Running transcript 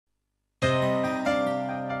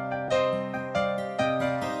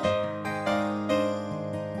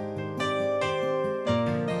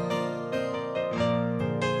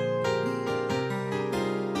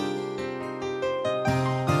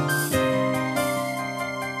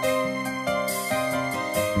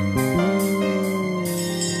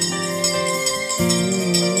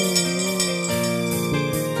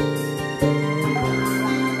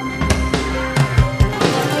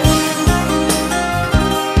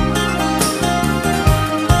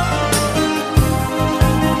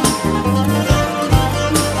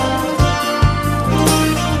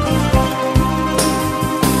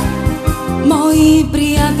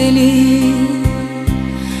приятели,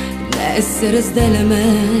 днес се разделяме.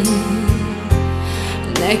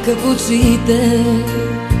 Нека в очите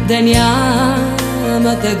да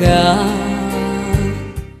няма тъга.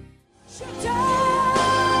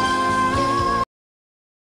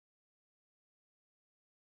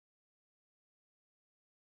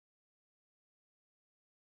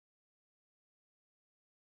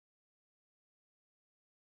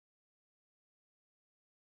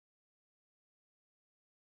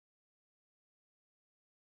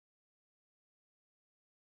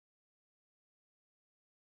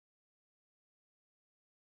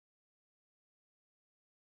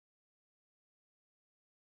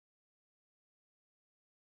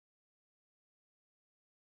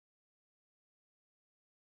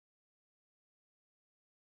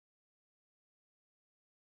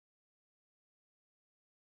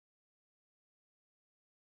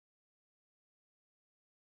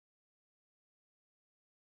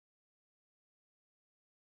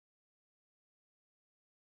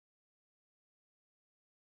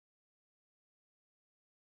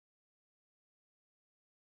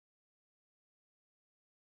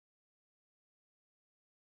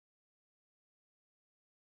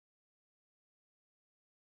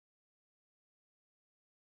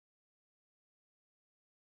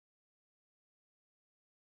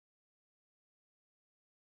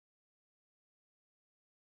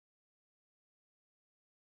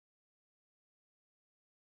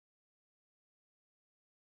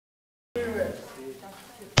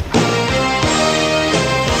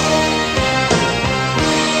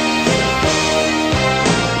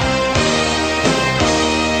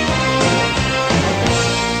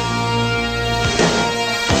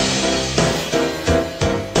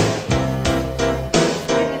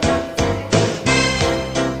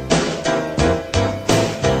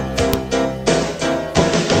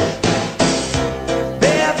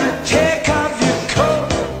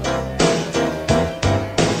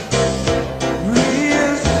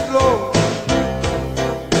 Real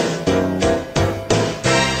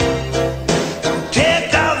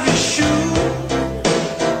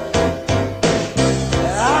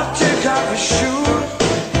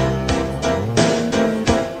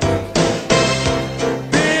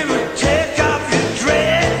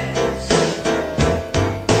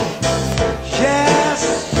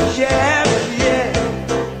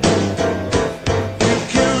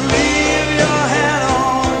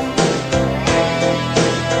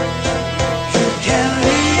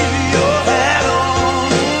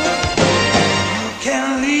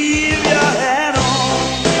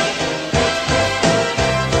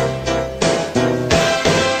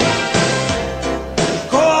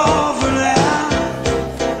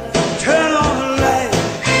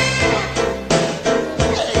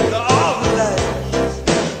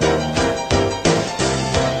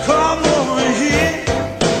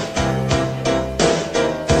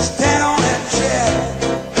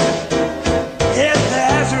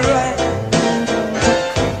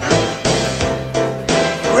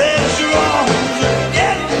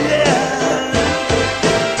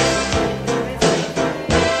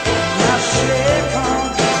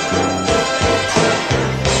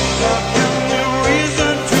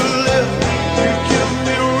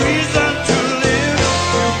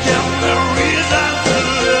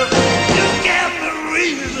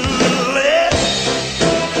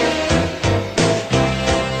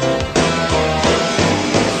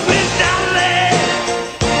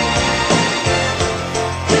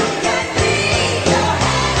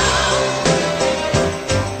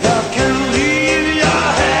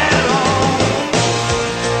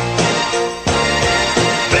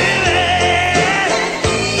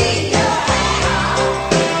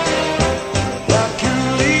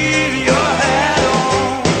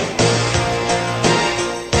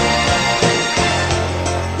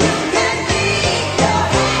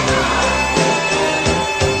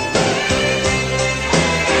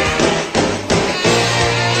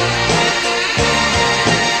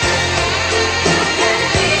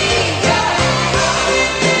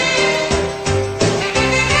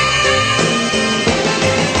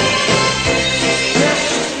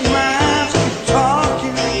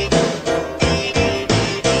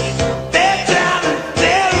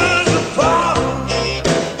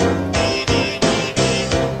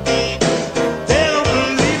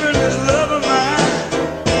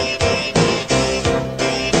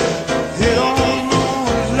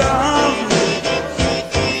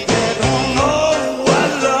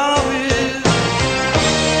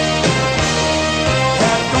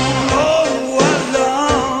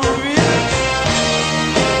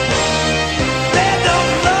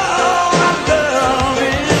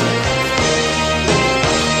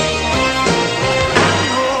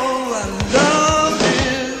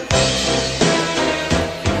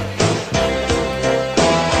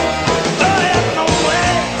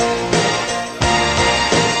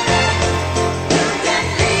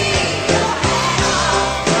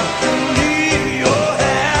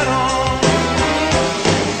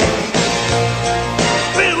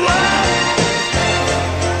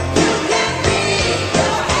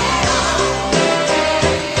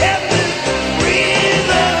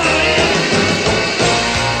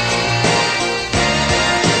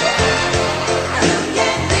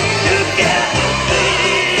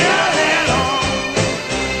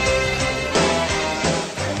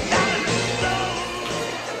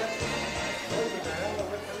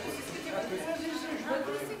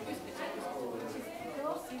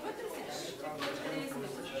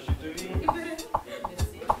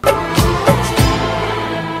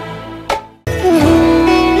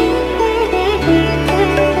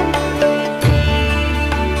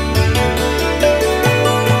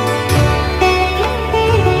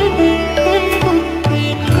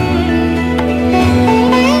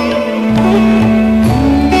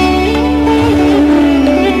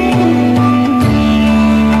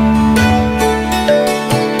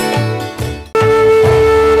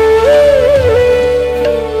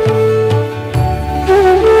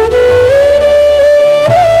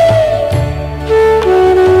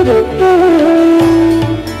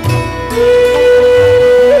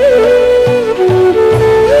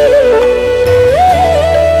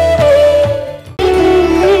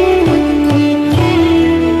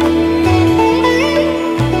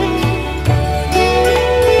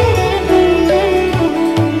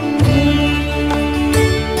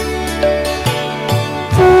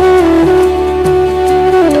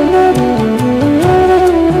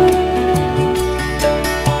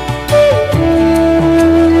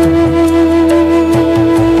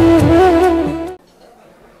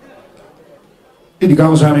И така,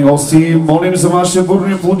 уважаеми гости, молим за вашите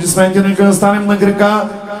бурни аплодисменти, нека да станем на крака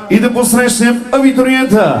и да посрещнем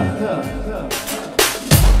абитуриента.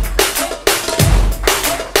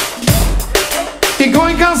 И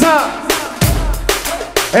кой каза?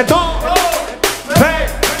 Ето, 2,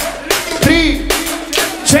 3,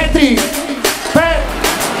 4, 5,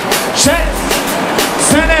 6,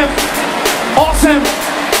 7, 8,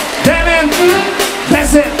 9,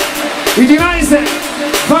 10, 11,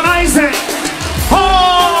 12.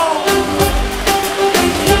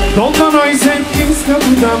 До 12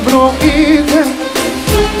 искам да броите,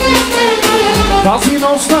 тази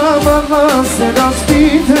нощ на се да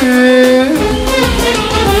спите.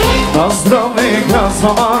 На здраве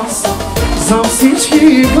казвам аз за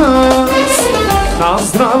всички вас, на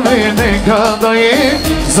здраве нека да е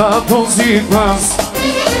за този глас.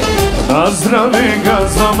 На здраве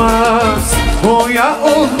казвам аз, коя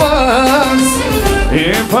от вас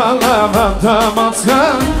е палавата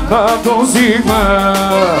мацка на този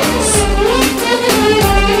глас.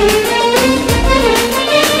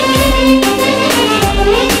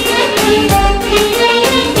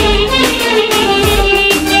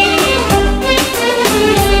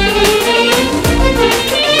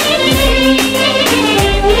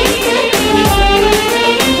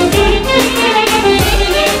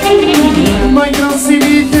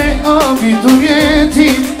 Най-красивите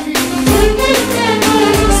абитуриенти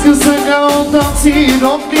скъсаха от танци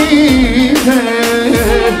родните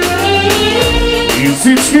и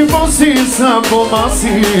всички боси са по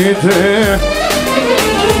масите.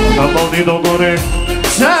 Напълни догоре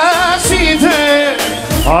чашите,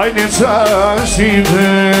 айде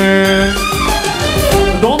чашите.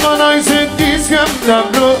 До 12 искам да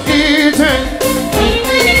броите,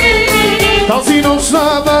 тази нощ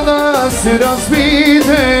да се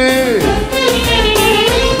разбите.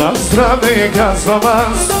 На здраве казвам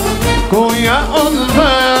аз, коя от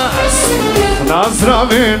вас, на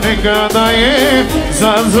здраве нека да е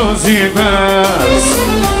за този глас.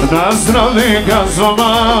 На здраве казвам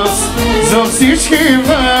аз за всички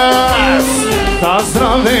вас, на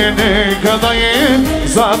здраве нека да е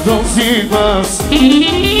за този глас.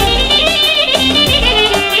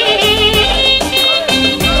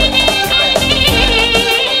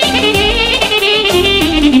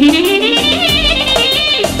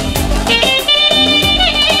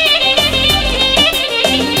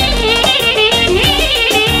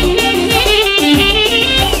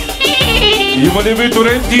 Има ли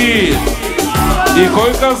абитуриенти? И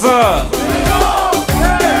кой каза?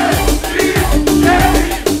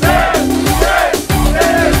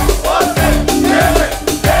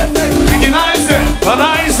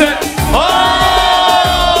 12!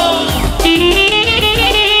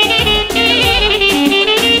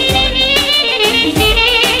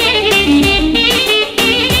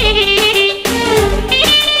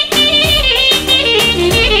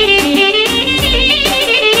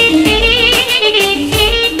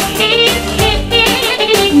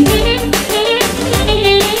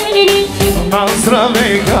 На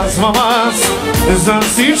здраве казвам аз за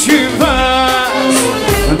всички вас,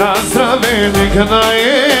 на здраве нека да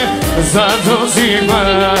е за този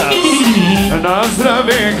глас. На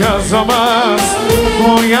здраве казвам аз,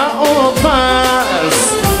 коя от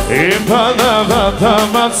вас е панавата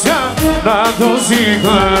мацка на този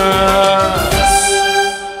глас.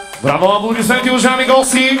 Браво, аплодисменти, уважаеми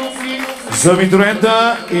гости, за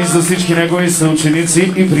абитуриента и за всички негови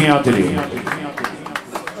съученици и приятели.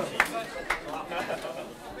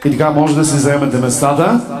 И така може да си заемете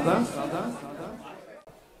местата.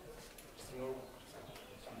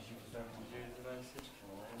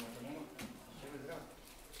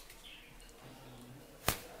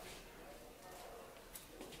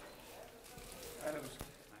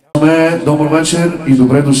 Добър вечер и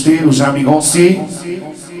добре дошли, уважаеми гости,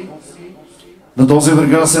 на този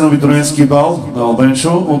прекрасен абитуриентски бал на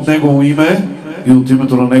Албенчо. От негово име и от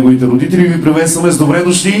името на неговите родители ви приветстваме с добре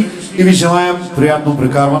дошли и ви желаем приятно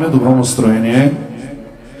прекарване, добро настроение.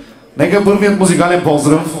 Нека първият музикален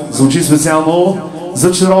поздрав звучи специално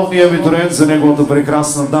за чаровния абитуриент, за неговата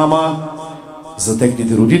прекрасна дама, за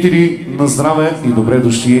техните родители. На здраве и добре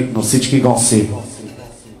дошли на всички гости.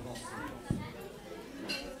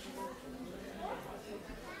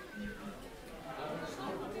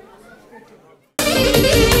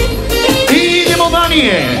 И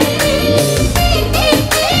внимание!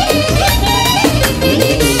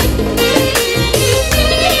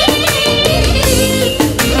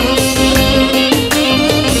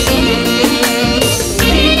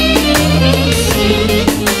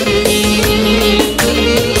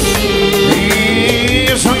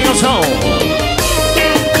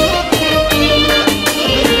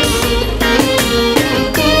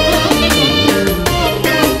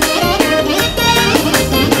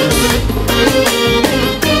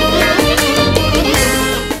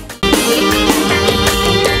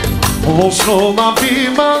 Osnova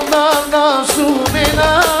prima na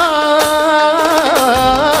sumena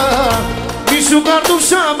Misu kartu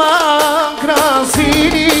sama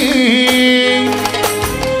krasini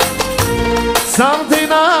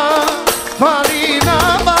Santena falina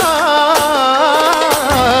ba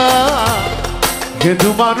Che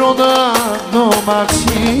tu maroda no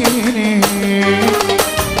macini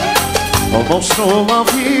Osnova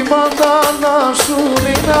prima na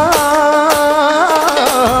sumena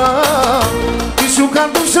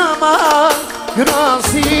Canto sama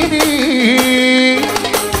grasini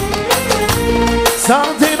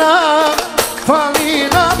Santena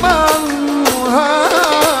falina maluha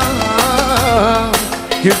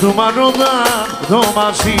Che tu maroda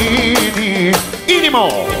domacini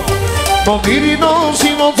Inimo Bobiri non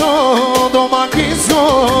si montò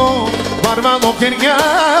domachiso Barba non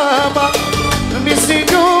chiama Mi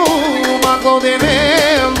sigo mago de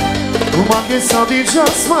mel Uma che sa di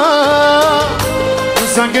jasma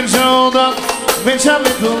Sangue joda, veja-me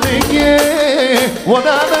do ninguém.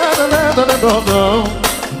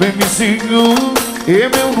 Bem me sigo, e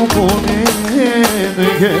meu não pone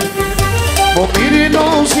ninguém. Bom, mire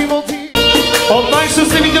não se monte. Od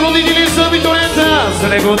najszczęśliwszych ludzi dzielisz z Abituриентска. Z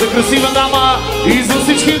negódy krasiwa dama i z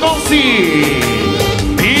wszystkich gości.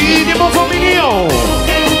 I nie po familią.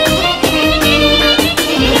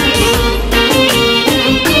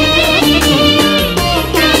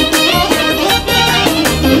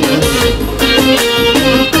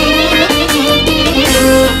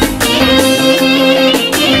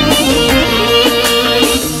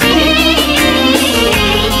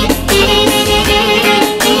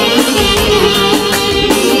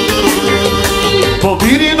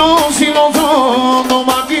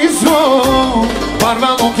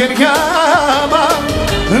 Barba non chiama,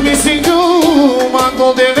 mi sinto uma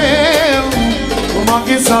godeveu, uma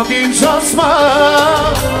que sa di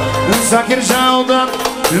jasma, sa che jauda,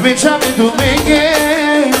 veja-me do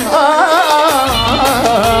ninguém.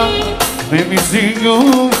 Mi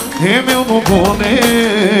sinto, e meu não pone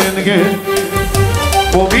ninguém.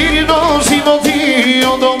 O miri non si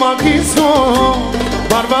montio do maquisco,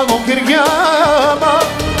 barba non chiama,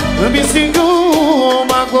 mi sinto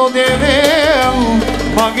uma godeveu.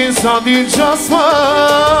 Magin sa di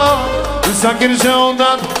jasma Sa che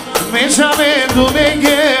jauda veja-me do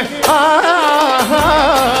ninguém.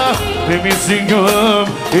 Mi singo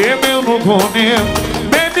e meu não pone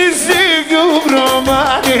Me sigo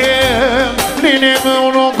bromane Nene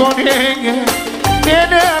meu não pone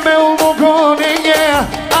Nene meu não pone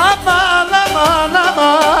Ama, nama,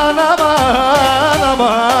 nama, nama,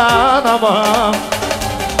 nama, nama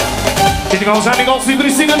Идега, уважаеми гости,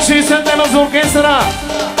 пристигат 60 дена за оркестъра.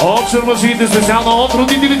 Обсерважите специално от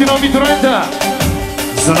родителите на Абитуриентска.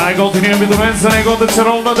 За най-готиния абитуриент, за неговата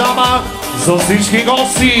чаровна дама, за всички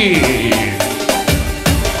гости.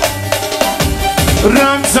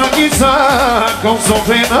 Ръкзакица,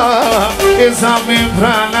 консолтена, за ми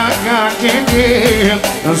прана как е ним,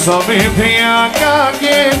 за ми прия как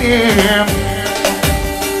е ним.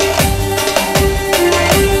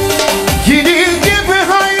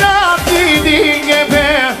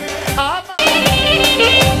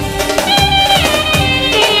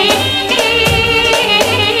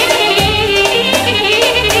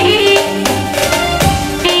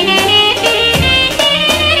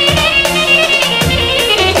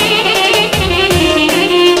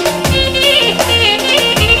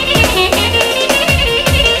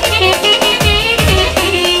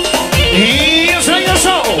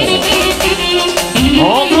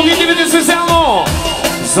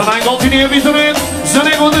 За най-готиния Абитуриентска, за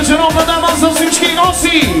неговата чаровна дама, за всички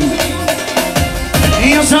гости.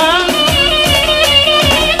 И за...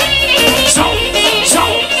 Шоу,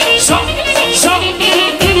 шоу, шоу, шоу.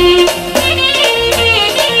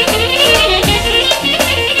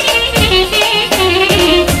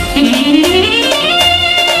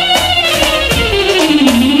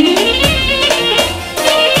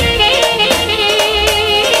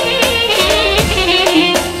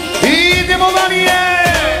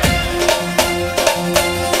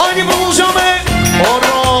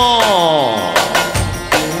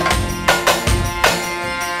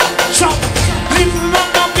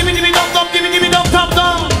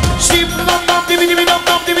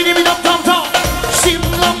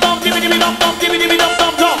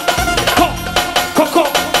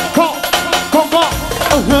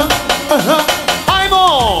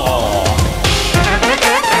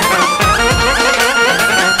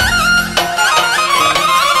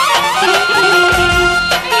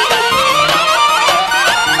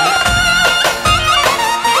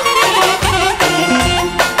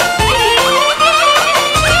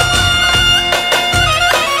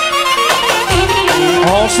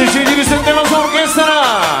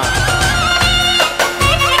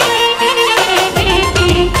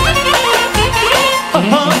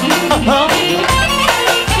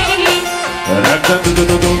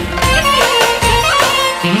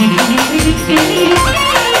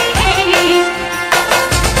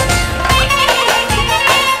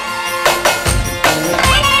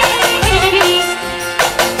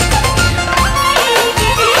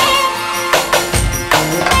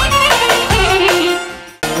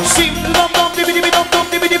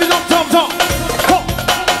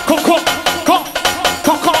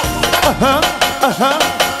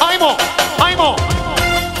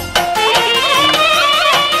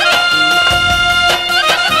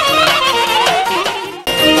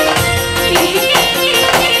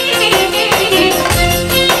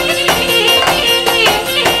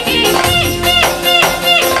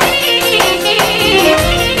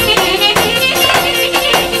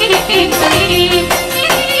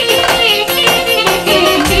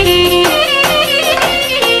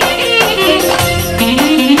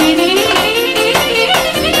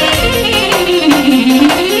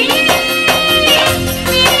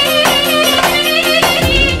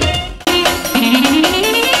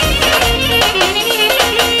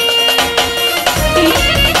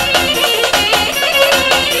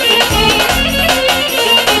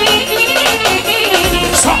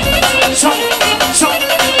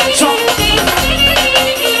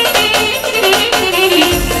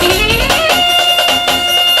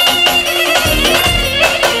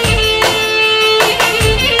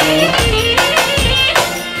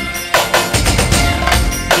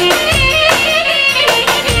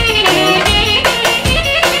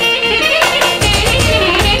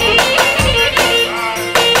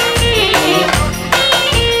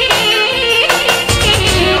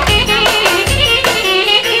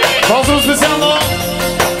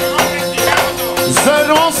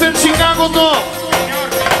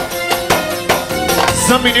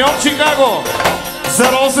 За Миньон Чикаго,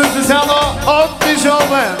 за Розен специално от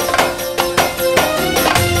Албен.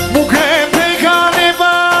 Муке пека не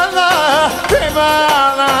бала,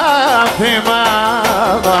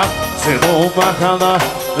 пемала, се махана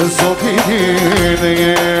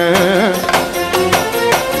зокидине.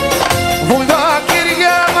 Войда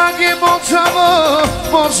кирга маги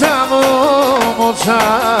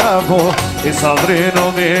мочаво, и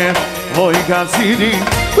садрено ми вой газини.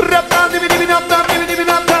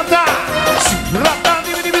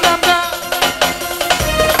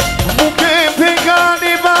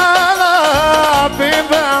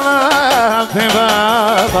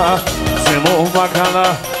 Semo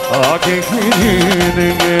makala ake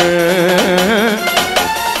kiringe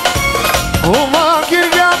Uma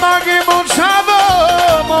kirga magi mochavo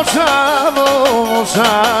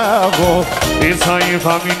Isai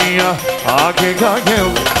familia ake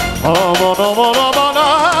kagel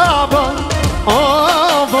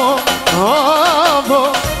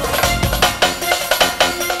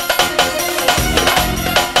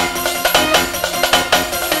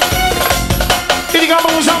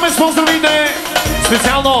Поздравите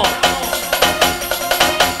специално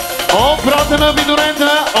от брата на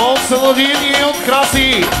Абитуриента, от Саладин и от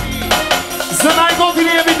Краси. За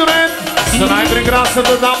най-готиния абитуриент, за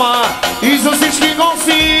най-прекрасната дама и за всички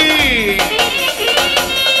гости.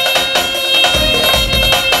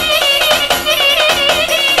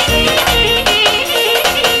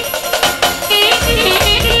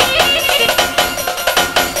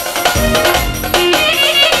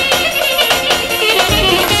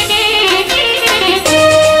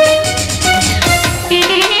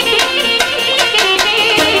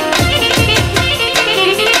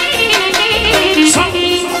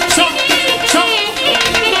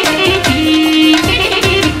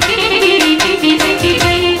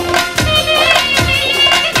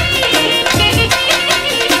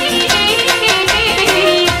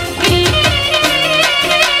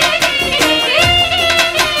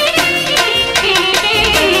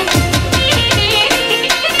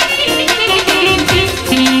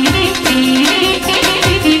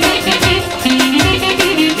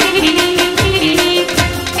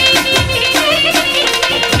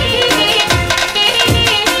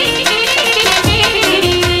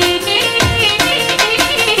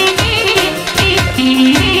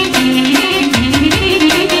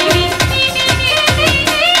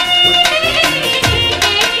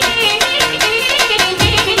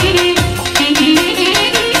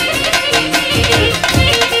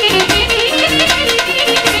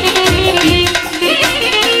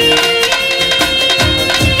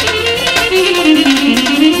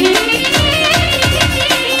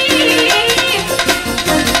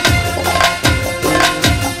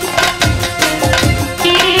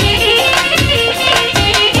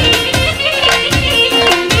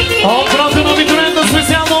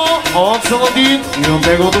 Саладин и от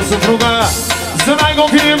неговата съпруга. За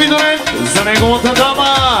най-готиния видорен, за неговата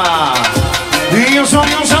дама. И Йоша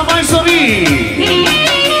майстори.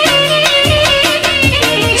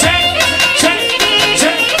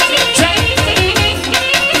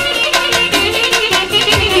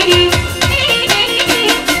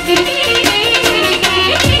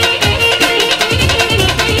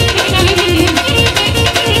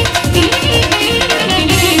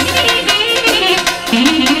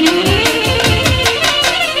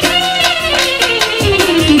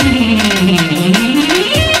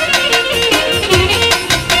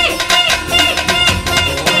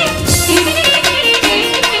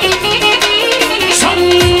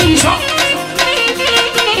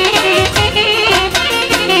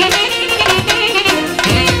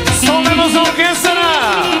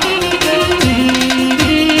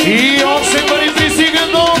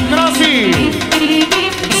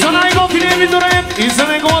 И за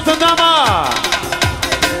неговата дама.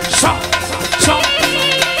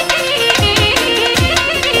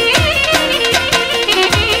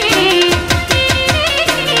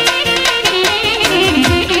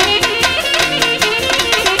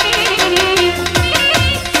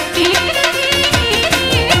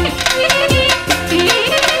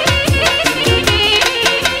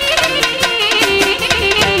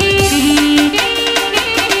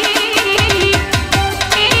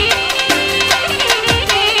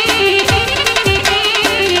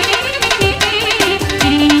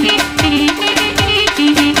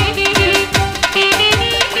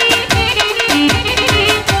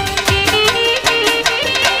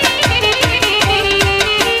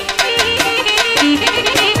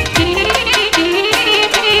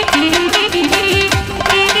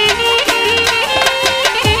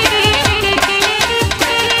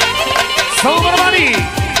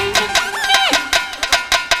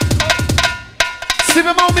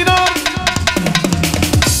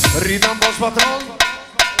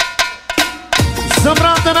 За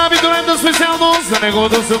брата на Абитуриентска специално, за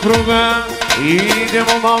неговата съпруга и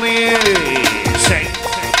демомални.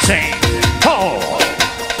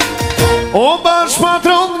 О, баш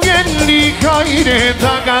патрон генли, хайде,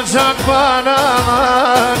 така жак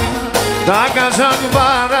барабари, така жак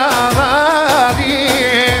барабари.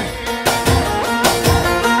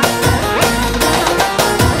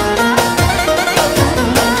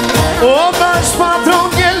 О, баш патрон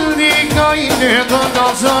генли, хайде, така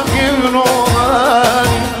жак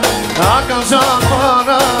барабари, така жак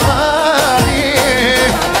барабари.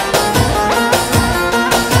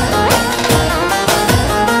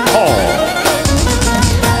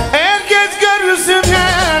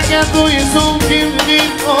 Duizum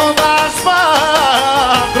kimdin o baş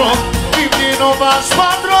patron, kimdin o baş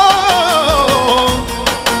patron.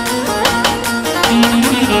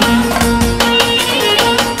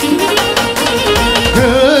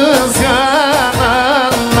 Kız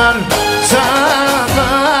yananlar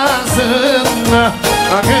çatasında,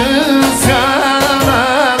 kız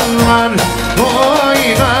yananlar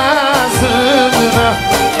oynasında.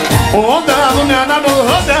 O da bu nanan, o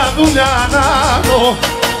da bu nanan, o.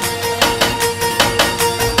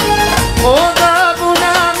 Oda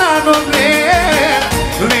bunana dobre,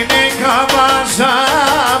 lene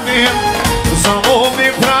kabasami, zamovi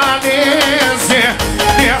pranese,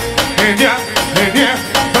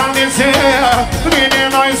 pranese, lene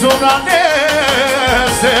najzodanese.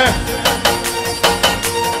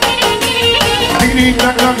 Dili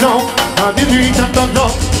tak tak dom, dili tak tak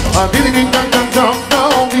dom, dili tak tak dom,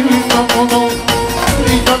 dili tak tak dom,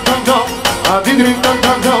 dili tak tak dom, dili tak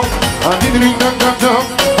tak dom, dili tak tak dom.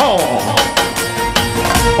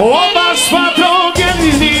 O baş patron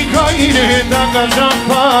geldi kaydı, takacak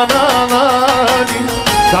paraları,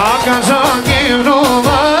 takacak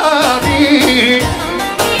euroları.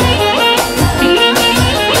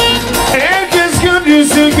 Herkes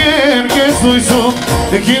görsün, herkes duysun,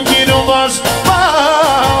 kimdir o baş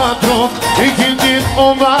patron, kimdir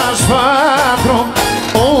o baş patron.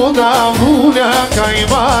 O da buna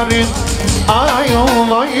kaybarın, ay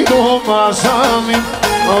olay domasamın.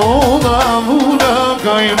 O da buna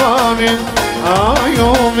kaybarın, ay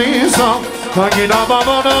olmazsam. Kagina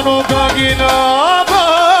babanın o kagina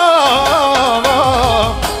baba.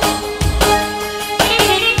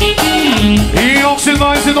 И още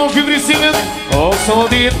 20 нощи пристигнат от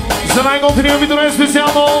Саладин за най-готиния видорен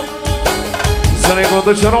специално за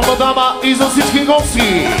неговата чаровна дама и за всички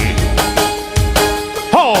гости.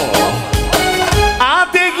 А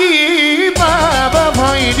те ги баба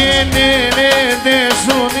майде не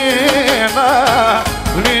дешо нема,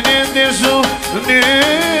 не дешо не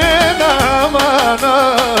нама.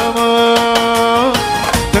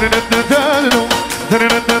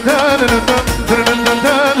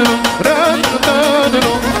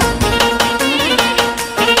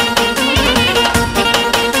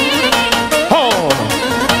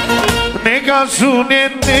 Neka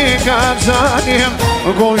žunet, neka žanjem,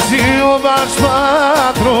 goj si baš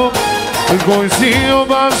patron, goj si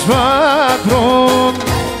baš patron.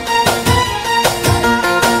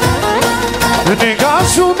 Neka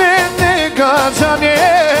žunet, neka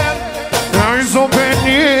žanjem, goj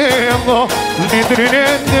zopenjeno,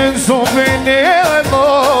 nitrinete zopenjeno.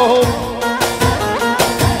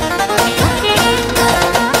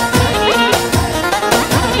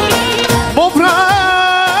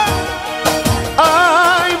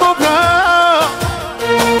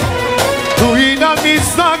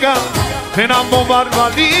 Fenando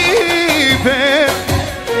barbalive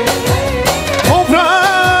Mopra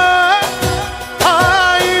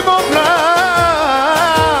Ai Mopra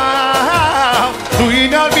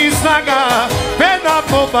Duina bisnaga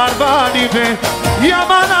Fenando barbalive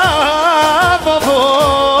Yamana Bobo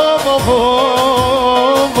Bobo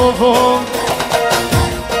Bobo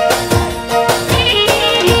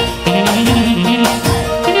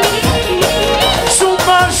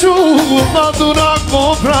Suma dura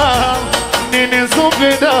compra Nene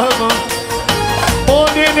zopenamo, oh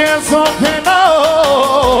nene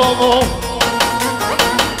zopenamo.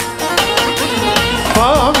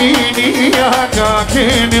 Familia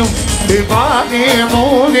caqueneu, e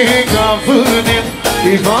vanemo le cavânem,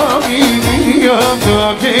 e familia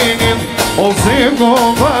caqueneu, o zego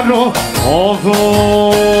baro, o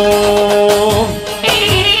vom.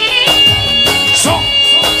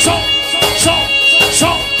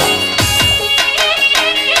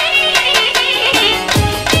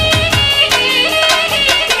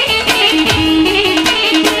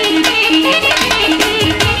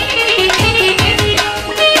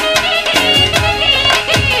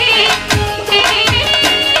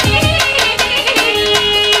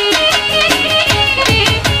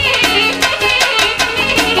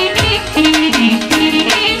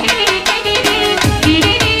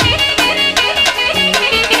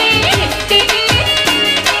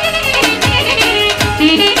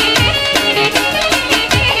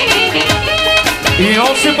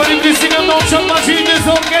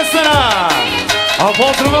 А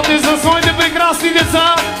поздравате за своите прекрасни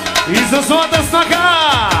деца и за своята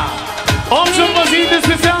снаха! Общо мъжите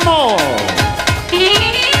специално!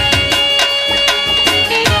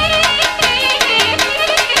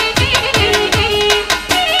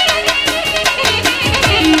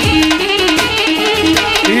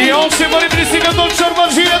 И още бъде пристигат от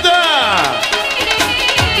чорбаджията!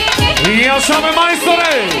 И яшаме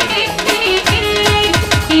майсторе!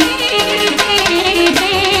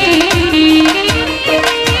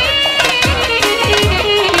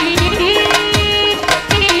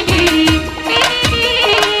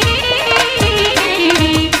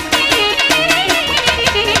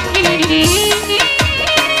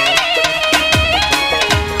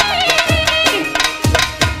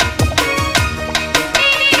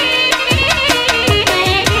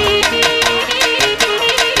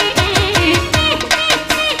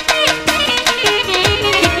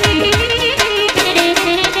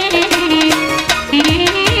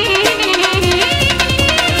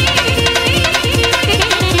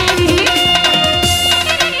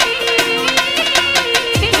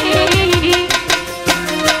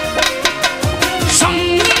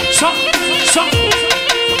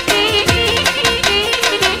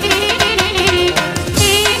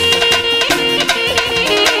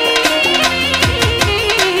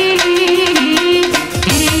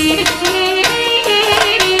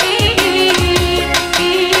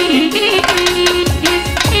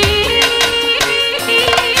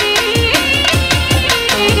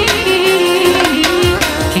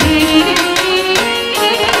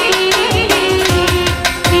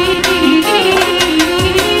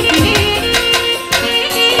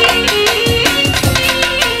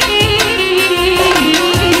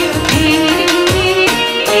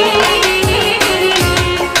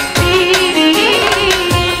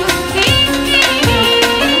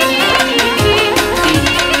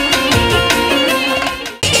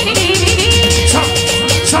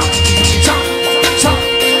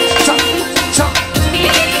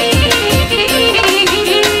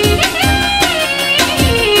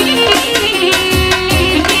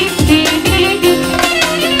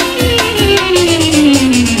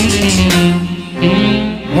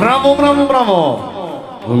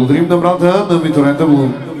 Благодарим на брата на Абитуриентска.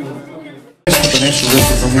 Нещо да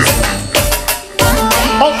се замисля.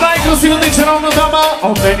 От най-красивата и чаровна дама,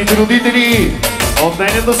 от нейните родители, от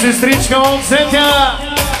нейната сестричка, от Сетя,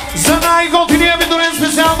 за най-готиния Абитуриент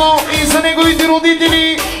специално и за неговите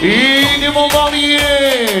родители и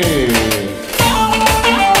Немование!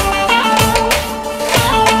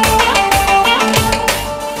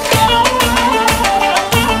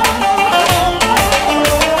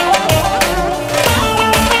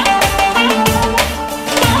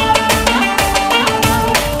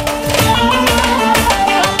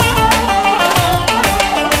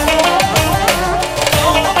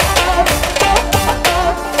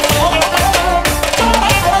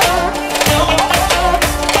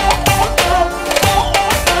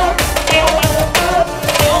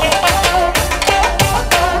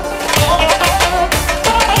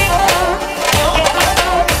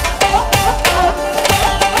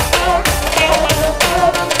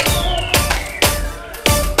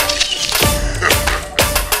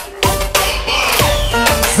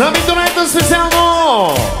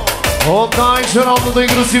 най-чаровната и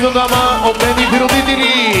красива дама от нейните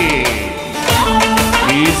родители.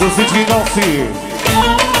 И за всички гости.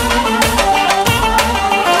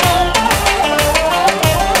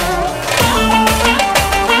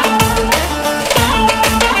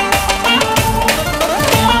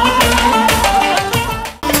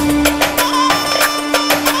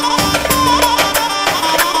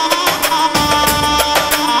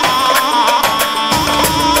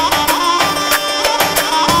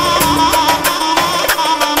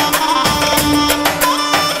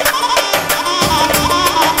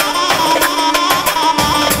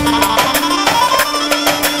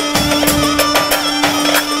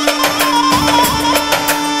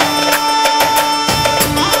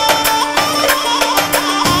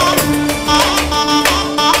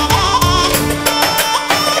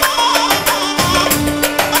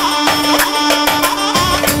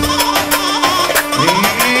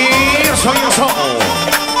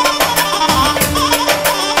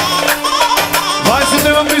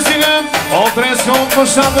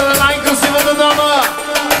 Бащата на най-красивата дама,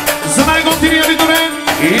 за най-готиния абитуриент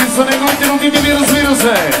и за неговите родители, разбира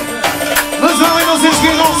се. Назваме на всички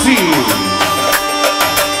гости!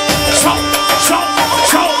 Шоу! Шоу!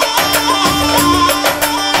 Шоу!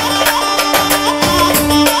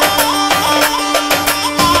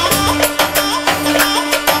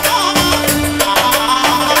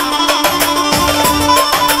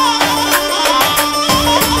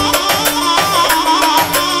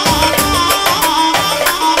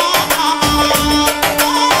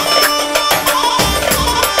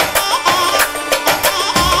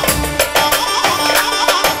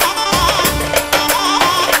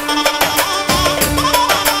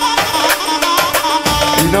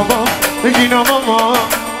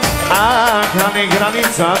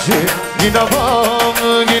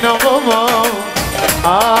 Ginavama,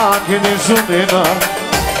 Agene Zunena,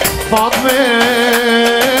 Padme,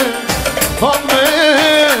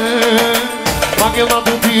 Magela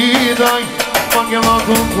do Bidai, Magela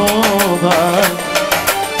do Goda,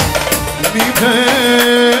 Mite,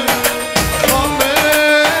 Padme,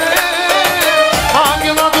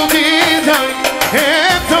 Magela do Bidai,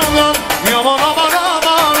 Etogan, Yamana.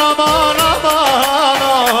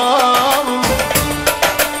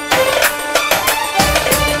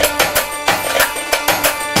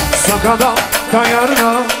 Sakada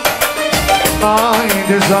kayarna,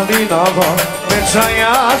 ayde zalinava,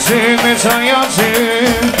 meçayace,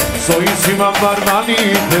 soyizimam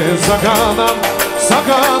barmanipe, sakadam,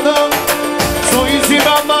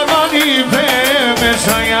 soyizimam barmanipe,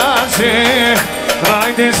 meçayace,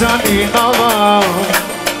 ayde zalinava,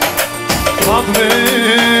 padme,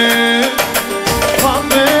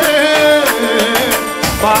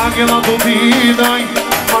 magela do bidai,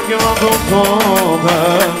 magela do toda.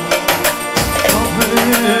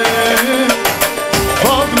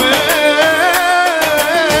 Padme,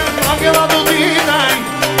 Magela do Dinai,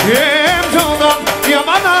 Emjona,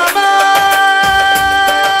 Yamanama.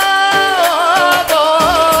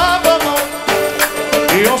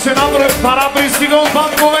 И още набрък пара пристига от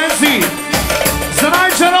Пан Ковачев. За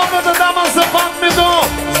най-чаровната дама за Патмето,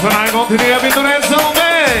 за най-готиния абитуриент за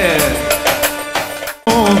Албен.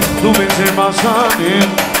 Думем, че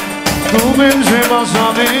мажанем,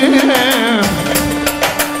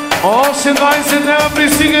 още 20 днева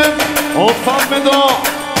пристигам от Патмето,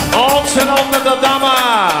 от чаровната дама.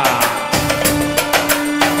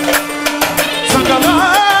 Sakada,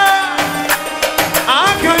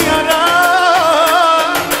 akayara,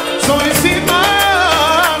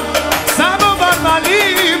 soisiman, samo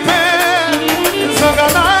barmalipe.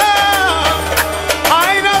 Sakada,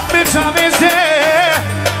 aynat meçameze,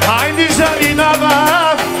 aynı jalinava.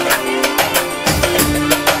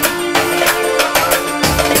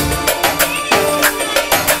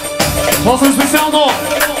 Pozdrav specijalno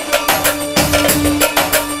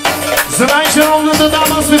za najčarovната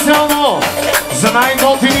dama, specijalno za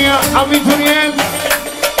najgotiния абитуриент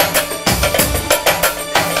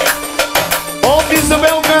от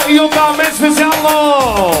Изабелка и от Абен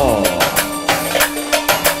специално.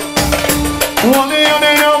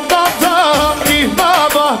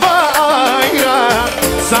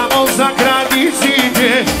 Само за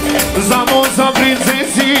градиците, само за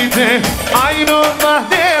принцесите, айно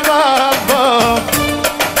махнева.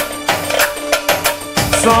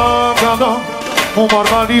 Sakadam,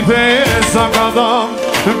 umarmalipe, sakadam,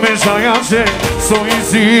 meşayace,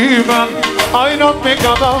 soiziman, aynat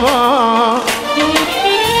mekadava.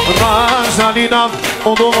 Rajalinam,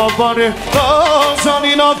 odova pare,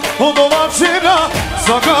 rajalinam, odova čera,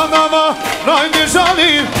 sakadama, najde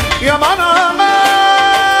žalim, yamanama.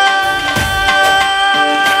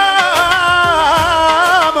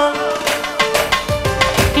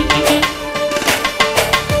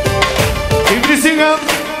 пристигат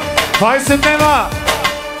 20 днева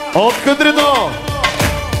от къдрено,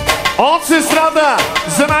 от сестрата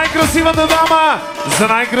за най-красивата дама, за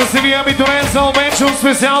най-красивия абитуриент за Албенчо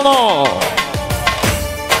специално.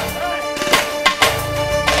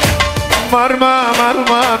 Марма,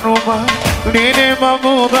 марма, нума, лине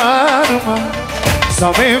мамударма,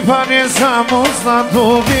 саме пане само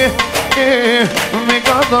знатови, ме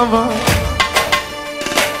гадава.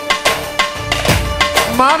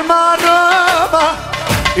 Marma rama,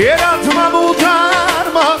 erat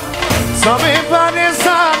mamutarma, same pane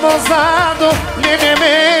samozado, ne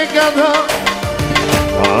megada.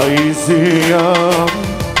 Aizijam,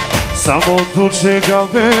 samo tu čeka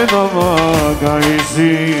venama,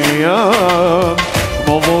 aizijam,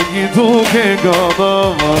 movogi duge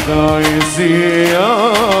gadama,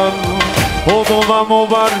 aizijam, odovamo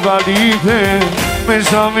barbarite,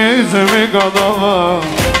 me gadava.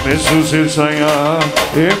 Me suscesa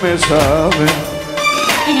e me sabe.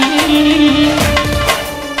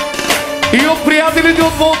 И от приятелите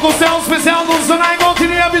от Волкосел специално за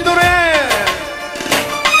най-готиния абитуриент.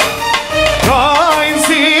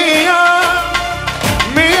 Кайзия,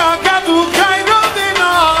 мия като кай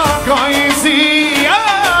родина, кайзия,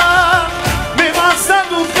 ме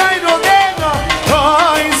масато кай родина,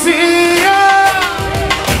 кайзия.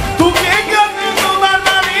 Тук е като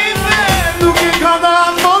барбарите, тук е като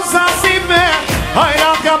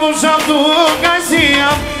Hayranka boşaldı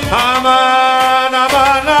gaysiyam aman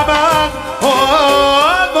aman aman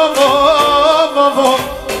oh oh oh oh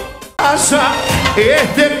Aşa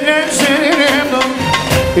ehterleşerim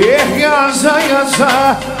yaşa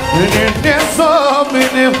yaşa ne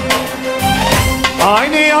benim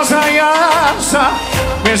aynı yaşa yaşa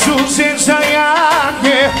mesut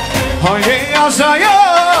yaşayake aynı yaşa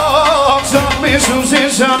yaşa mesut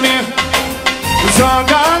yaşayake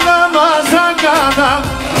Zagadama, zagadam,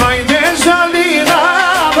 hayde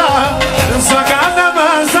jalinaba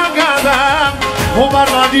Zagadama, zagadam,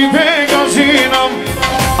 umarladi pegazinam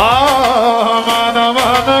Aman,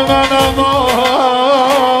 aman, aman, aman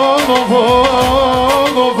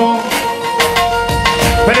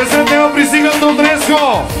Пересетнева пристигат до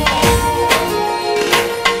Дреско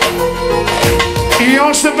И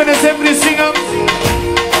още 50 пристигат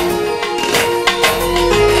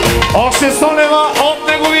Още 100 лева от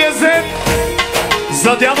неговия зет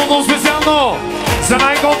за дядото специално, за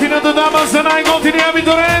най-готината дама, за най-готиния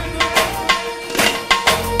абитуриент.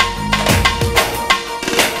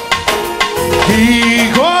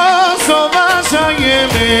 Тихо совашае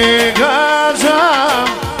ме кажам,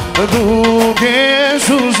 дуге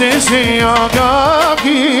сузеше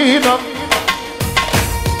агакинам.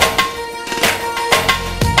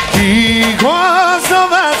 Тихо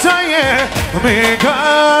совашае me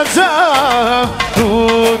casa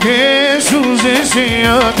tu que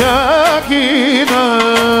sucessia dakina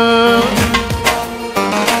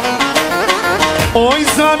Oi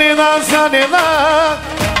zanela zanela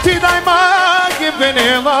ti dai mai che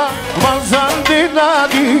venela ma zanela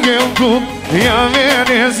di tu ya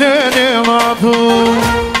venezela tu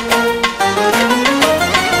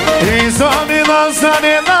Ei zanela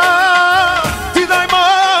zanela ti dai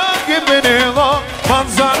mai che venela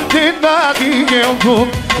Manzantina di geldu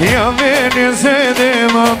ya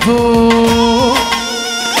venezela tu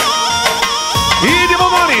Idemo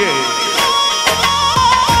dalje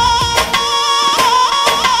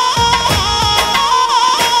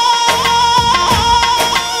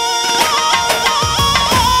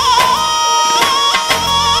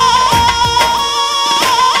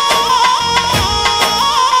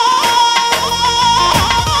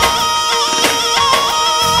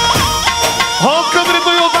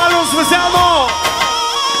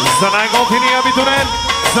За най-готиния абитуриент,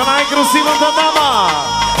 за най-красивата дама.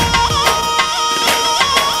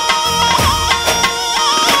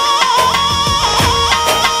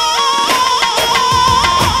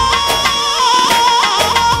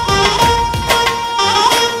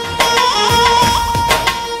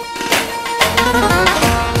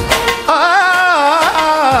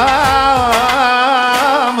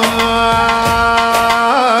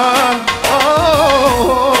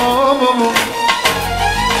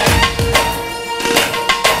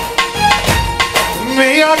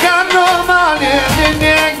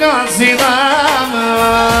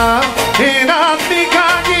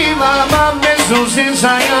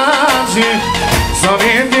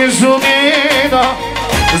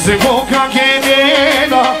 Se boca che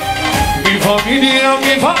nena mi famiglia,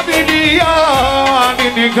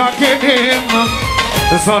 nega che nena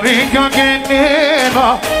Saringa che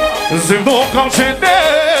nena Se boca che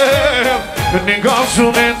nena Nega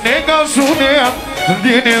sune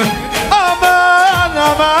Dine Aman,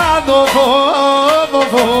 aman, oh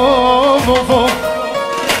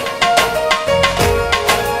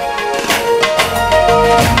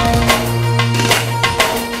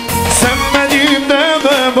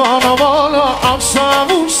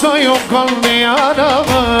yok kaldı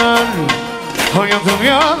yaralar. Hayatım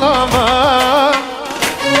yalan.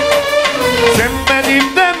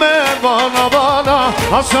 Sevmedim deme bana.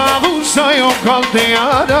 Asla bulsa yok kaldı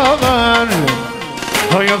yaralar.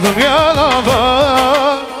 Hayatım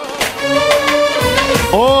yalan.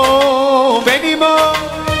 O benim o.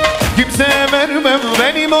 Kimse vermem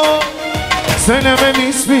benim o. Söylemem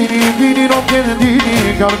ismini, bilir o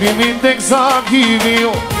kendini. Kalbimin tek sahibi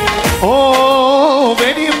o. O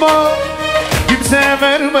benim o. Kimse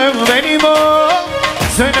vermem benim o.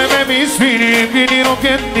 Söylemem ismini, bilir o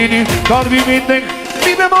kendini. Kalbimin tek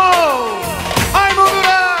bilmem o. Ay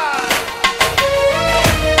Muğra.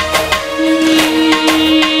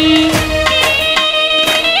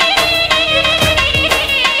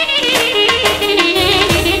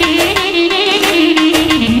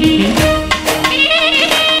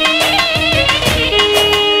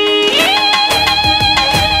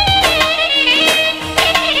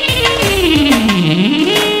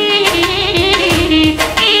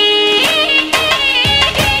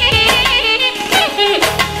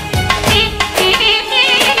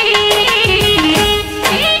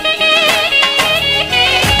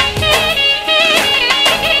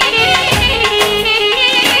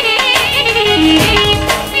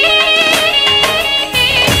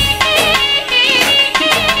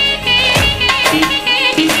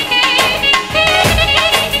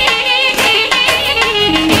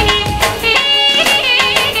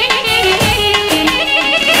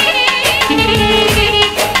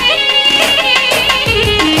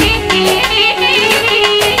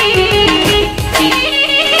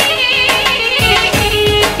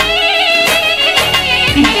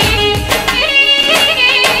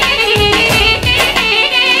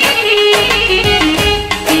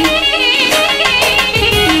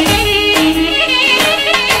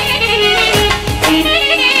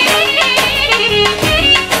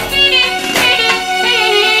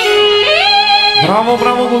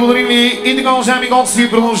 Браво, благодарим ви. И така, уважаеми гости,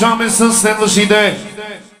 продължаваме с следващите.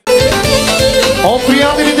 От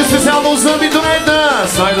приятелите специално за Абитуриентска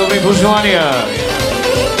с най-добри пожелания.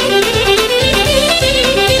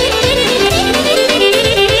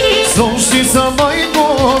 Слушай за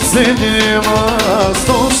майко седела,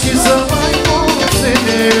 слушай за майко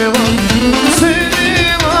седела,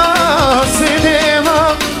 седела,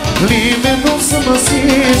 седела, лимено съм си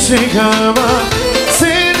чекала.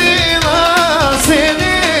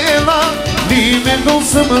 Именно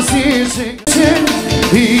съм си че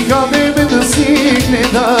и къде ме да си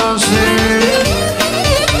гледаше.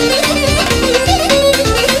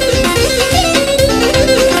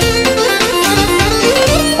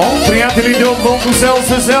 От приятелите от Волко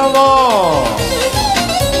село Село.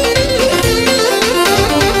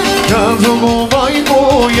 Като го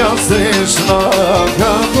майко я срещна,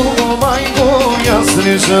 като го майко я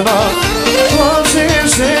срещна,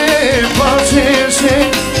 плачеше,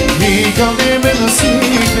 плачеше. И къде ме да си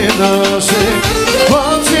гледаше,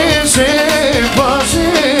 плачеше,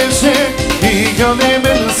 плачеше. И къде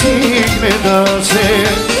ме да си гледаше.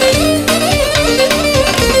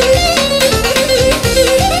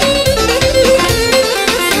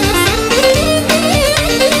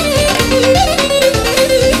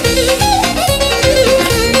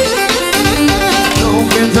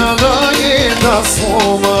 Проклята е та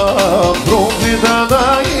слова,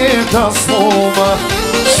 проклята е та слова.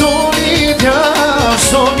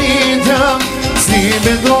 Сонидя, с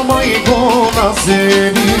името майко на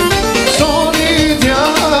сени.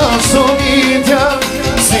 Сонидя,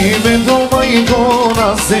 с името майко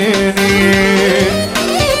на сени.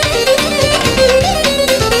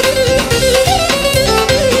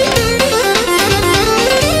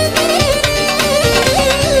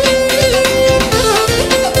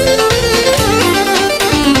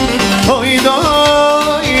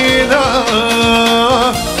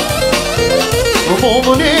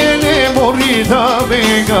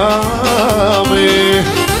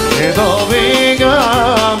 Da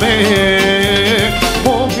vegame,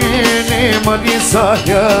 mogene Marisa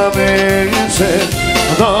ya veče.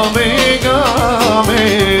 Da vegame,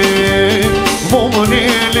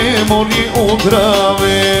 mognele moli udra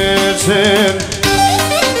večer.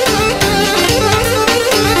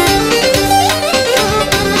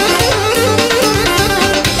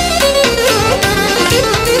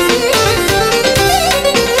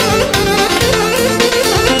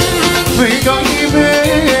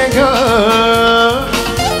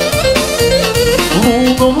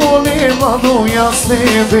 Volevano jasne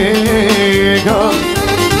vega,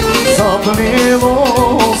 zaplelo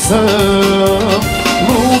sam.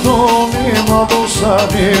 Ludo nema duša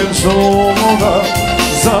vječnoga,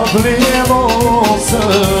 zaplelo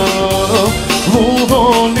sam. Ludo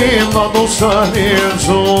води младостта ни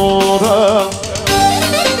зора.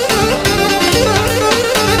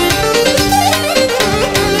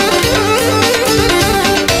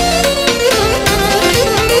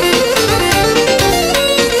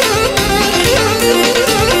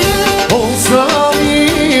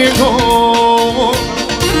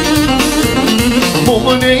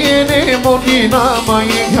 Morina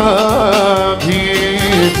mai gabi,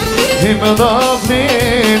 him da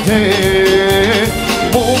vnete,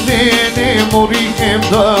 momene mori him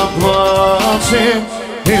da place,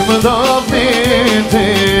 him da vnete,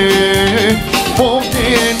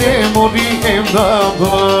 momene mori him da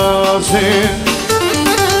place.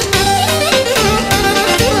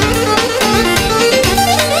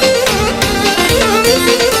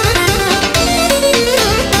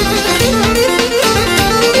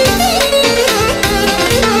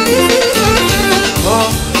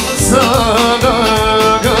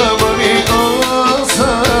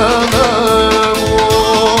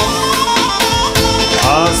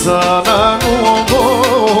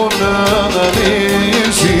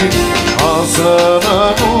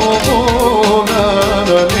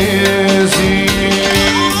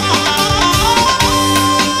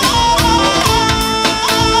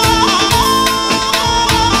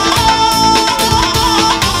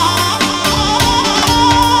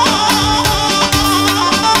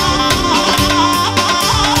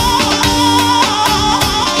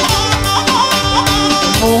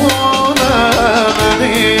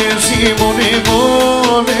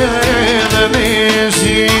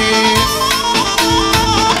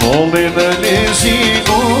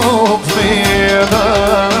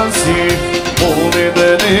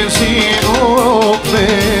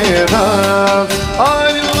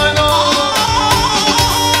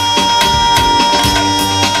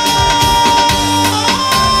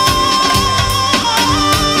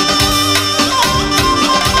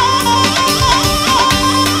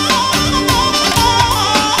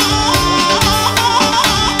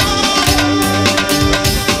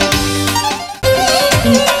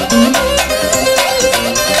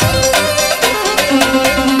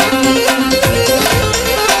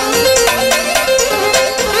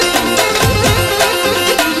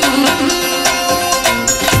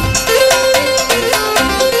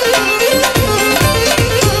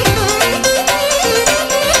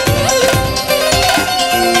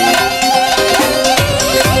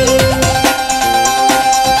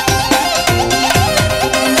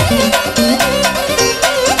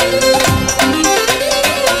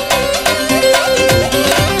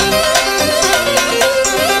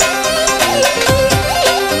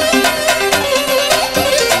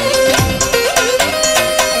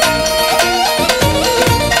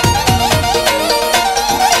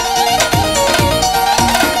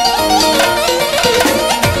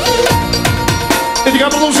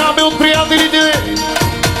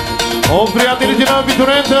 От приятелите на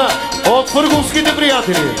абитуриента, от фърговските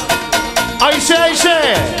приятели. Айше,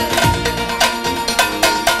 айше!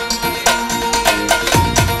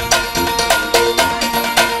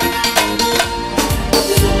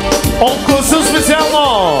 От класа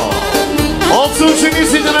специално, от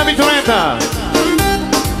съучениците на абитуриента.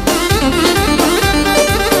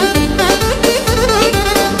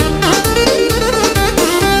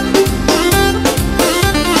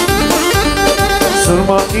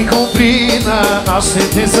 Sărma и comprina, аз ще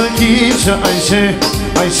те закича, айше,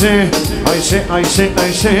 айше, айше, айше,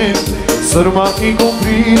 айше. Sărma и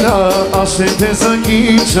comprina, аз ще те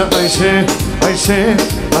закича, айше, айше,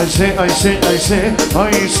 айше, айше, айше,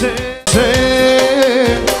 айше.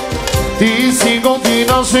 Ти си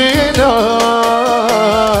готина жена,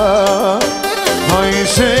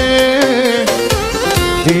 айше.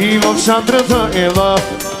 Ти в шатрата ела,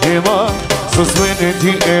 ела, с мене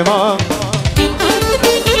ти ела.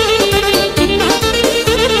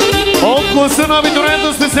 От класа на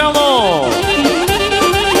абитуриента специално!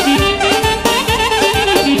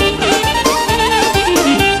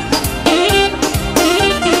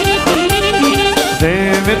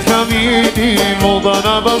 Девет камини, вода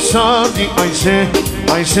на баща ти, айше,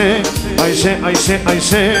 айше, айше, айше,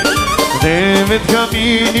 айше. Девет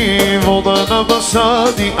камини, вода на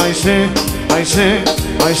баща ти, айше, айше,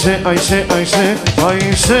 айше, айше, айше,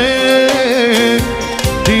 айше.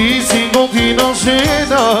 Ти си готина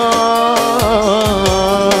жена,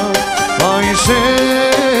 айше.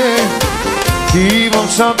 Ти в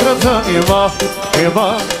шатрата ела,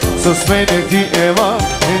 ела, с мене ти ела,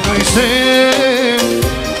 айше.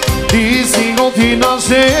 Ти си готина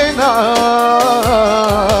жена,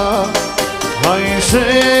 айше.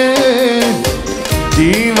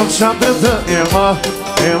 Ти в шатрата ела,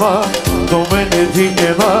 ела, до мене ти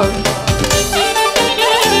ела.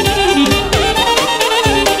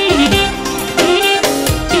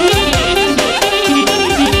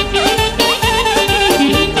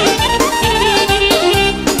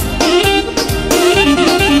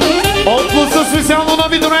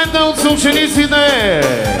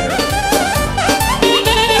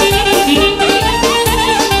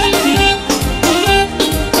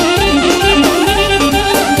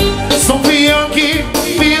 Sofianki,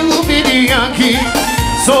 Bilbinianki,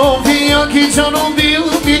 Sofianki, già non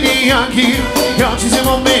Bilbinianki, ja ci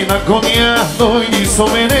siamo mena con ja, noi di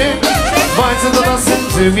somene, vai să da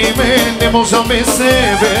senze mime, ne možame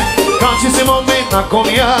sebe, ja ci siamo mena con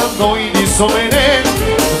ja, noi di somene,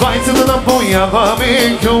 vai să da pojavame,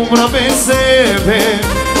 che umrame sebe.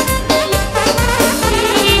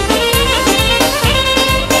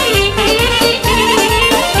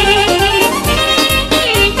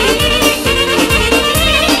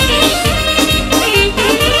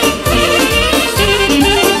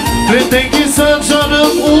 Pletenki să joană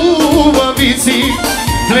uvaviții,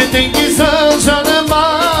 pletenki să joană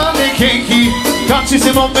manekenki, ca ci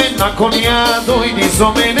siamo mena con ja, doi di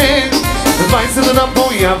somene, vai să da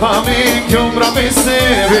pojavame, che umrame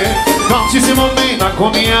sebe, ca ci siamo mena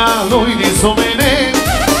con ja, doi di somene,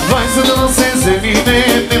 vai să da senze mine,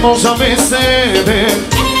 ne možame sebe.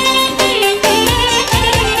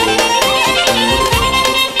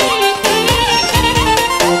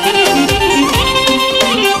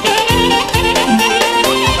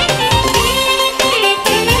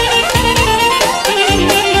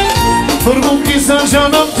 Fărguki să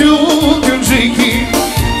janam tiunjiki,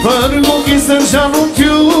 fărguki să janam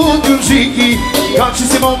tiunjiki, ca ci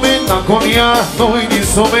siamo mena con ja, noi di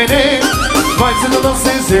somene, vai să da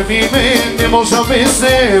senze mime, ne možame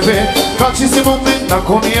sebe, ca ci siamo mena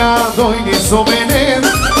con ja, noi di somene,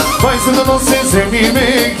 vai să da senze mime,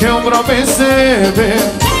 che umrame sebe.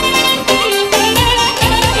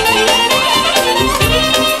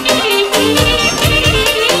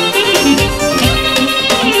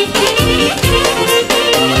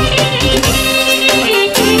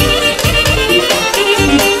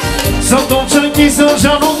 Să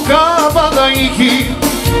janum cavadaiki,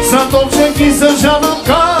 să topchenki să janum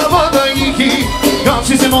cavadaiki, ca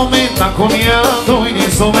ci siamo mena con ja, doi di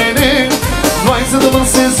somene, vai să dăm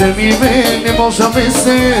senze mime, ne možame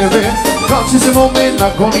sebe, ca ci siamo mena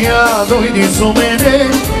con ja, doi di somene,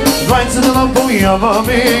 vai să dăm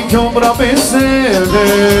pojavame, che umrame sebe.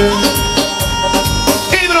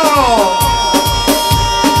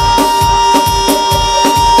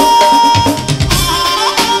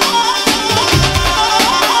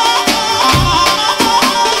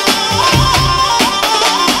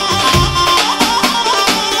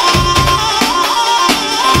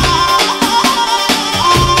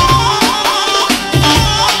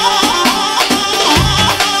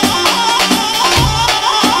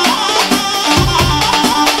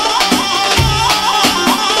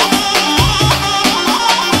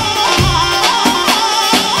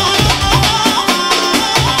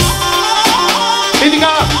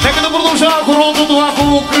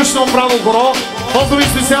 Кръшно право хоро. Поздрави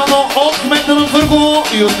специално от кмета на Фъргово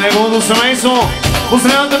и от неговото семейство.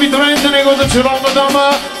 Поздравят абитуриентите, неговата чаровна дама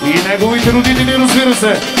и неговите родители, разбира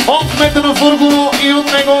се. От кмета на Фъргово и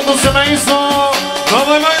от неговото семейство.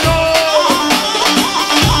 Добре,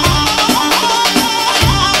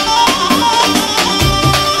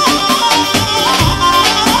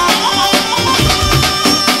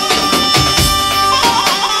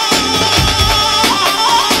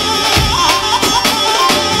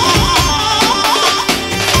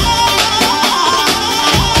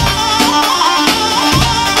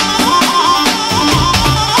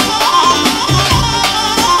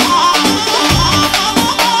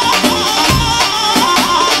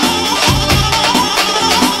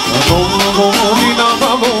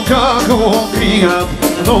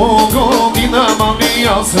 много година, мами,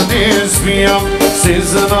 аз не спиям. Се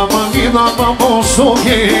знам, гина, мамо, шо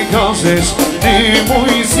ге кажеш, не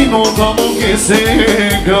мой сино, мамо, ге се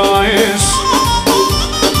гаеш.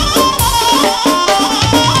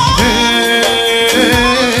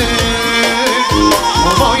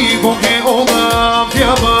 Майко ге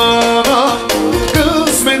одавява,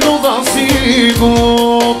 късмено да си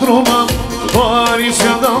го трумам,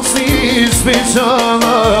 паричка да си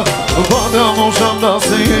спечала. Да можам да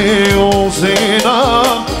се ожена,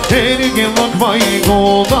 еригенък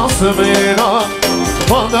майко да смена.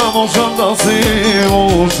 Да можам да се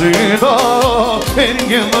ожена,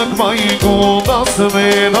 еригенък майко да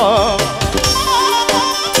смена.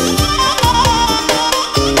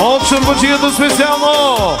 От шурбаджията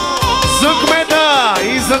специално за кмета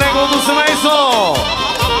и за неговото семейство.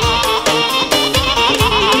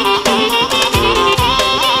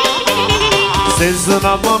 Не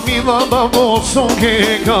знам, мила бабо, што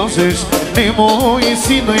ке кажеш, немој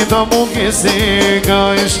синој да му ке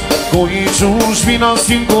сегаеш. Кој чужбина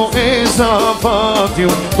синко е запатил,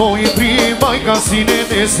 тој при мајка сине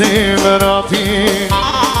не се врати.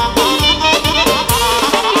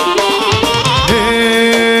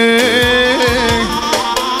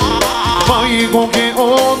 Мајко ке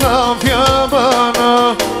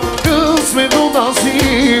одавјавана, късмето да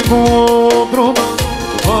си го труба,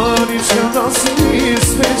 паричка да си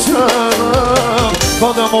спечана,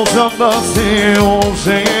 па да можам да се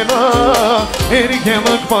ожена,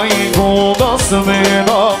 ерикемък мајко да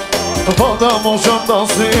смена, па да можам да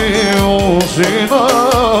се ожена,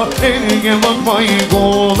 ерикемък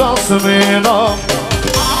мајко да смена.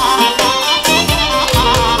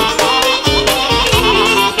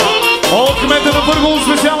 От кмета на Пъргово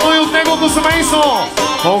специално и от неговото семейство.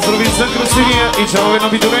 Поздрави за красивия и чарове на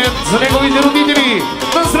Абитуриент за неговите родители.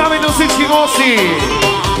 На здраве на всички гости.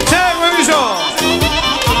 Чао, Мишо!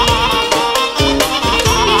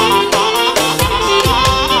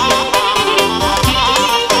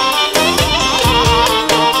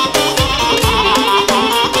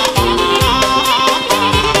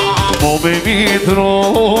 Моме митро,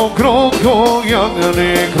 кротко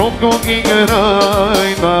ягне, кротко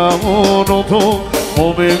играй на оното.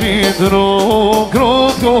 Моме митро,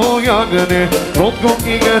 кротко ягне, кротко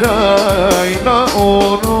играй на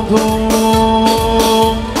оното.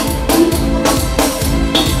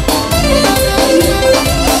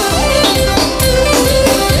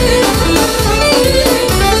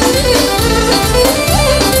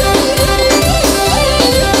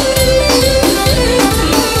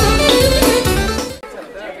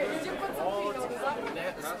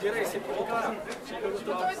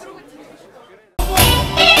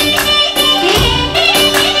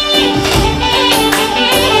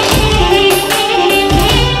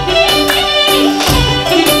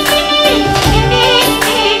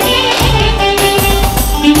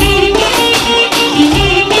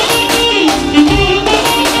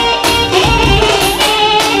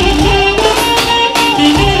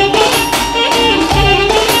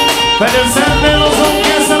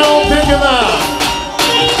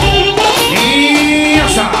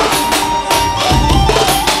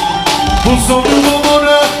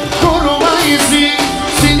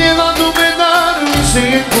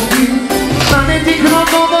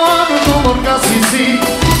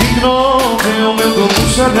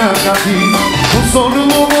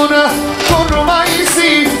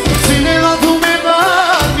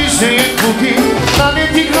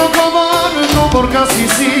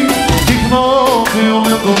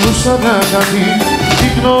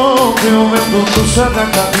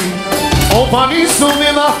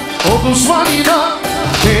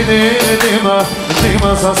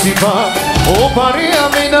 Nema zasipa, oparia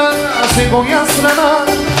mena, se goja strana,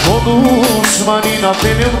 odusmanina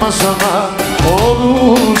penel maşama,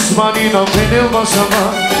 odusmanina penel maşama.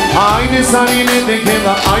 Aynı sarine de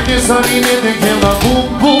gela, aynı sarine de gela, bum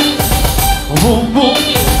bum, bum bum.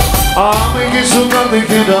 Amenge şundan de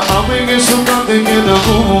gela, amenge şundan de gela,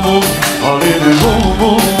 bum bum, alene bum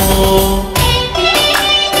bum.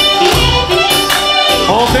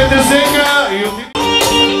 O te zeka,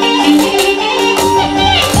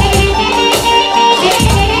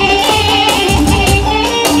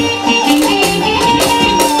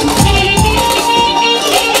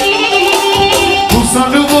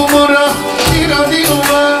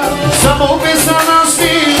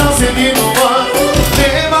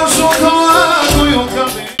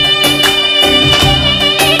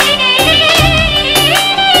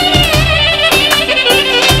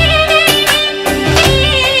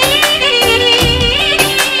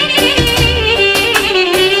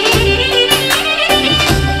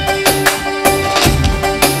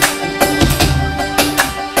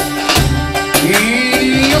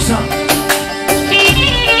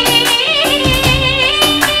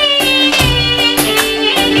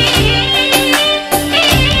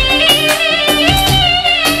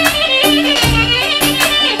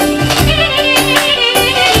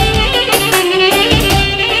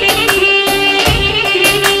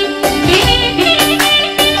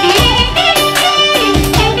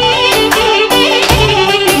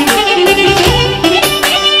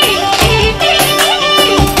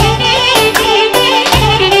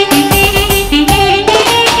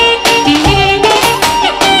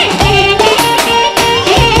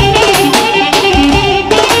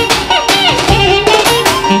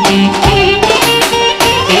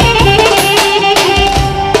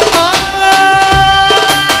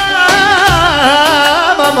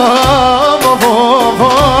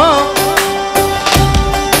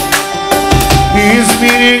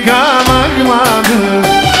 bıraklanı,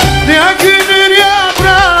 ne günür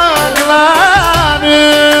yapraklanı,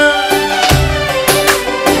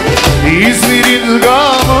 İzmir'in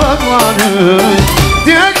gamaklanı,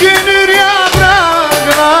 ne günür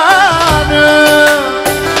yapraklanı,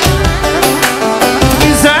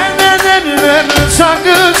 Zerreden ver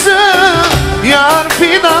şarkısı, yar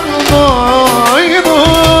fidan doydu.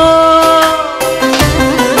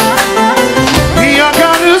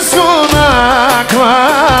 Yakarız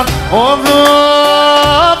konaklar,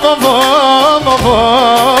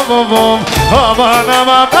 aman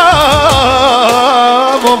aman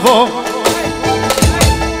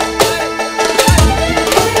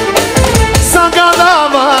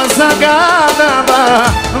Sagadava, sagadava,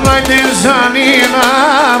 vai desanima.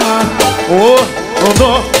 Oh,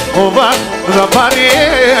 va, da pare,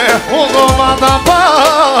 va da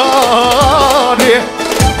pare.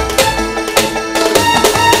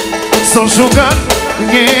 Son sugar,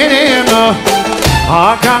 gena,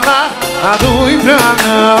 akala, adui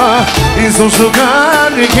prana. Son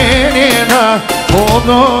sugar, gena,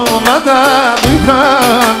 va da adui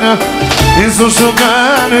prana. Son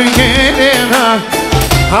sugar, gena,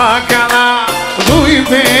 akala, adui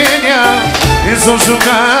prana. Son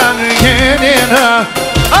sugar, gena,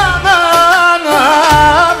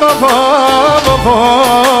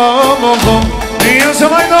 Dios se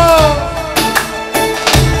bailó.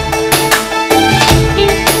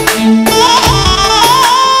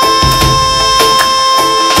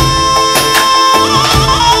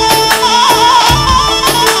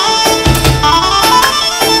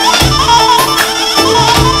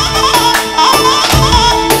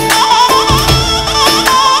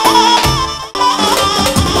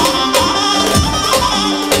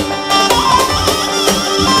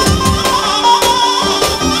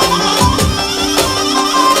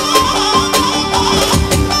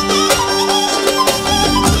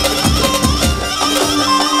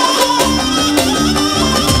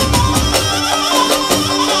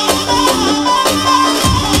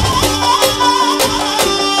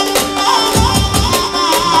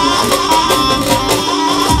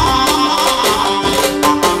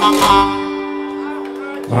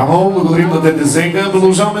 Браво, благодарим на дете Зенка.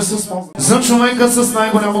 Продължаваме с за човека с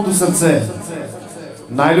най-голямото сърце,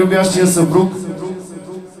 най-любящия съпруг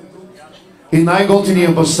и най-готиния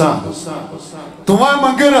баща. Това е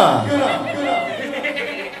Мангъра.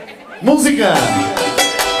 Музика!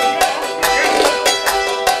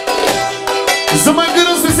 За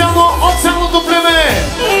Мангъра специално от цялото племе.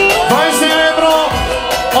 20 евро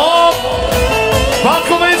от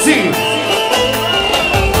Батковеци.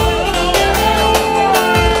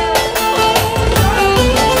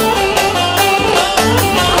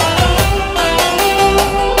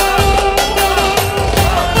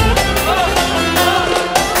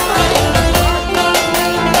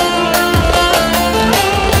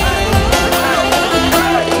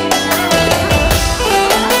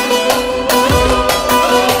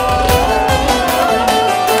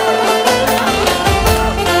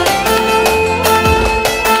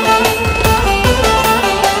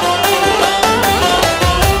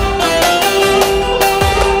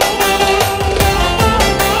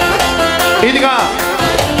 И така,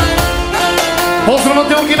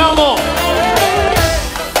 поздравете оригинално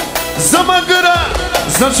за Мангъра,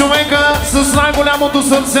 за човека с най-голямото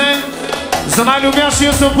сърце, за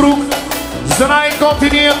най-любящия съпруг, за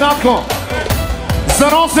най-готиния татко,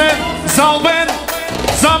 за Росен, за Албен,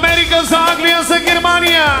 за Америка, за Англия, за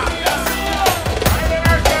Германия.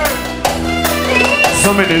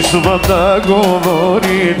 За мене шума да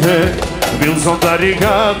говорите, бил съм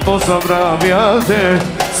тарикат, но забравяте.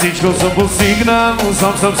 Всичко съм постигнал,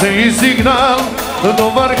 сам се издигнал до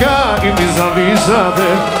върха и ми завиждате.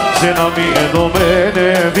 Жена ми е до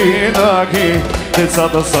мене винаги,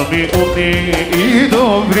 децата са ми умни и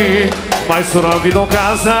добри. Майстора ви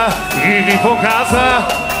доказа и ви показа,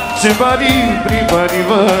 че пари при пари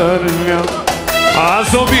вървят.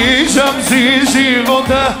 Аз обичам си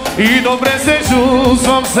живота и добре се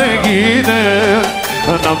чувствам всеки ден.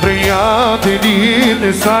 На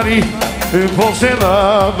приятелите стари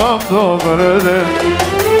пожелавам добър ден.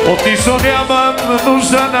 От нищо нямам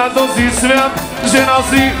нужда на този свят. Жена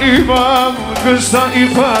си имам, къща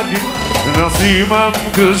и пари. Аз имам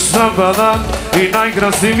къща, банан и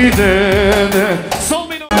най-красивите.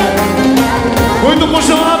 Които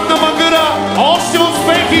пожелават на Мангъра още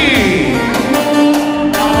успехи!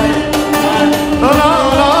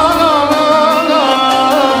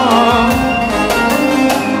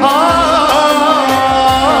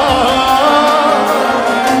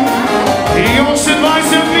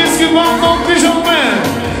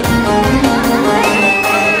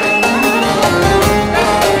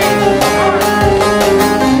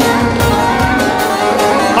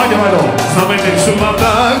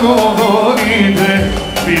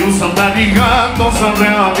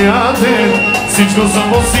 забравяте. Всичко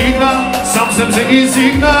съм постигнал, сам съм се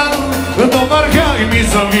издигнал. Добър край ми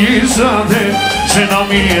завиждате. Жена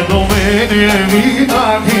ми е до мене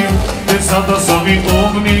винаги. Децата са ми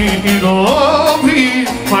умни и добри.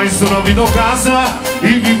 Майстора ви доказа и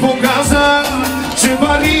ви показа, че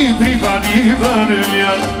пари при пари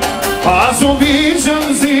вървят. Аз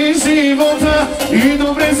обичам си живота и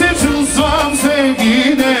добре се чувствам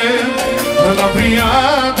всеки ден. На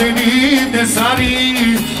приятелите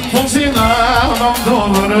стари пожелавам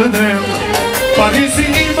добър ден. Пари си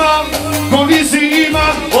имам, коли си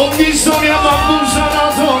имам, от нищо нямам нужда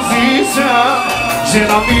на този свят.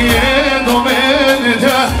 Жена ми е до мене,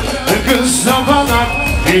 тя къща банак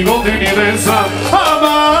и години деца.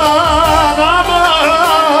 Аман, аман,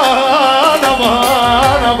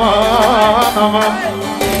 аман, аман, аман.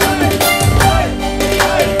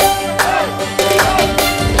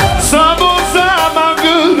 Само за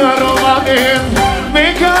мангъра романен,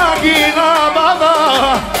 нека ги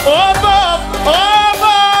набава.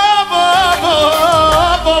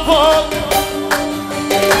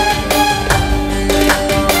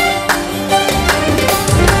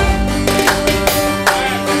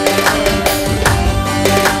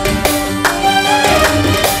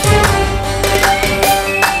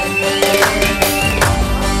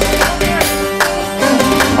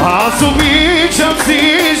 Аз обичам си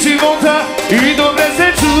живота и добре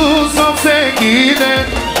се чувствам всеки ден.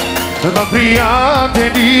 На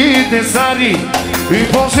приятелите стари и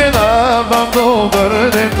пожелавам добър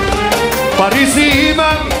ден. Пари си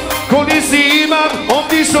имам, коли си имам,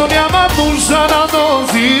 от нищо нямам нужда на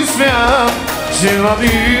този свят. Жена ми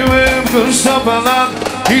е в къща банан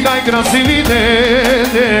и най-красивите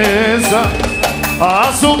деца.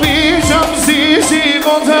 Аз обичам си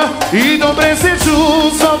живота и добре се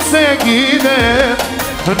чувствам всеки ден.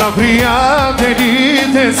 На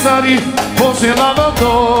приятелите стари пожелавам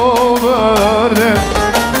добър ден.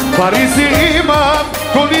 Пари си имам,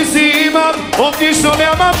 коли си имам, от нищо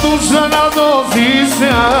нямам нужда на този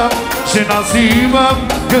свят. Жена си имам,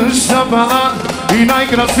 къща банан и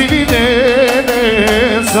най-красивите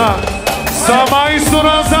деца. За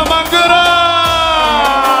майстора, за мангъра!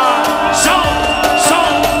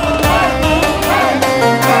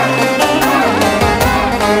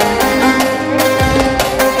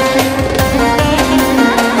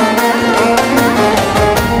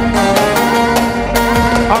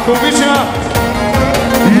 Ако обича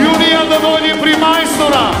Юния да дойде при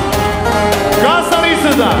майстора, каза ли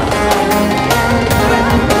се да?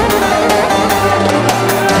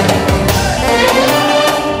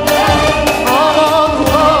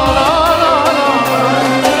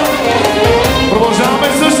 Продължаваме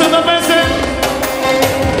същата песен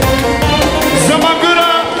за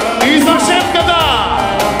мангъра и за шефката,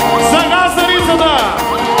 за газдарицата.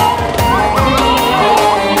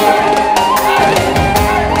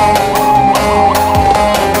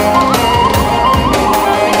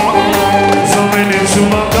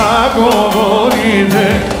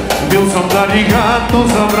 Бил съм далекат, но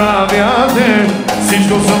забравяте.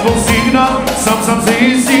 Всичко съм постигнал, сам съм се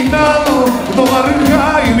издигнал. До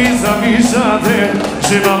върха и ми завиждате.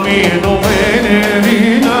 Жена ми е до мене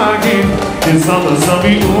винаги. Децата са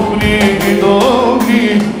ми умни и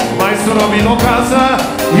добри. Майстора ми доказа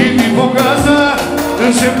и ми показа,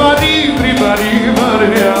 че пари при пари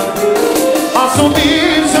вървят. Аз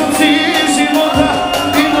обичам си живота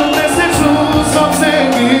и добре се чувствам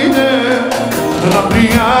всеки ден. На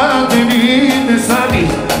приятелите сами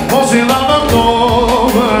пожелавам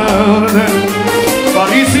добър ден.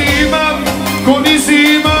 Пари си имам, коли си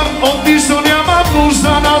имам, от нищо нямам нужда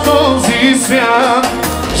на този свят.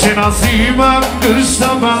 Жена си имам,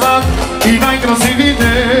 къща банан и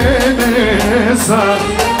най-красивите деца.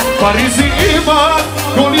 Пари си имам,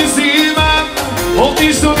 коли си имам, от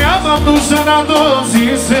нищо нямам нужда на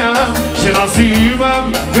този свят. Жена си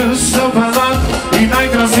имам, къща банан и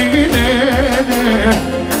най-красивите деца.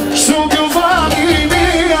 Шугювани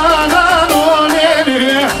ми ананолени,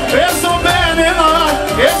 езо мене,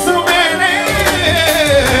 езо мене.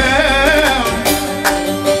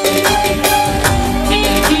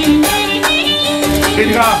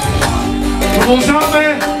 И така,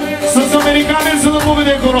 продължаваме с американец, за да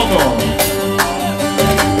поведе хорото.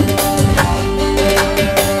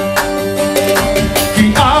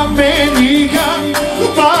 Ки Америка,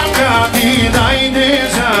 пака ти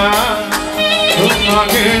дай-дежа.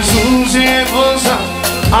 Ake suje moza,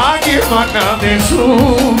 ake makade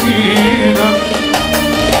sumina.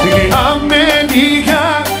 Ake Amerika,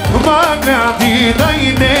 makadi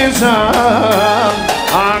daineza.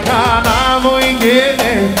 Akana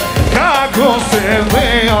moigene, kako se ve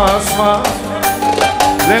asma.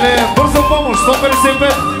 Lele. Бърза помощ,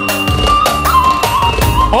 155.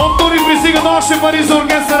 Онтори пристига още пари за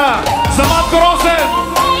оркестъра. За Матко Росен.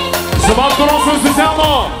 За Матко Росен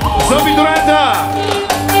специално. За Абитуриента.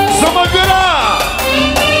 За Магъра.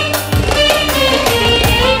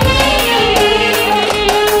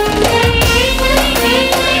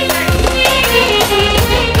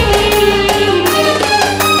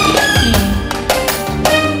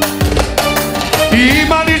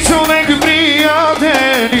 Има ли човек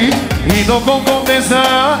приятели и доколко те са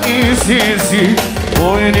истински,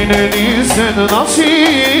 по един единствен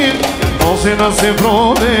начин може да се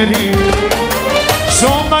промени.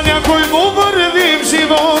 Щом на някой му върви в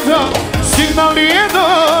живота, стигнал ли е до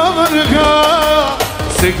върха,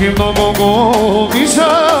 всеки много го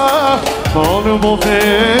обича, но любов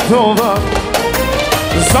е това.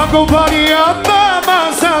 Закопаният на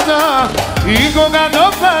масата и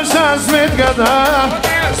когато плаща сметката,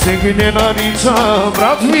 всеки те нарича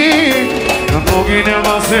брат ми, но ги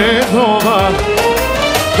няма се това.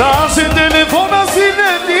 Даже телефона си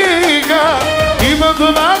не дига, има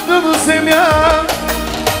донатна земя.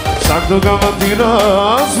 Чак тогава ти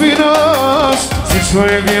разбираш, всичко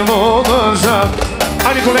е било държа.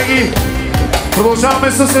 Али колеги,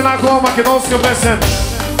 продължаваме с една хубава македонска песен.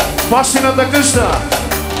 Бащината къща.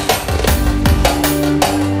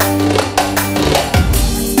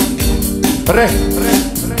 Ре.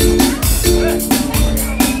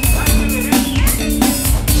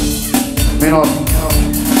 Минор.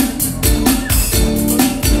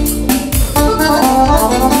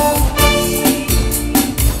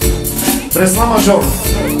 Пресла мажор.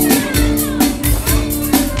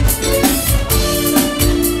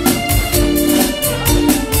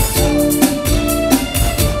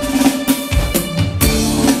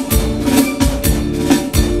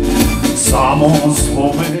 Само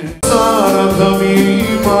спомен. Старата ми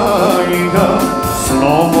майка,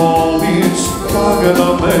 снова виж как да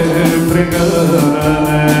ме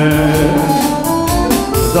прегърне.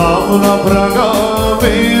 Там на прага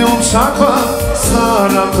ме очаква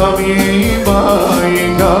старата ми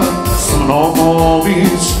майка, снова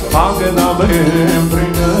виж как да ме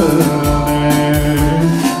прегърне.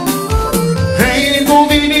 Хей,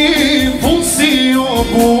 години пусти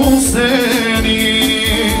опустени,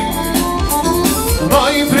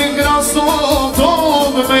 най-прекрасното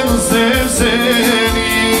от мен се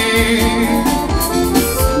взени.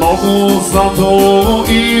 Много злато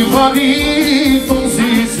и пари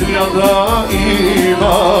този свят да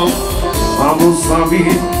имам, ама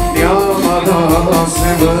сами няма да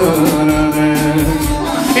се върне.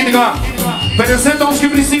 И така, 50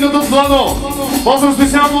 точки пристигат от Владо. Поздрав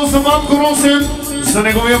специално за Матко Росен, за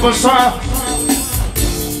неговия баща,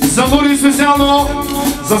 за Лури специално,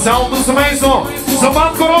 за цялото семейство, за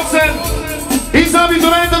Матко Росен и за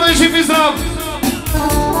Абитуриента да е жив и здрав.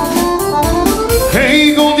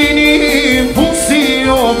 Хей, години пусти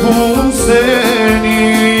опустени,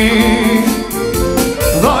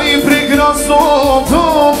 най-прекрасното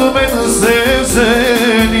от мен се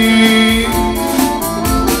взени.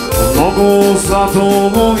 Много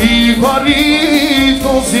злато и пари в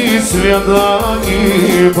този свят да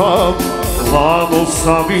имам, ладно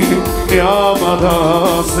сами няма да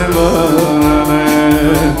се върне.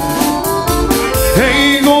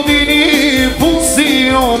 Хей, години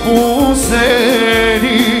пусти опустени,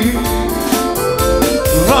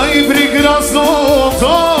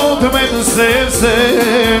 най-прекрасното от мен се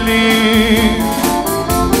взени.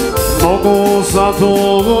 Много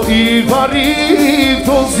злато и пари в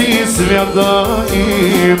този свят да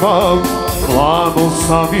имам, ладно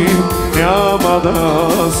сами няма да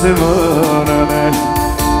се върне.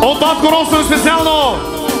 От Матко Росен специално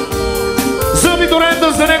за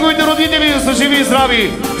Абитуриента, за неговите родители, за живи и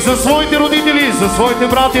здрави, за своите родители, за своите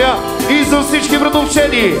братя и за всички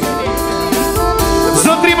братовчеди.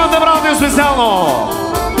 За тримата братя специално.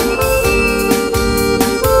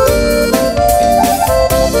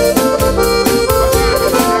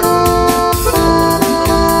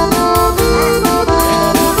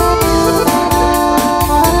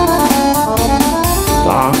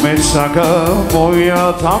 Там ме чака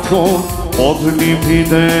моя татко от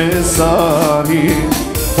липите сари.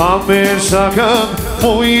 Там ме чакат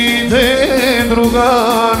моите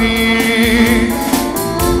другари.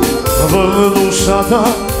 В душата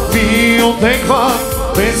ми отеква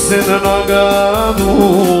песена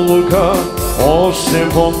гадулка. Още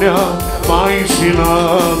помня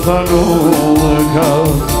майчината люлка.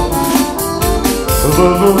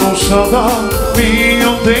 В душата ми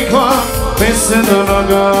отеква песена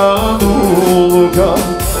гадулка.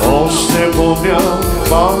 Още помня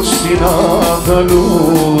бащината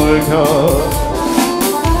люлка.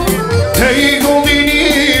 Тей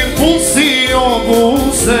години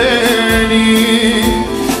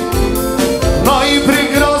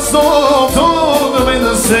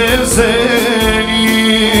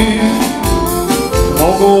мързени.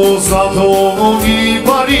 Много злато и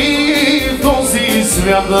пари в този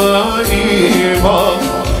свят да има,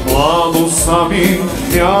 младостта ми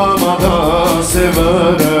няма да се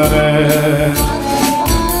върне.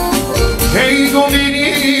 Ей,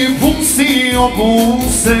 години пусти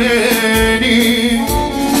опустени,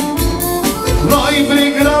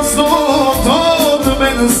 най-прекрасното от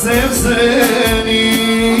мен се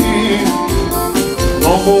взени.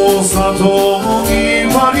 Много злато и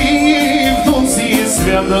пари в този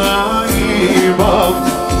свят да има,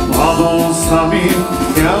 младостта ми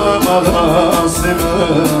няма да се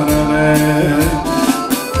върне.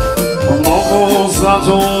 Много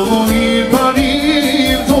злато и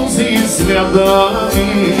пари в този свят да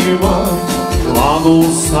има,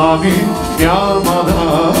 младостта ми няма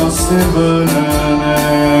да се върне.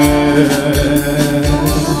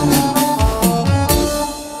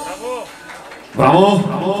 Браво!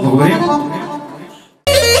 Благодарим!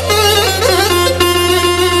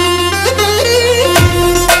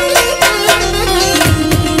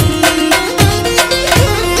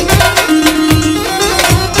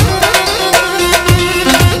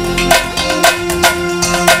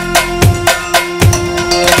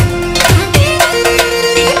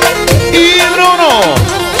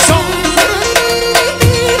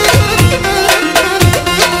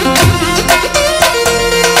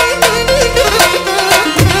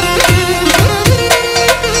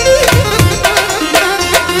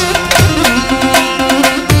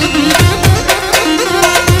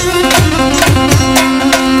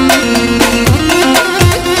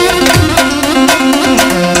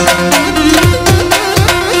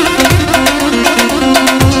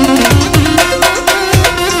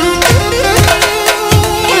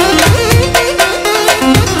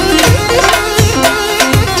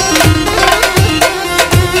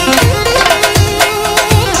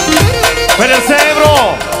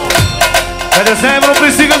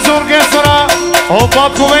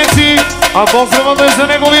 От Ковенци, а поздравът е за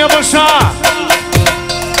неговия баща,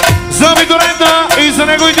 за Абитуриентска и за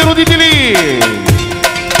неговите родители.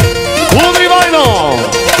 Удри вайно!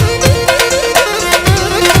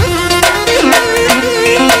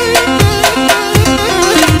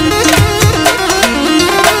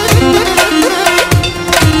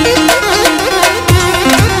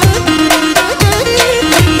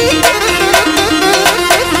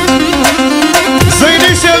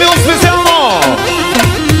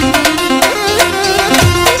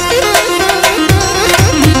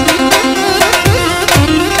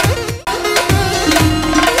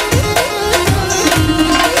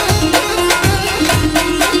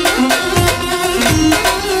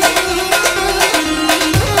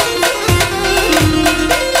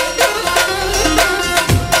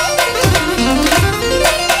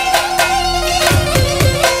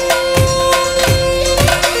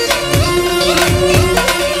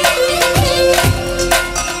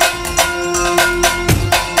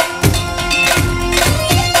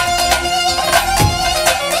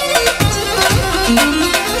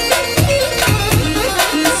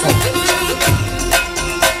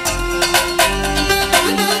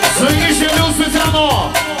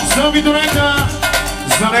 За Абитуриентска,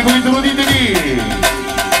 за неговите родители.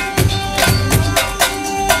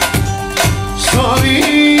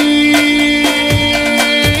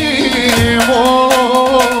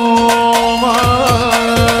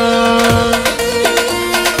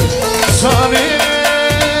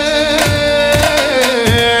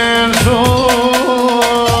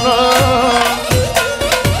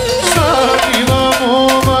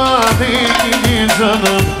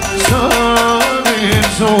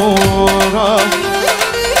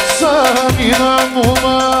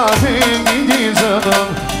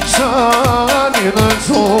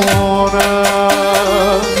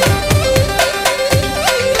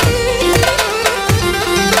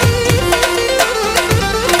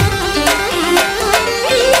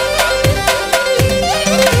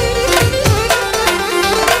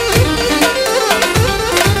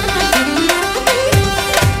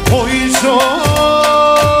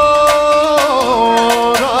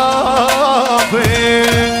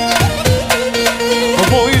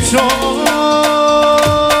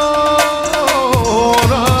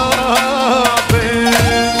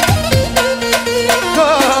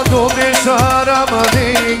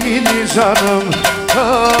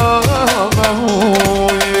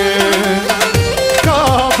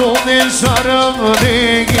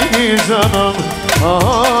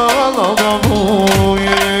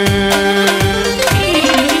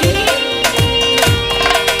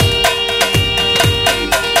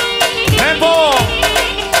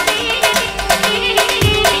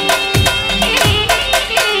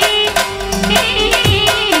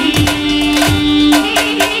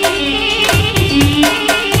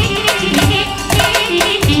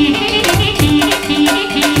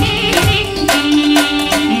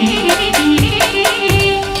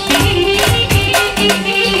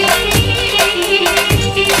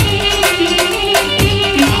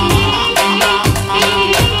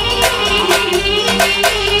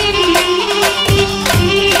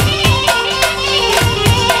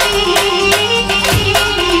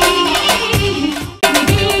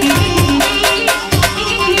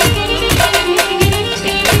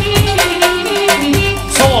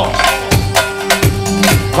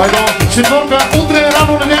 четвърка, утре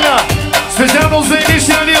рано неделя. Специално за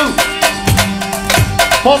Енишия Нил.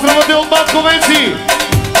 Поздравате от Батковеци.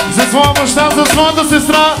 За своя баща, за своята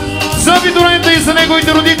сестра, за абитуриента и за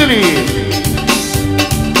неговите родители.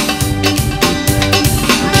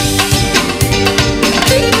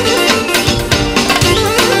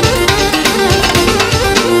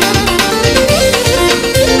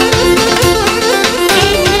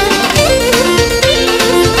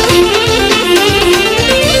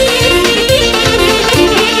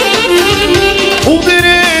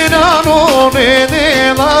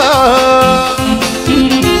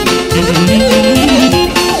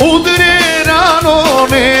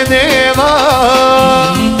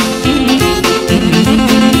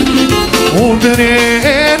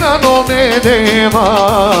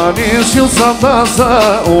 Решил съм да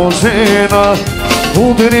се ожена.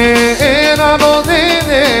 Утре рано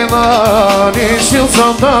неделя, решил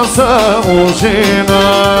съм да се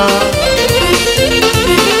ожена.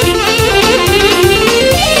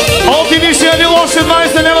 От Енишия Нил още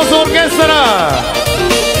 20 лева за оркестъра.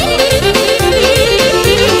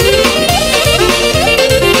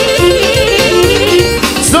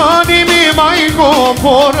 Заними майко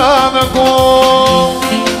поранко,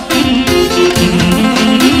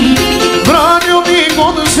 браню ми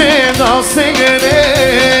годше да се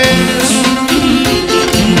греш.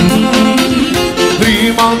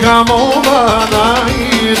 Прималка мола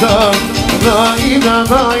наида, наида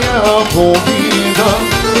да я побида.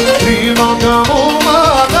 Прималка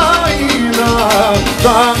мола наида,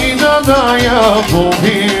 наида да я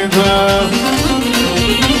побида.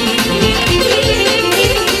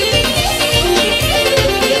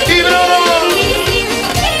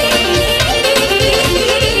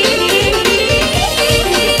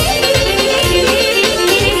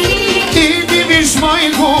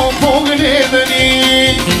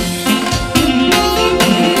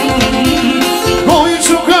 Кой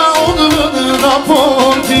чука отвън на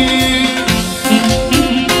порти,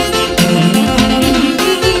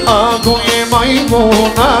 ако е майко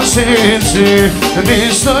нашече,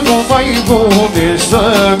 не са го майко, не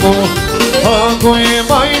са го. Ако е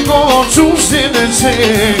майко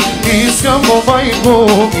чужденече, искам го майко,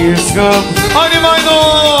 искам. Айде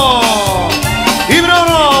майко! И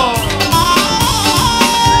браво!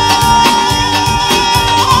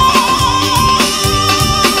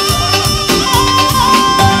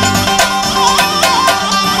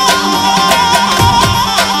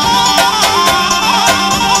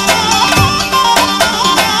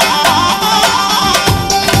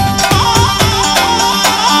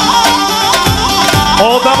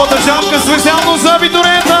 Дамата Жанка специално за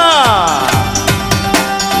абитуриента.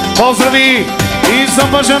 Поздрави и за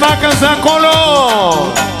бажанака за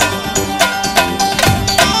Коло.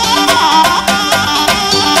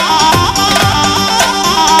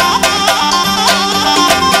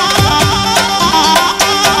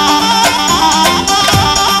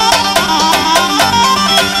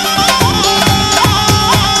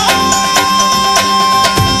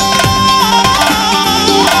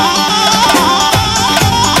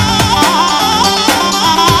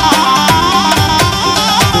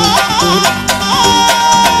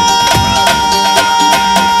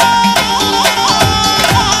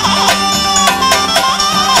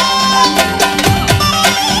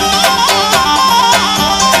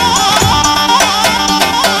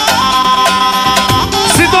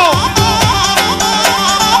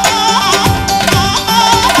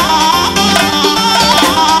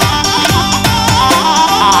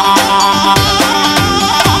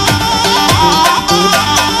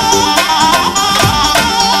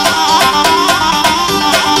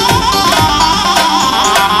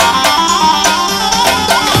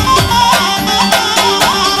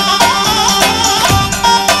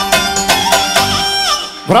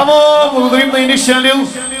 Браво! Благодарим на Енишия Нил.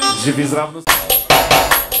 Живи здравно!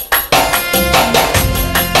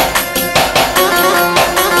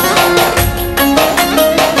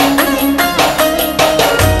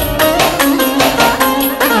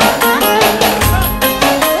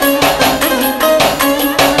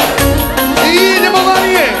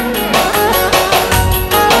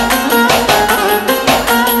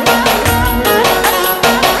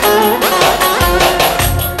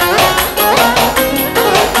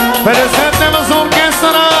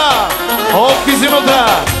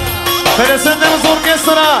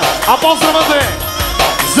 А поздравате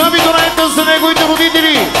за абитуриента, за неговите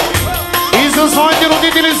родители и за своите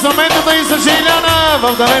родители, за Метата и за Желяна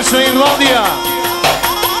в далечна Ирландия.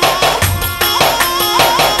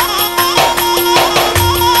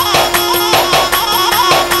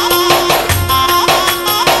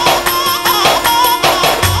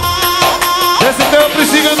 Десетте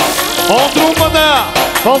пристигат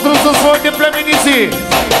Поздрав за своите племеници,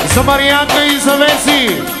 за Марианка и за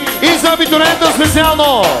Веси, и за абитуриента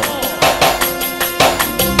специално.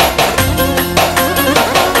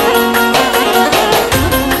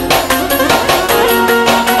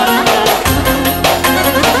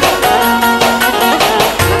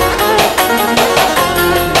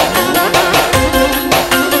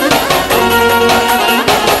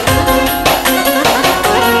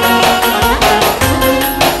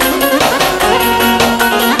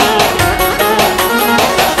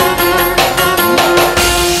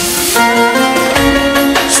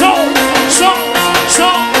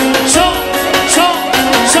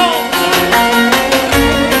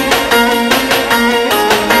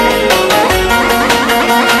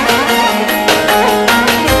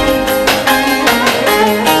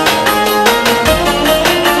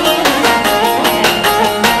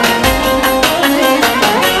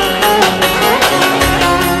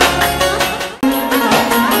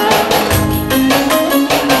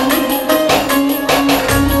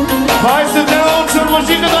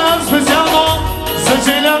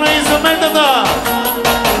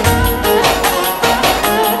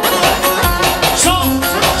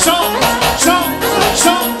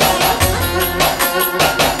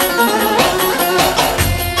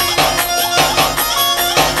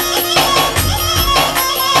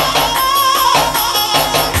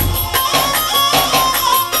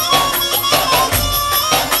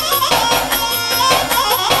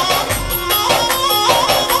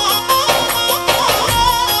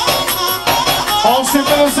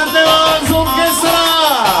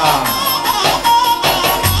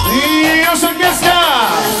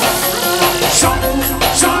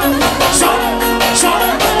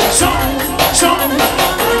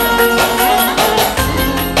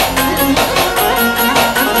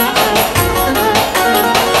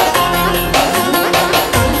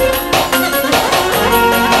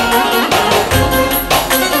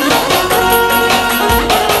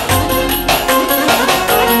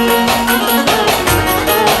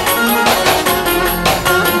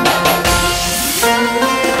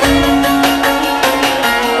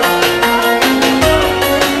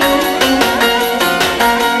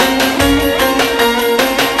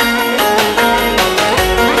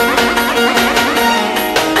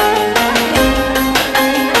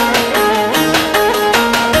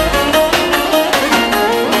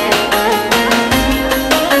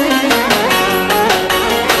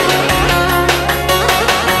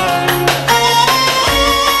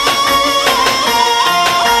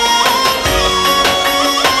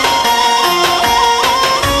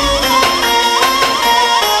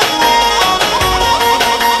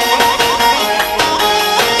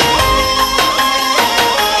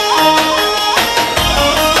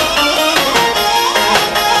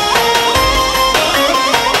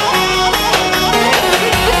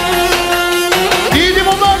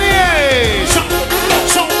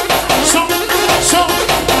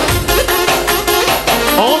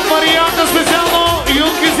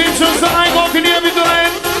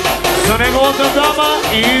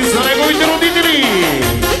 И за неговите родители.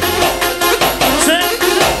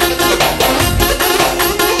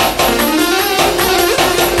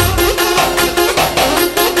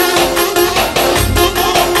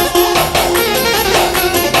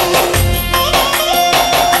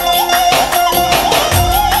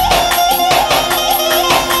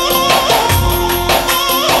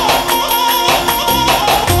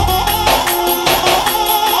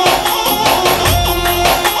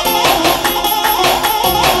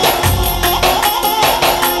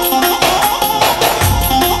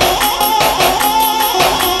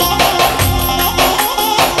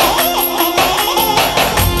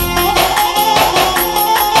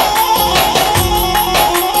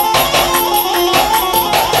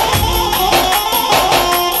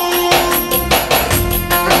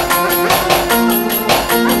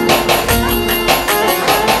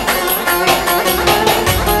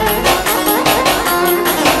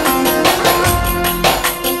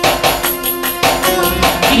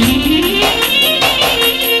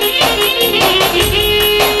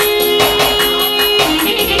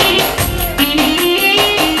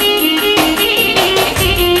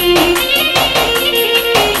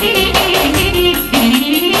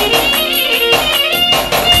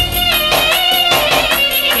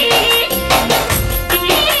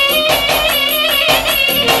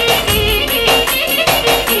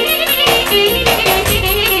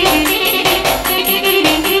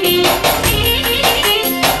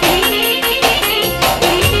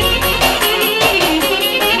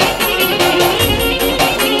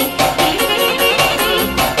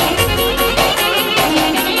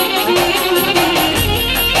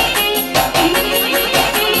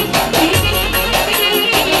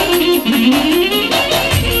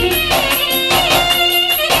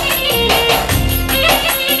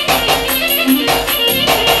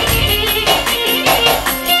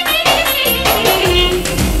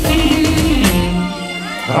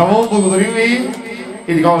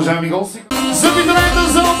 И така, уважаеми гости. За Абитуриентска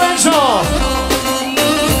за Албен.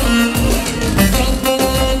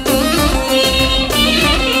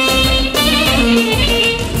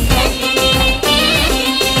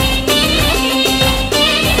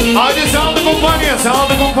 Айде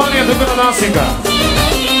цялата компания тук на насика.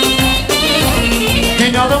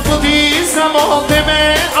 Хиляда пъти само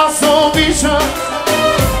тебе аз обичам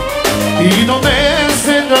и до днес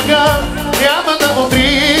веднага няма да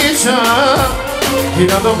отричам.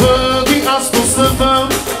 Хиляда пъти аз постъпвам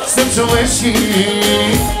съм човешки,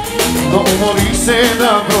 но уморих се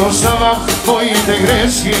да прощавам твоите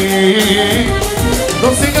грешки.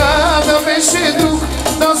 До сега да беше друг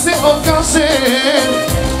да се откаже,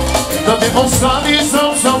 да те остави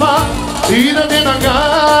сам сама и да те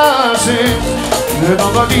накаже.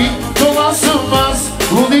 Едно дали това съм аз,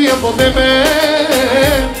 лудия по тебе.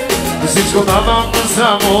 Всичко давам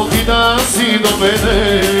само ти да си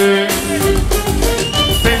доведе.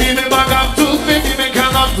 Baby me magam tu, baby me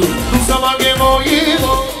kanam tu, tu sama ge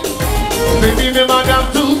moimo. Baby me magam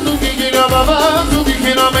tu, tu kikina baba, tu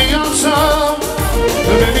kikina me yamsha.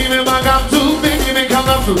 Baby me magam tu, baby me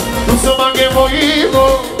kanam tu, tu sama ge moimo.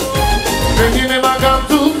 Baby me magam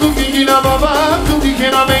tu, tu kikina baba, tu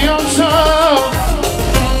kikina me yamsha.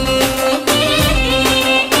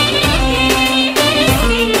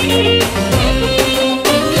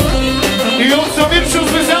 И от Самирчо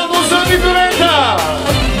специално за Абитуриентска.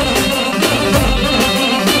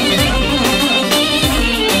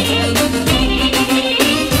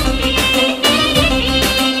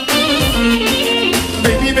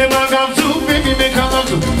 Baby me magam tu, baby me kanam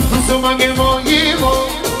tu, tu sama ge moimo.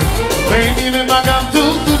 Baby me magam tu,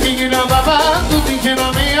 tu kikina baba, tu kikina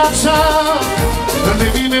me yamsha.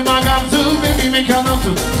 Baby me magam tu, baby me kanam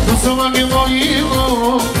tu, tu sama ge moimo.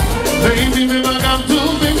 Baby me magam tu,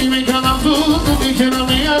 baby me kanam tu, tu kikina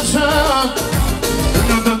me yamsha.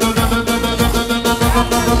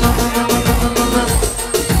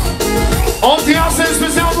 От ясен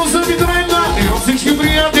специално за Абитуриентска и от всички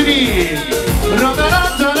приятели.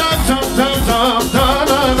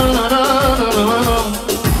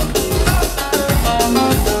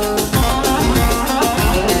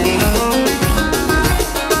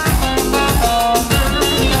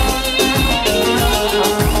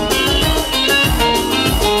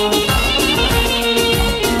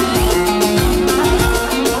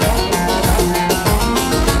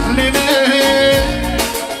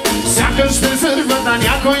 На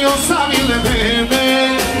някой остави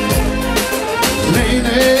лебебе.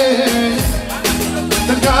 Лейне,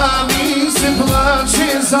 така ми се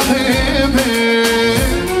плаче за тебе.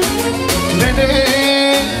 Лейне,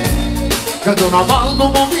 като на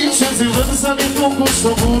малко момиче се вързани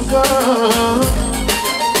току-що бурка.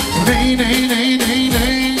 Лейне,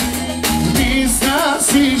 мисля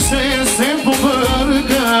си ще се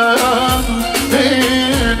побърка.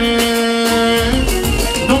 Лейне,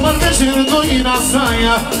 добър вечер, дойди на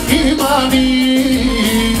сая и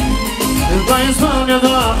мани. Да изпълня,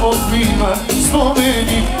 да отмива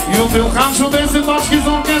спомени. И от Елханчо 10 бачки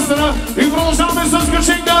за оркестъра. И продължаваме с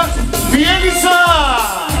каченка Виелица!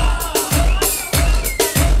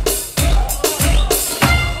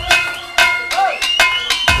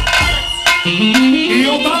 И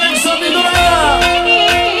от Алекс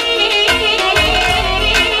Абитуриентска!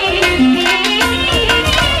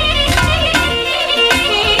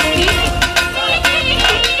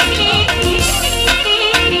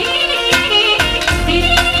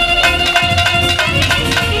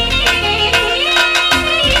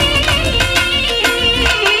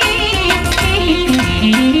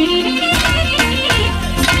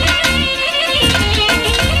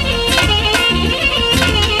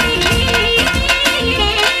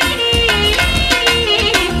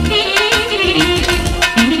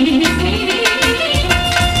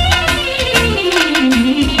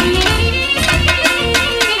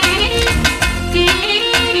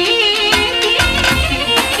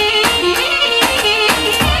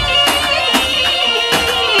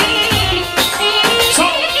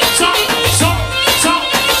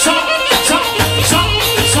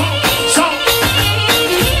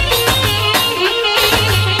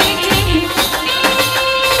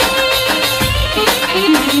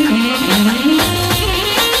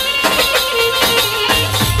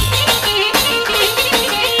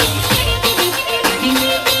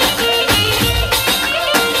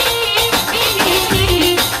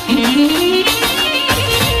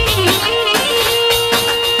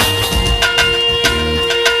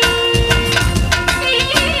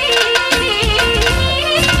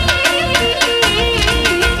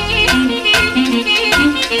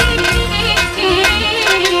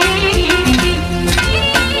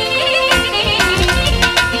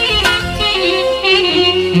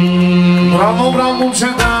 Браво, браво,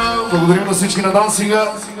 момчета! Благодарим на всички на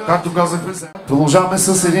дансинга. Както казахме, продължаваме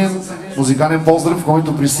с един музикален поздрав,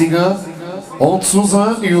 който пристига от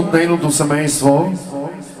Суза и от нейното семейство.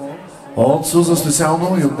 От Суза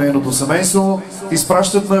специално и от нейното семейство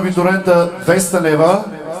изпращат на абитуриента 200 лева,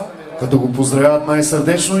 като го поздравяват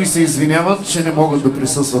най-сърдечно и се извиняват, че не могат да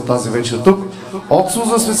присъстват тази вечер тук. От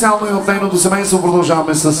Суза специално и от нейното семейство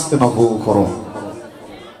продължаваме с едно хубаво хоро.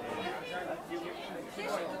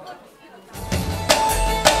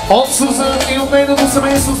 От Суза и от нейното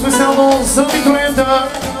семейство специално за абитуриента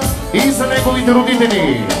и за неговите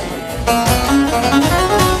родители.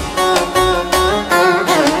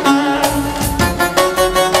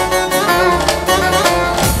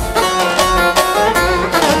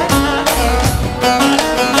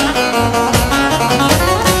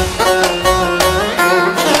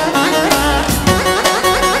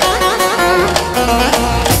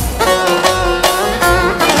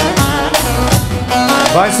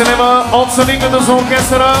 Се нема от салингата за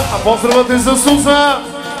оркестъра, а поздравът е за Суза,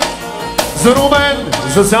 за Рубен,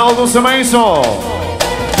 за цялото семейство.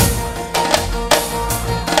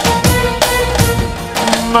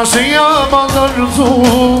 Нашия мандърцу,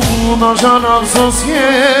 наша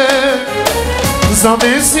навсъсие, за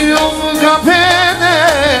десил капене,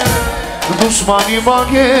 душмани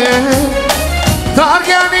маге,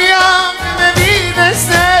 таргяния не виде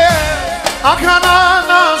се, акана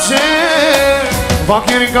наше.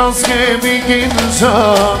 Vakirganske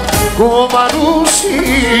biginca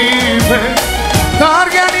kovarushive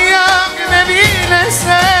Targaniak ne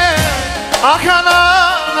bilese akana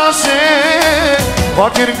naše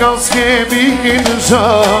Vakirganske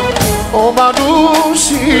biginca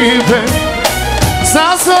kovarushive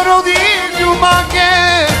Zasarodi ljubake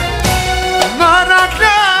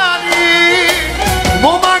narakljani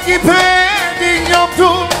Momaki pedi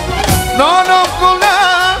njoptu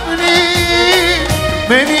nonokolani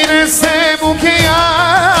Menine se bukeja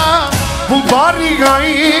bu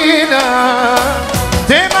barigayla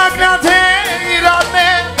Te maglate irane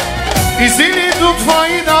izini tut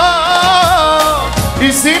fayda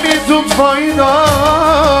izini tut fayda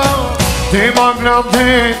Te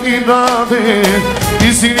maglate irane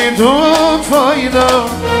izini tut fayda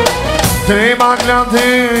Te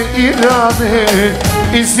maglate irane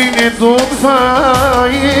izini tut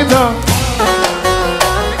fayda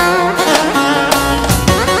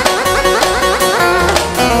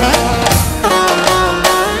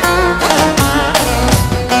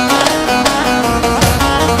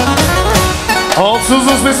От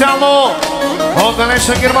Суза специално, от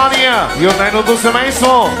далечна Германия и от нейното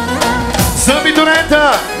семейство, за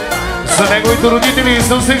абитуриента, за неговите родители,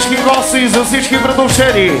 за всички гости, за всички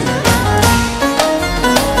предовчери.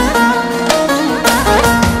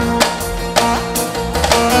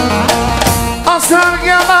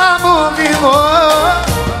 Асаргя мамо мило,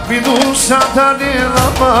 ми душата не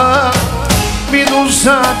лама, ми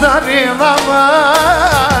душата не лама,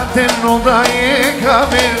 темно да е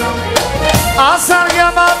камера.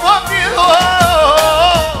 Asarga mamo milo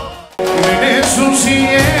Ne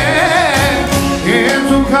susije E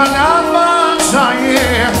tu kalama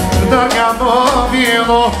saye Darga mo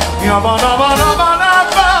milo Yabana bana bana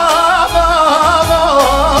bana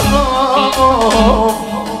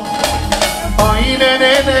Ayne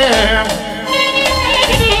ne ne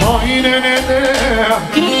Ayne ne ne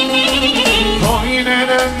Ayne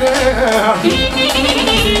ne ne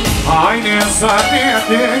Ayne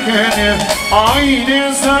sarine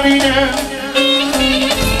Ayne sarine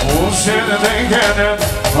O sendekene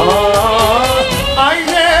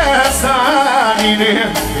Ayne sarine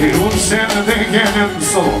O sendekene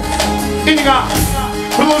И така,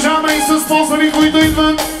 продължаваме и с поздрави, които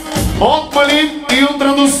идват от Малин и от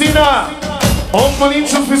Радостина. От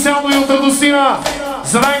Малинчо специално и от Радостина.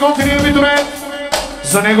 За най-готиния абитуриент,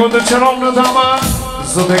 за неговата чаровна дама,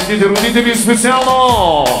 за техните родители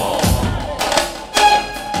специално.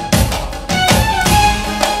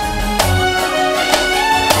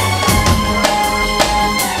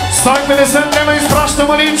 150 лева изпраща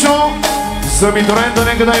Малинчо за абитуриента,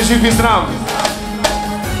 нека да е жив и здрав.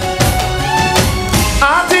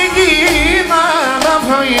 А ти ги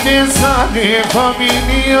направи за не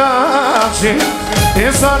фамилияче,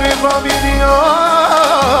 не за не фамилияче,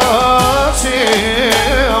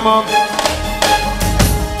 ама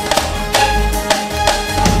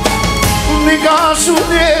не кажу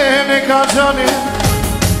не, не кажа не,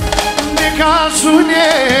 не кажу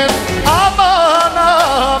не, aman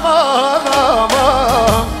aman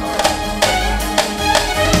aman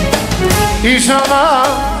İnşallah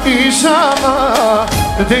inşallah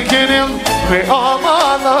tekenin me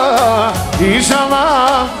amana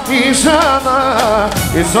İnşallah, inşallah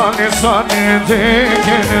Sani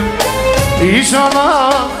dekenim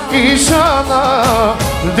İnşallah, inşallah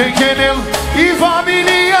Dekenim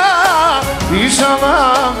İfamilia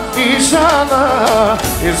İnşallah, inşallah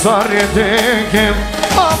Sani dekenim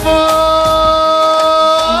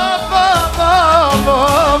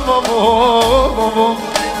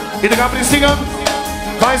И така пристигам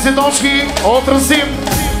 20 точки от Расим,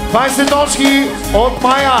 20 точки от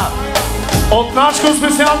Майя, от Нашко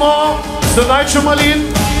специално за Дайчо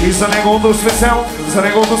Малин и за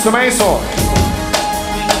неговото семейство.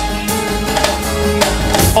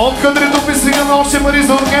 От Кадрито пристигам още пари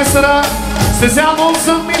за оркестъра, специално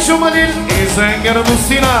за Мишо Малин и за Енгера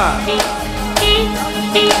Достина.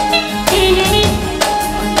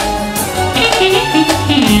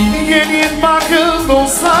 Gelin bakın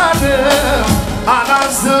dostlarım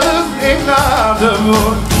Anasının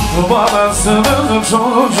evladım Babasının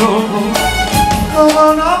çocuğu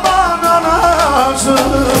Aman aman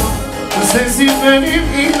anacığım Sesin benim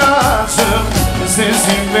ilacım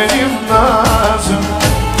Sesin benim nacım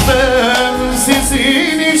Ben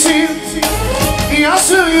sizin için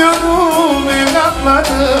Yaşıyorum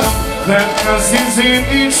evlatlarım Ben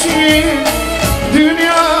sizin için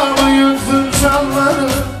Dünyamı yıktım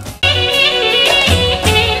canlarım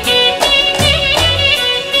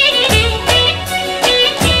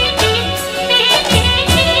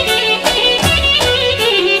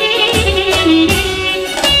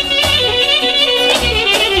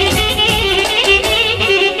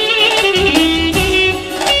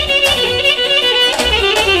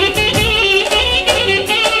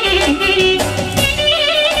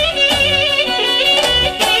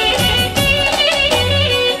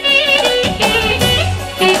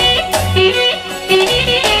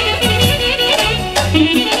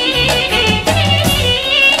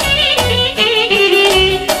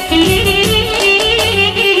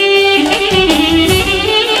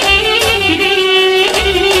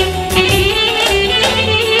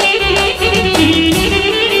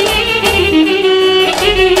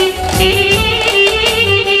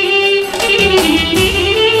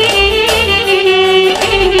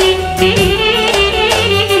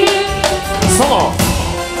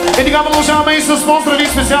с поздрави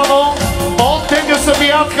специално от Тега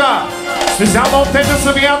Събиятка. Специално от Тега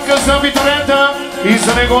Събиятка за Абитуриента и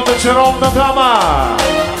за неговата чаровна дама.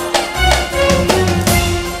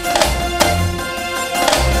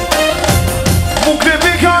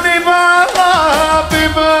 Мукнебиха ни бала,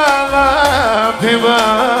 бибала,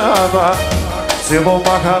 бибала, село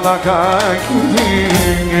Махалака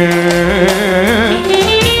Кинге.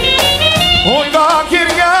 Ой,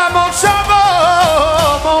 бакирга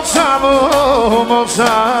мочаво,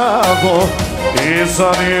 мочаво, и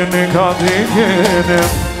за нека дигенем.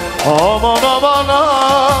 Аман, аман,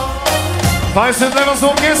 20 лева за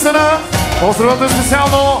оркестъра. Поздравете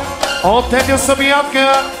специално от Тега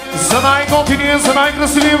Събиятка за най-готиния, за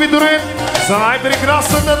най-красивия Абитуриент, за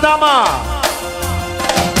най-прекрасната дама.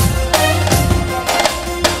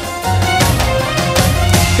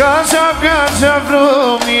 Кажа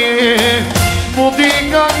вруми,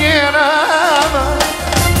 мудига нерана,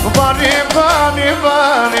 бани,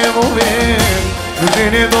 муми,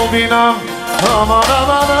 вини добина,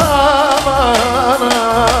 амана.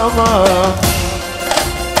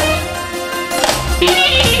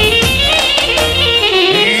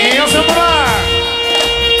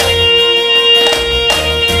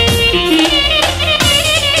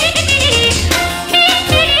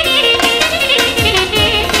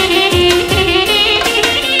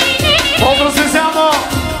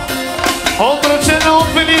 Отръчена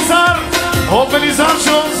от Велизар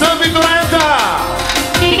Шум за Абитуриента.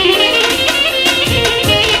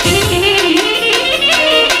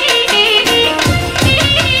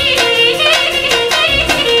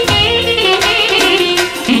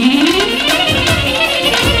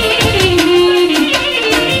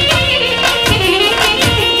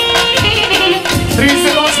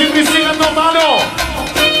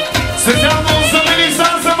 Специално за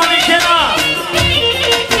Велизар, за манекена.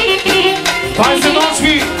 20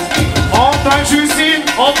 точки от Тайчо и син,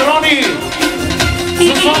 от Рони.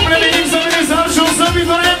 За това племеним за Велизар Шум за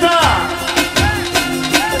Абитуриента.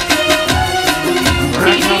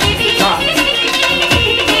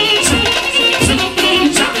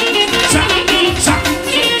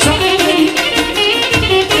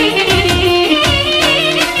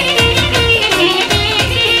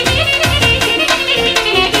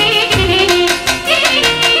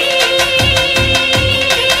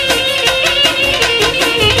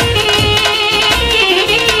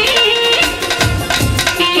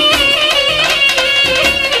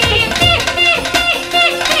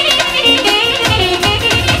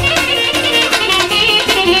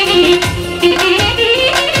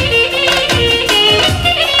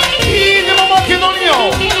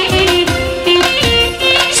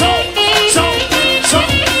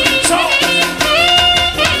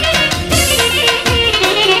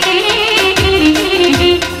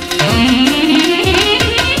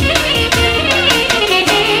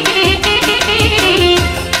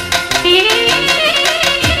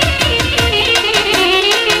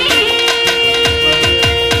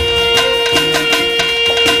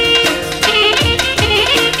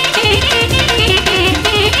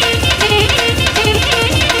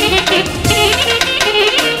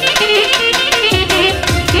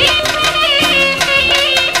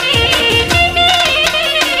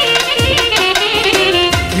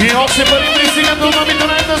 Още пари пристигат от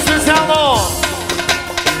абитуриента специално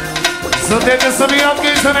за тете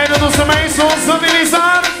самиятка и за нейното семейство за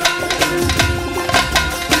Дилизар.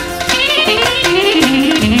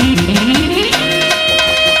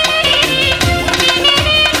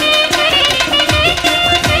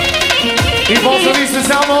 И поздрави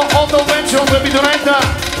специално от Албенчо от абитуриента.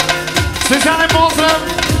 Специален поздрав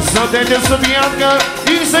за тете самиятка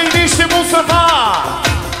и за Идище Мусафа.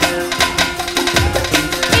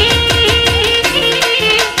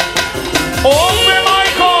 Ове,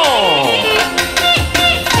 майко!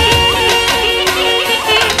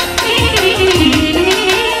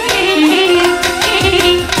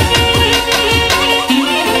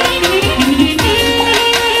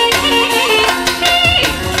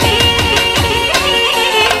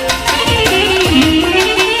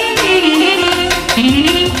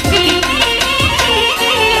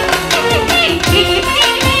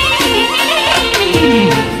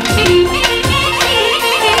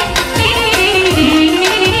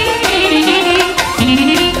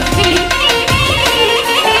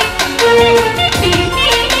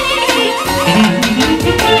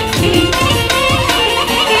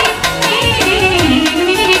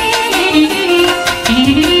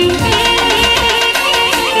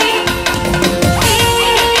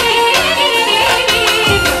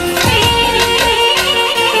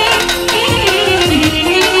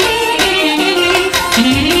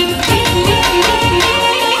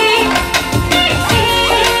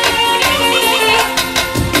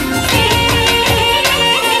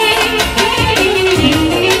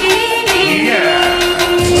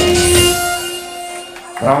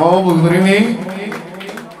 Браво, благодарим ви.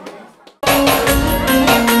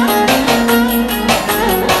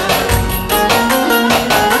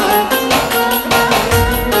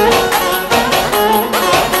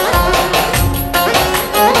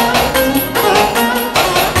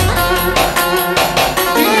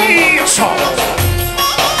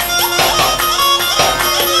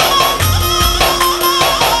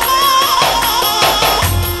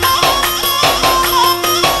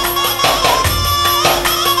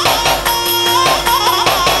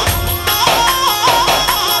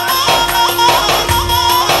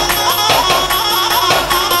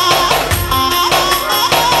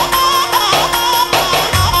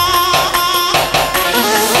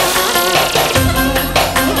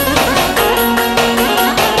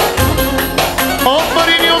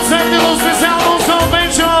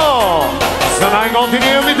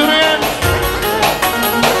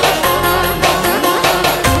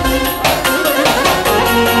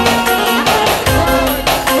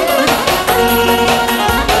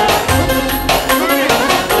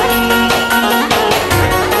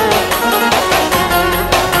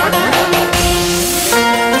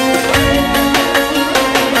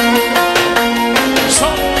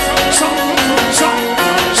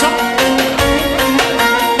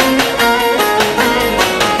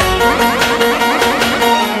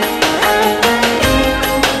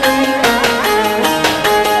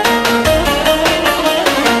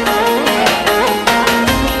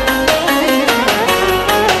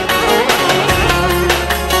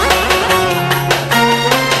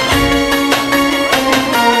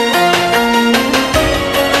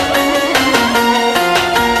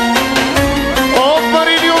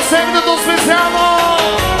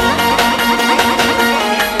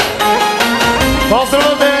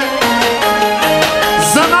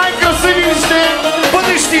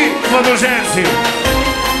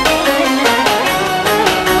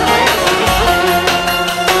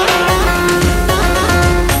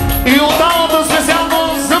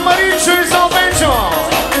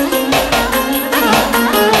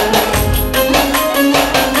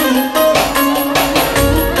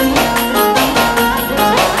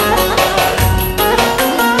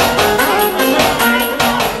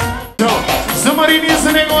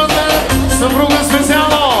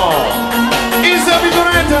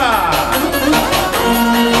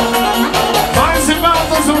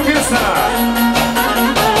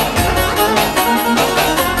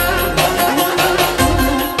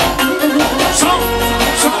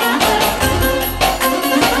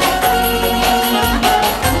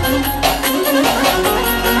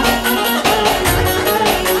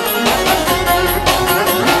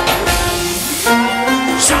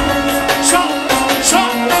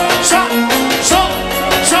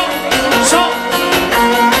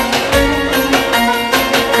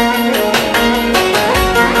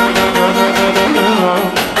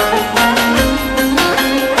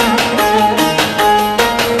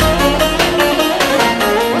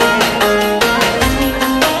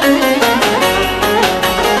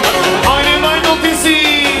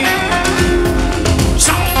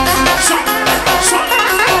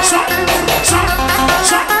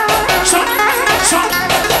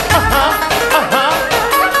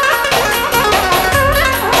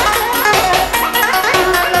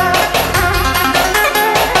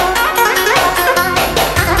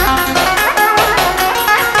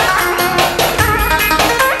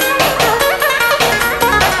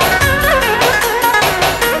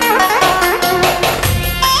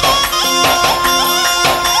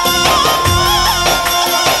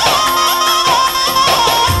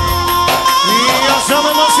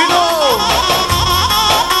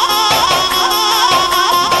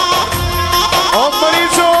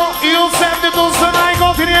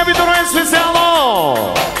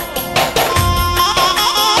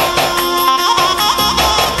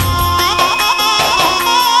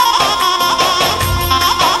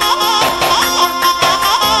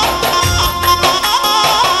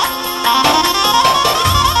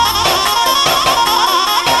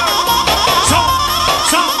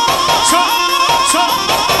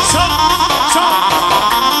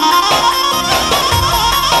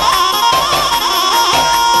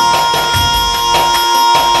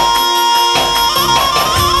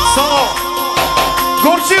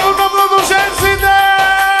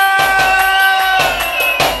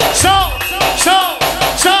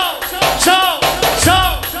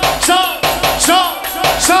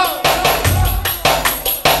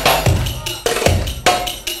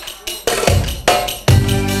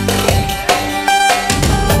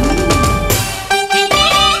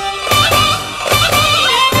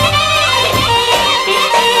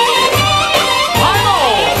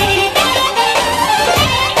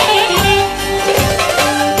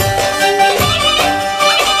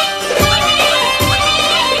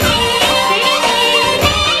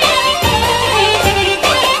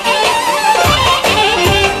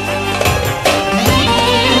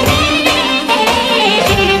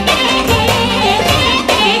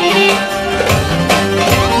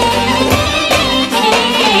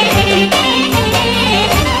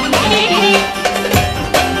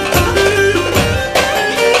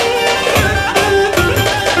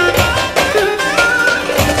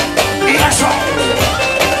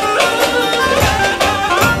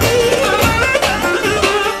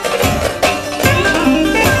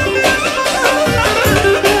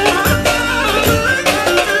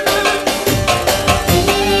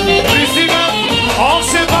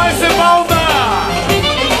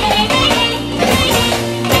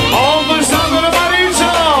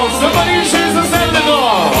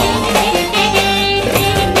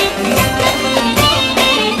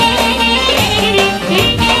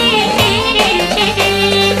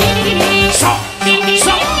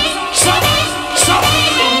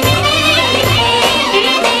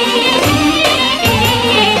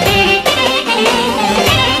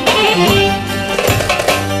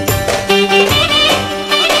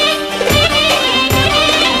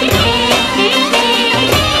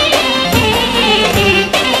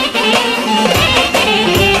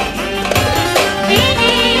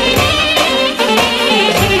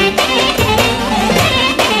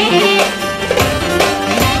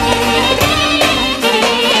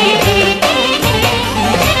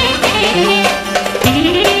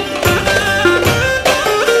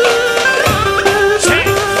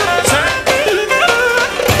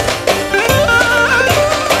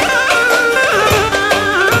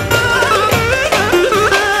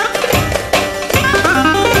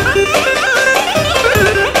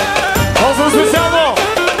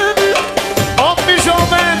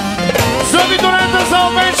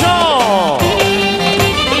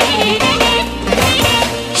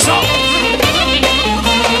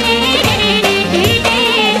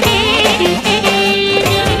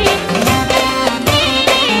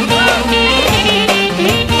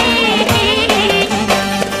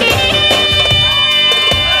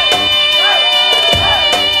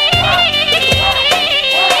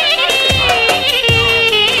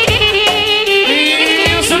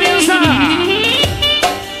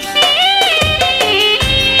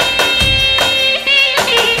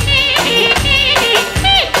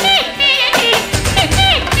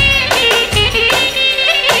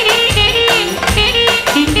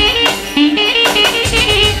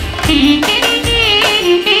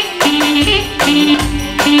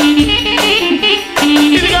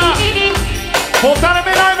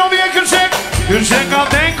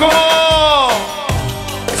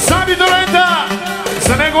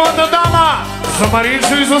 моята дама, за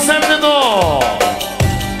Маринчо и за Семнено.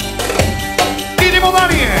 Идемо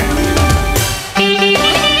далее.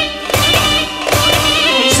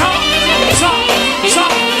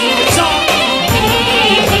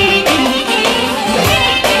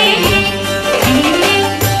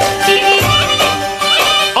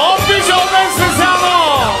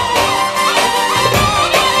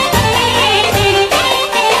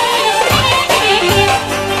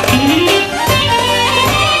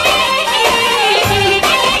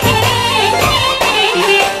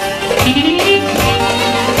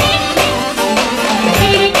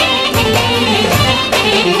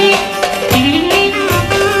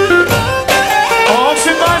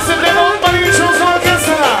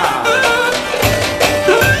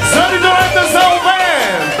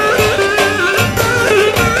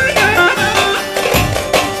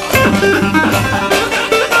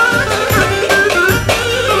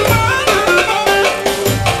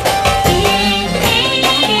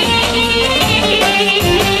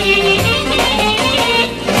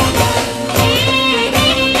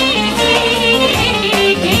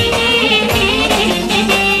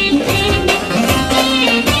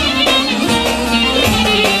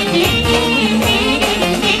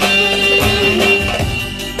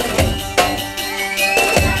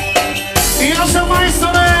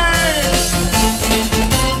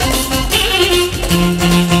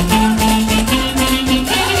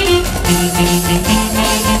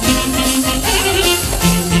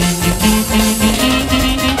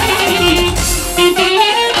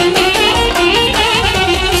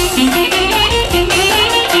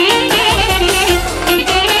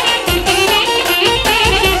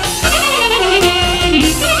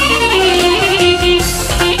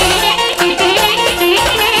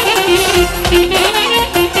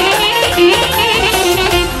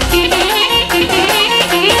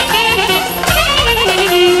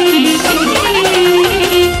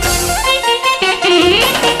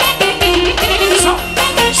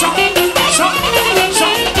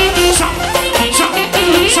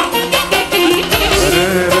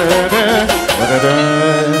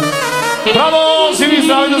 Браво, живи и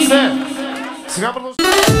здрави да сте! Сега продължаваме.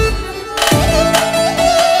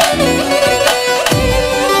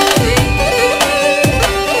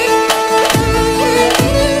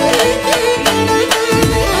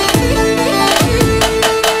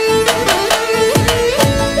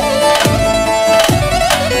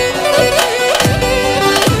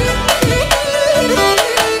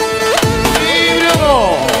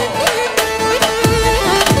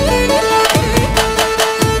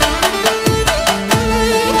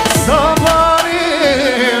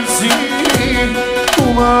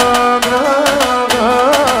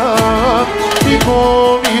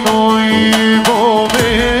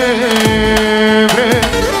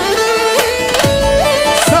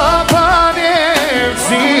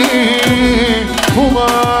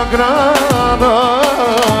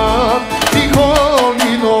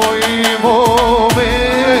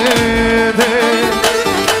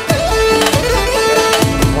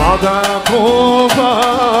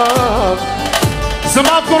 За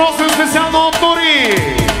малко росен специално от Нори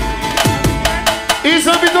и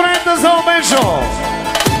за Абитуриентска за Албен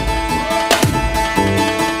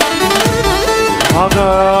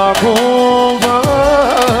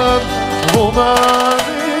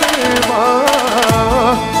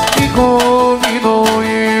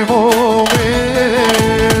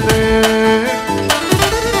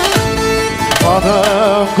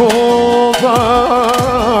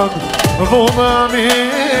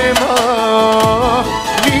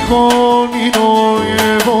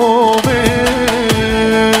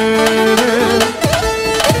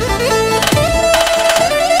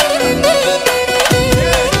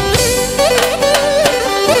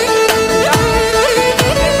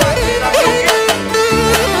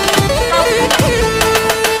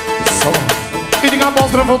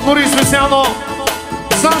Поздрав от Нори специално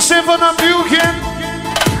за шефа на Мюнхен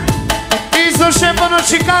и за шефа на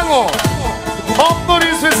Чикаго. От Нори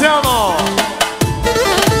специално.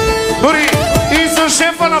 Нори и за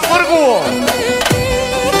шефа на Пъргово.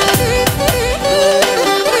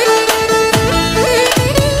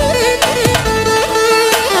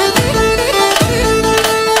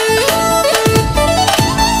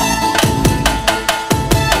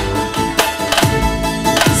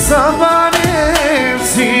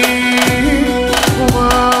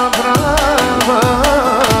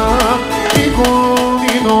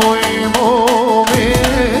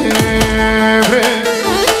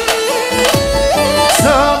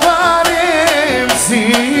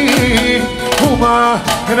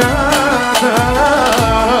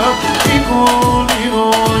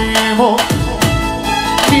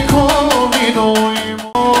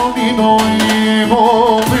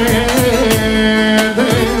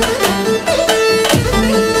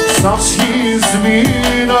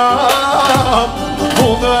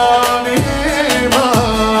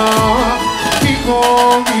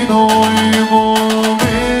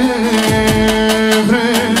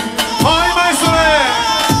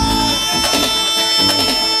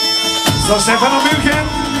 За шефа на Мюнхен,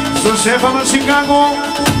 за шефа на Чикаго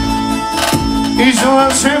и за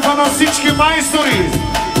шефа на всички майстори.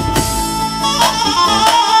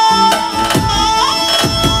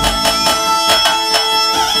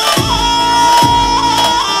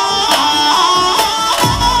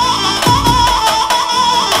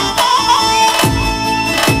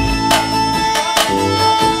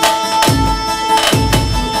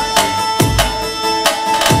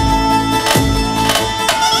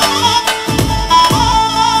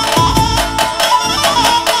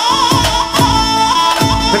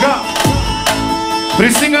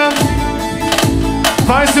 Пристигат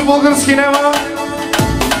 20 български лева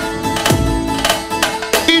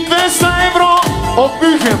и 200 евро от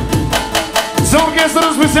Мюнхен за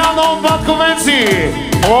оркестъра специално от Абен Ковачев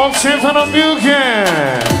от шефа на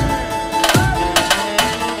Мюнхен.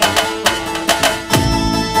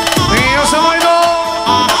 И я съм айдо!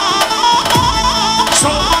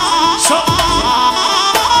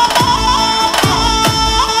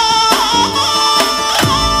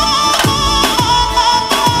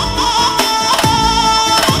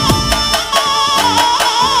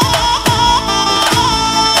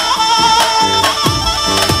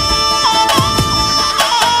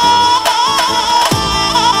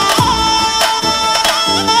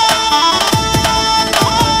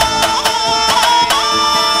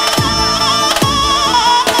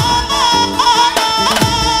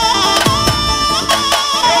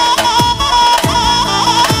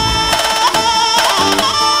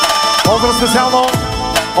 Специално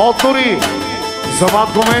от Тури за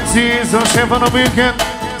Матко Менци, за шефа на Мюнхен,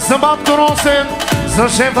 за Матко Росен, за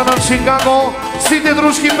шефа на Чикаго. Всички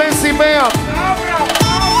дружки песни пеят.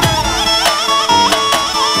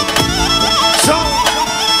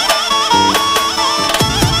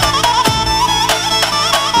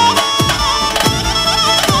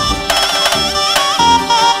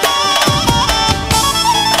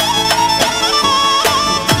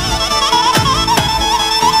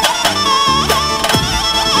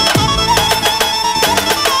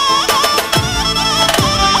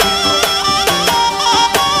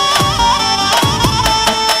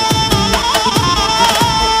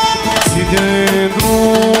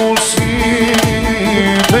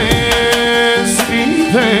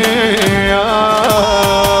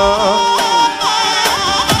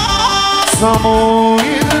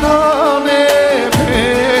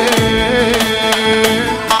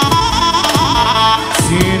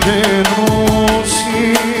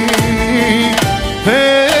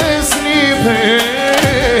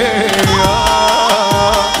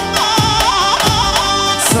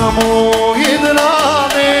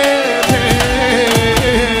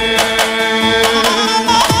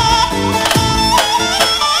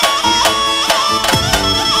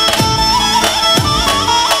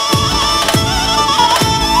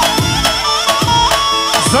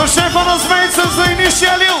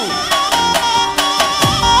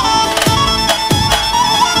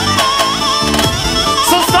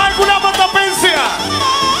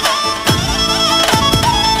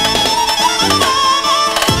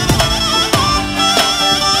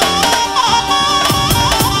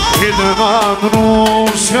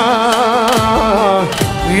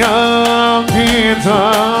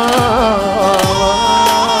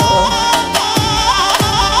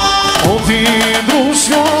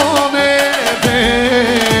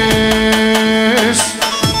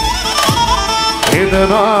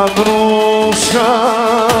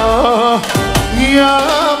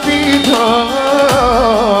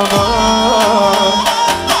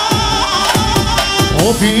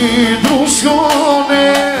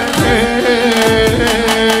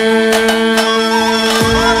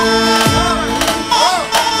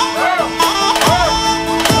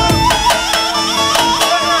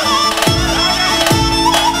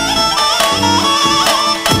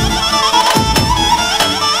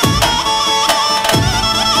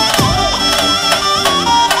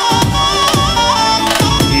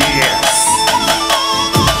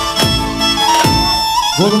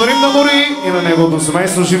 Благодарим на Нори и на неговото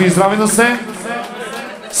семейство. Живи и здрави да сте.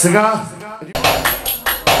 Сега и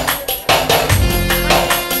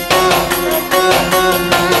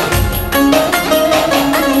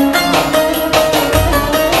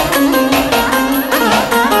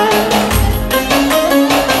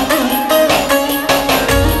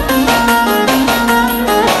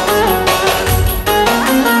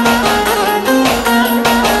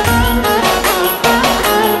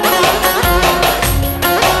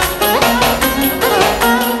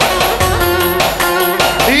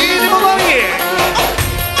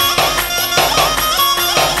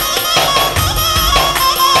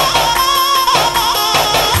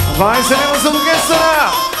Веселимо за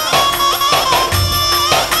оркестъра!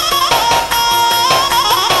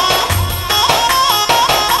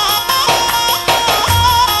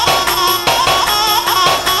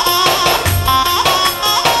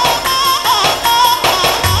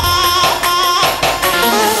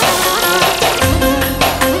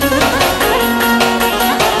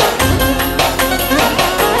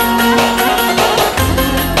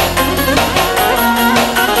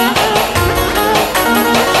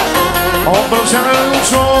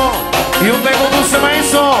 И от неговото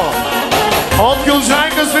семейство, от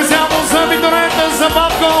Гюлжайка специално за абитуриента за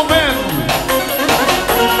бабка Албен.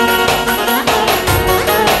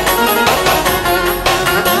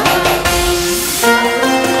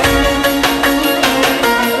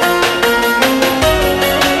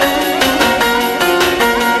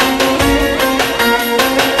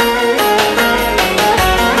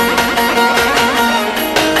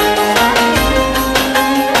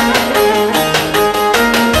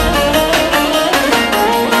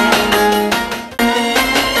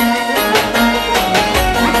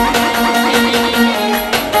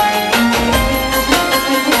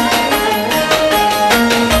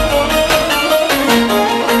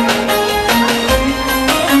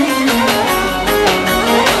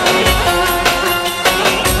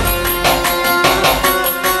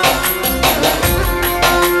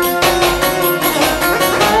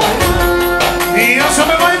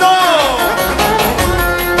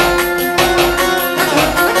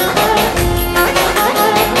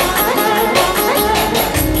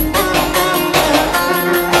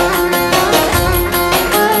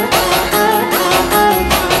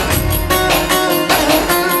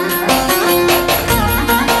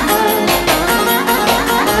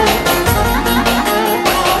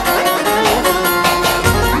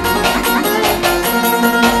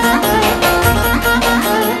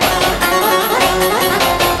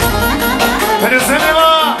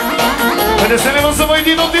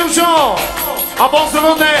 А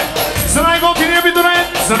поздравът е за най-готиния абитуриент,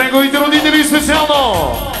 за неговите родители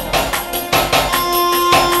специално.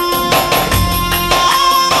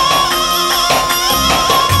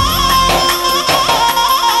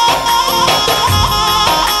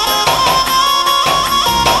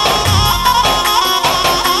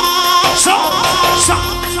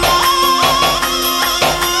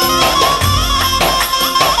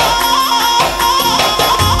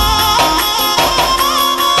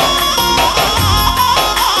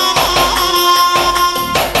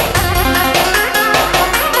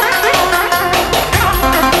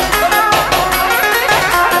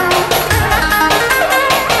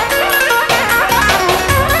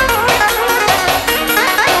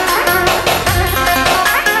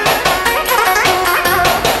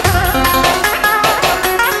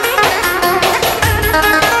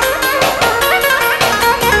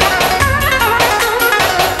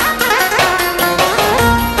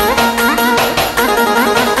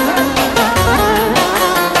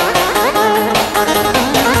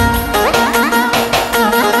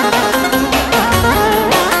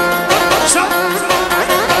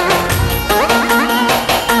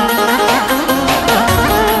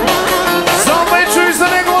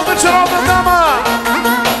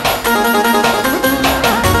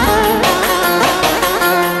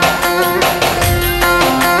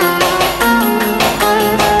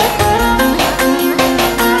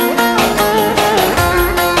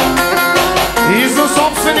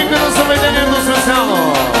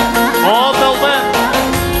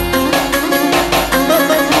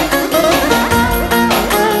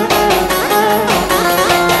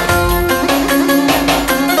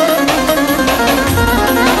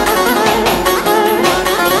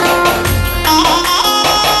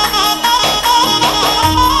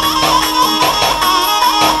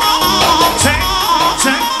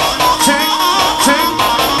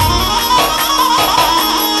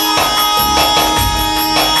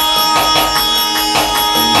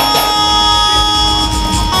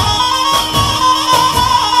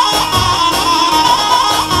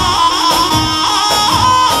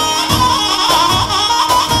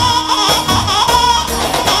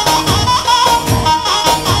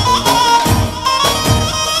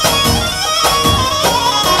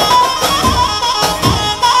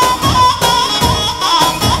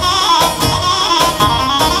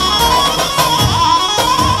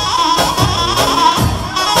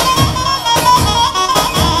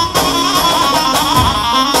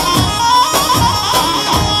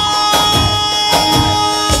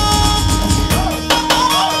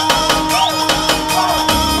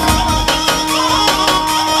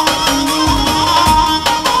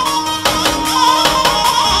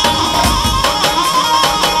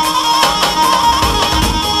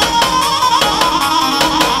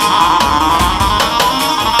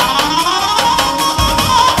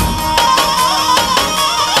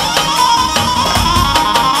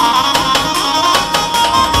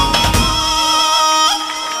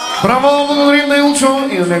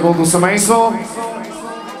 Албенчо и неговото семейство.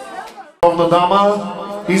 Любовна дама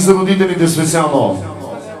и за родителите специално.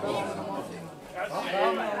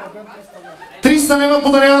 300 лева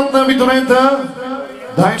подаряват на абитуриента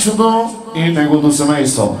Дайчото и неговото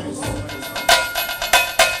семейство.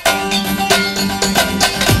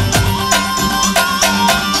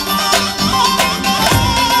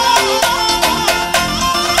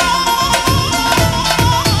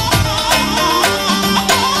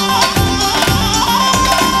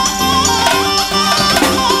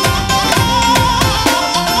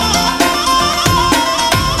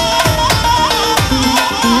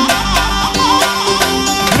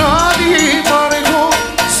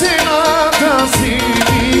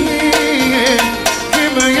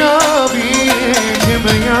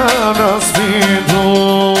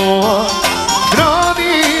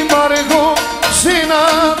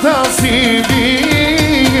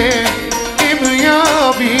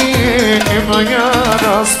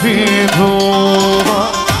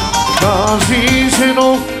 Кажи,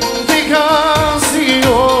 жено, дека си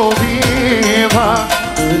обива.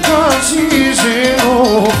 Кажи,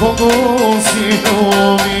 жено, кого си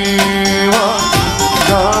обива.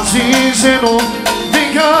 Кажи, жено,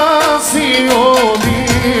 дека си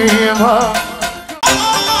обива.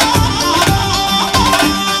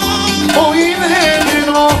 Ой,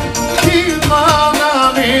 небено, ти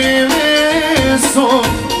мана небесо.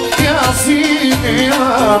 Тя си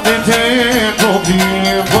мила детето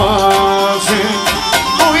биваше.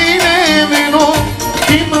 Ой, небено,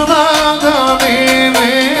 ти мана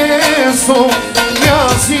небесо. Тя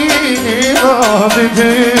си мила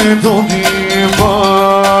детето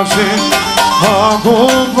биваше. Ако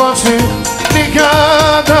плаче, нека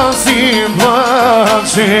да си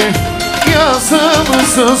плаче. Аз съм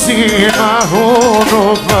със сина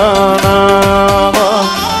от Панама.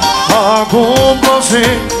 Ако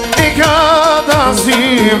плаче, нека да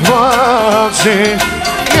си плаче.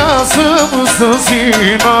 Аз съм със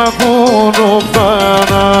сина от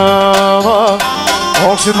Панама.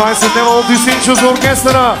 Още 20 дела от Исинчо за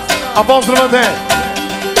оркестъра. А поздравете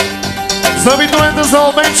за абитуриента за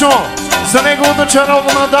Албенчо, за неговата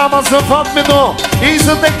чаровна дама, за Фатмето и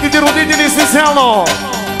за техните родители специално.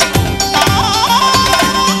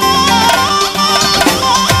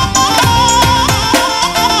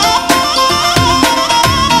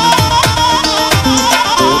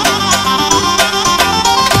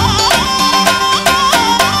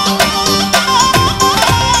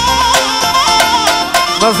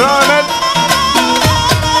 На здраве, мен!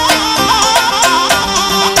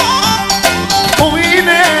 Ой,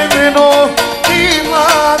 небено, и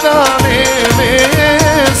млада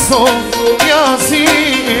небесо, я си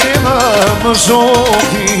имам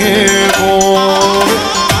жълтие море.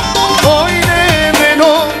 Ой,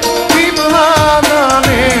 небено, и млада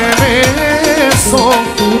небесо,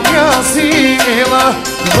 я си имам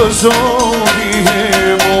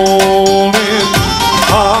жълтие море.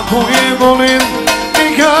 Ако е болен,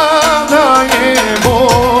 да е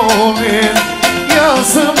болен, я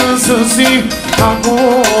съм съси, ако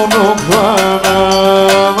до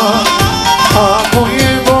Панама. Ако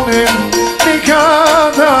е болен, нека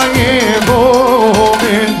да е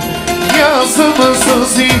болен, я съм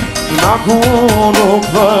съси, ако до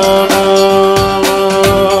Панама.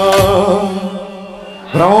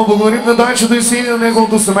 Браво, благодарим на Дайчето и сини на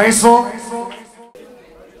неговото семейство.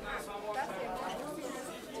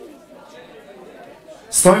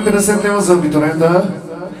 150 лева за абитуриента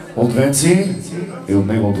от Венци и от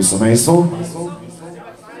неговото семейство.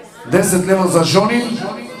 10 лева за Жони,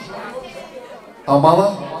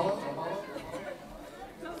 Амала.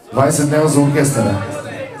 20 лева за оркестъра.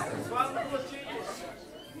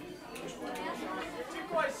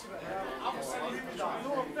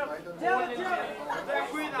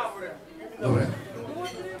 Добре.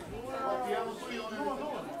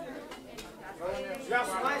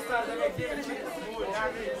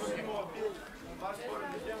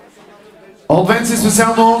 От Венци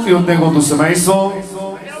специално и от неговото семейство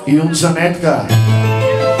и от Жанетка.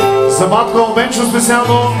 За Матко Албенчо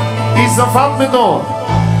специално и за Фатмето.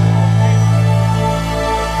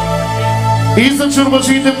 И за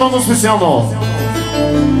чурбачите много специално.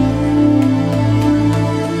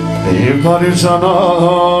 И Парижана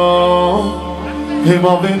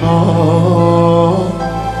има вина,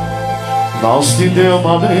 нашите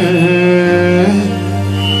амане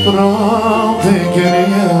правде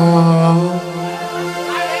гения.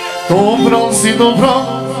 Добро си добро,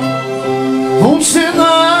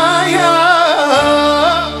 ученая.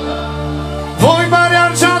 Твой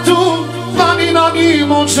барянчату, мани ноги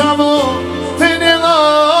мочамо, тенела.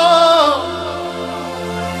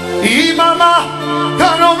 И mama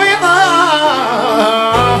carovina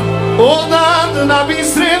odad na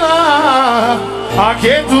bistrina a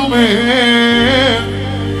che tu me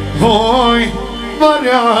vuoi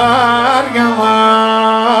variargama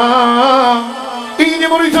in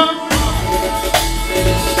morita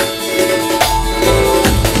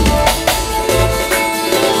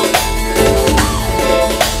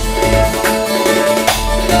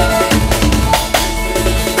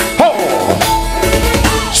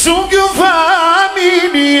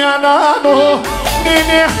Nano,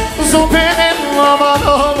 nene, so bene mama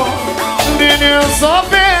no, nene, so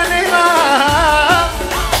bene na.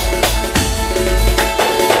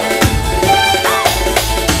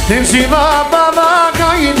 Tensiva baba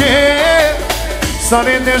kaide,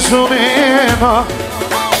 sare de sunena,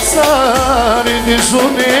 sare de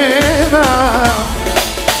sunena.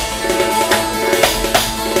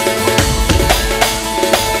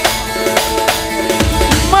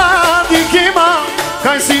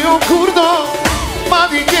 Kaj si on kurdo, ma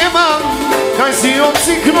di keman, kaj si on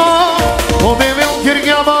cikno, ove velker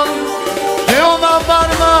gaman, te ona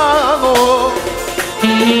barmano.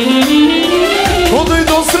 Kodoj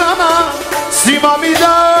do strana, svima mi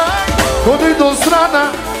daj, kodoj do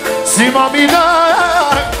strana, svima mi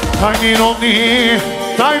daj, taj mi rodni,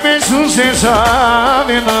 taj me suše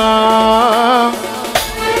žavina.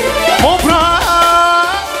 Mopra,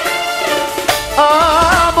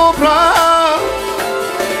 mopra,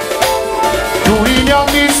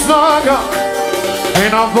 mi snaga e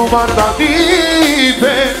na bombarda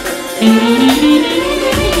dipe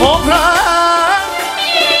mopra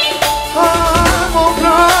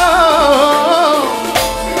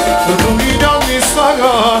Druginia mi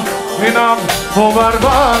snaga e na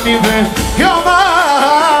bombarda dipe Yamana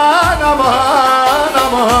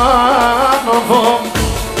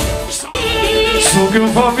Sugil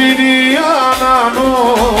familia no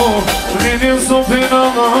Nini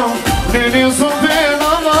sopinama Nini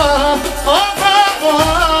sopinama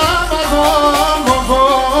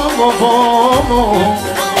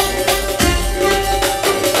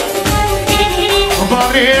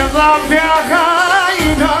Vareza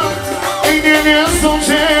viajaina E nini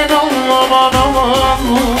sopinama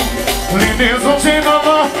Nini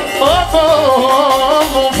sopinama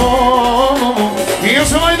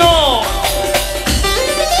Isso vai do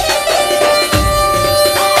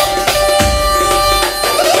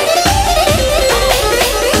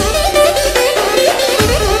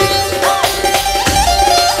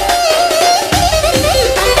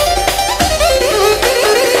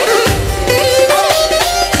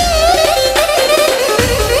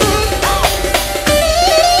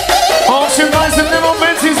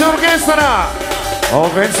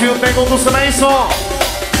Овенци от неговото семейство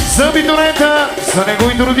за Абитуриента, за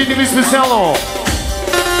неговите родители специално.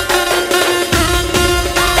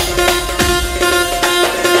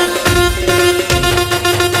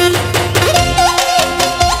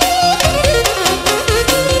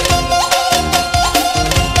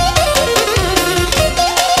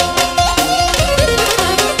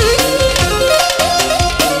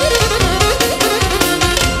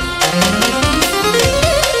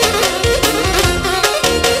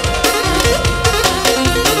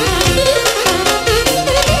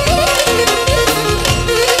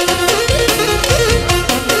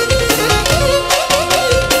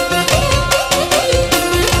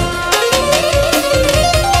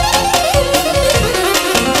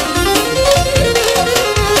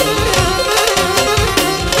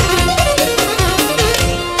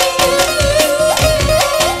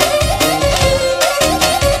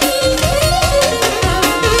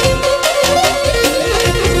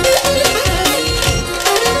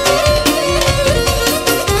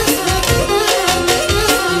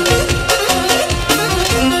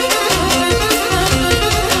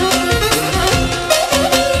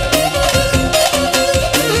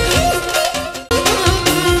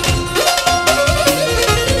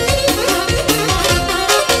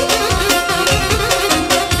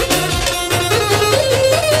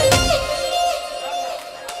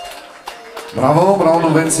 Браво, браво на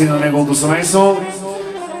Венци и на неговото семейство.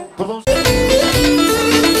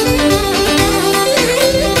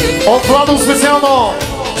 От Владо специално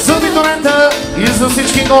за Абитуриента и за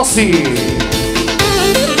всички гости.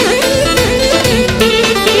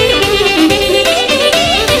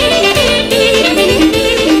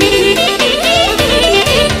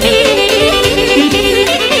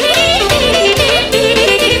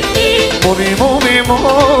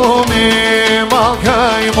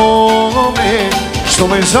 Što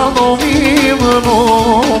me žalno milno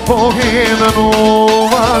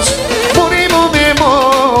pogledanovaš Morimo me,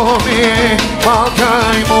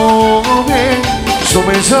 malkaj mome Što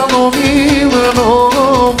me žalno milno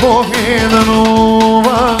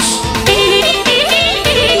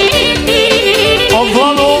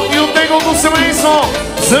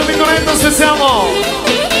специално!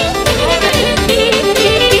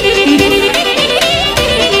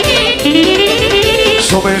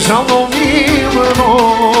 Що бежално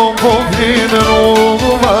милно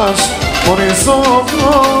погледнуваш,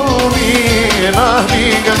 по-високо ми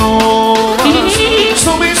намигнуваш.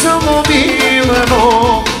 Що бежално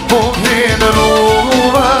милно погледнуваш,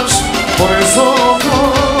 по-високо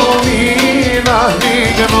ми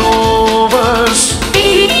намигнуваш.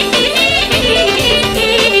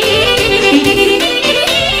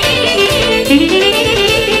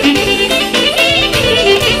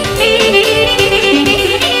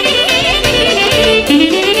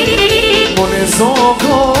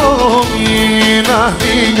 По-високо ми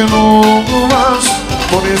намигнуваш,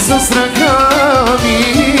 по-високо с ръка ми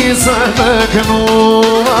замъкнуваш.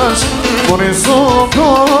 По-високо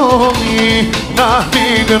ми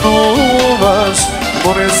намигнуваш,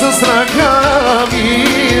 по-високо с ръка ми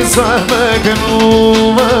замъкнуваш.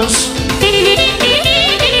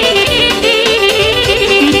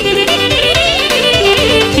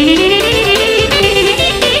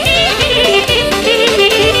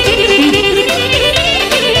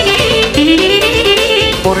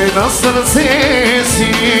 На сърце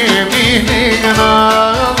си ми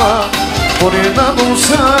мигнава, поне на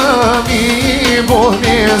душа ми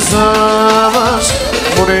болезнаваш.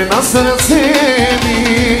 Поне на сърце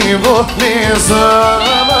ми болезнаваш,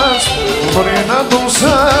 поне на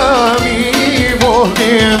душа ми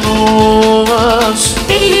болезнуваш.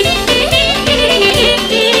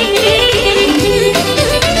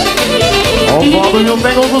 Поздрави от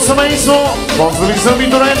неговото семейство, поздрави за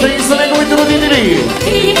Абитуриента и за неговите родители.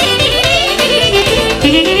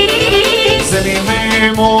 Вземи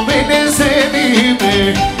ме, момене, вземи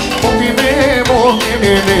ме, поти ме,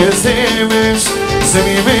 момене, не вземеш.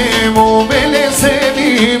 Вземи ме, момене,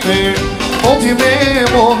 вземи ме, поти ме,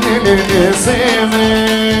 момене, не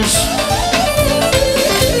вземеш.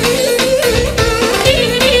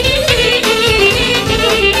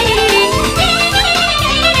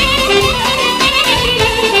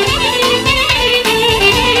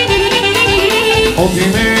 Оти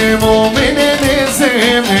ме, момене, не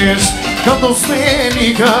вземеш, като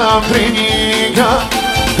сменика преника,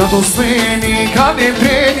 като сменика не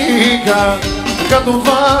преника, като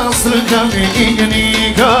два с ръка ми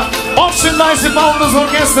игника. Още 20 паунда за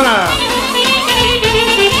оркестъра!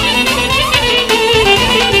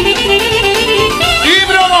 И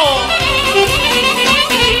браво!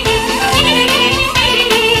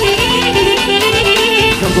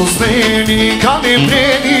 Като сменика не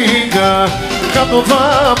преника, като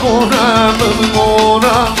два мора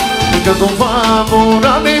мъгнона, като два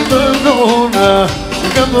мора не мъгнона,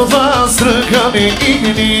 като два с ръка ми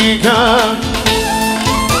игника.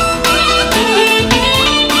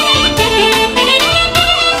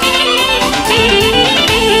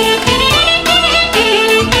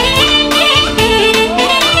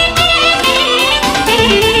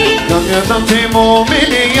 Как те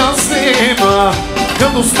момели аз нема,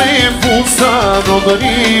 като сме в уста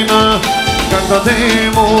роднина. Как да те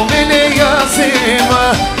момене я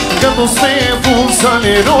взема, като сме в уста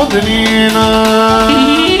ни роднина.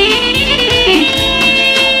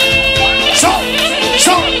 Шо,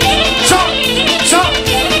 шо, шо, шо.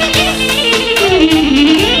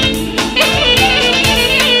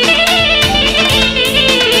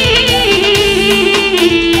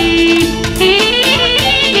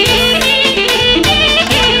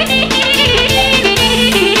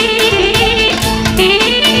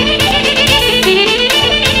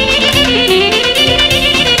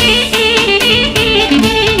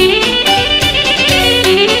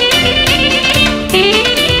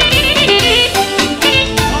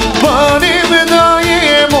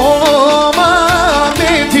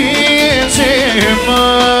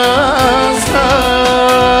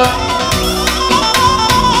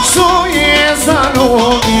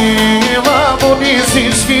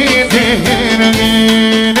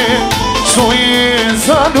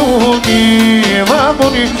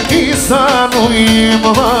 И сано им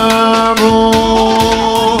варо.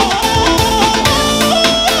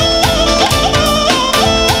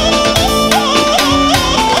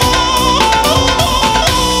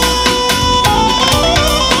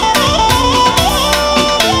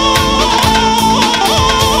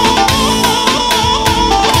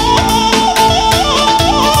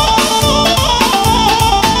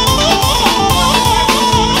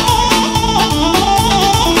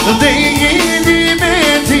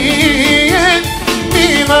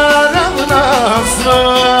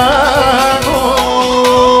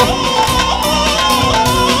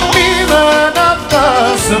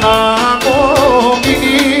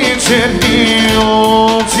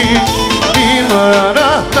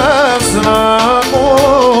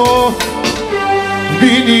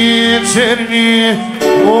 черни, черни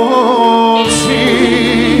очи.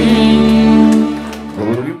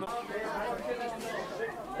 Благодарим.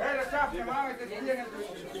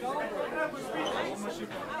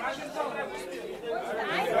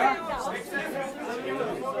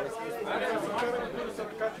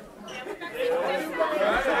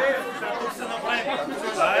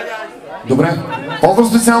 Добре, поздрав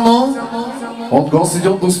специално от гостите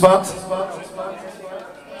от Доспад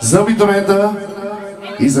за абитуриента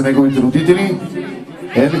и за неговите родители.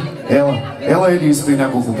 Ела изпи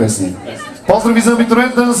няколко песни. Поздрави за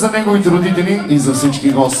абитуриента, за неговите родители и за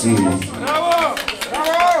всички гости.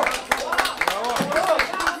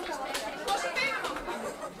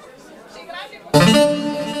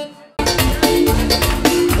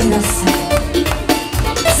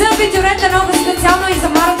 За абитуриента много специално и за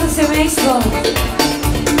малото семейство.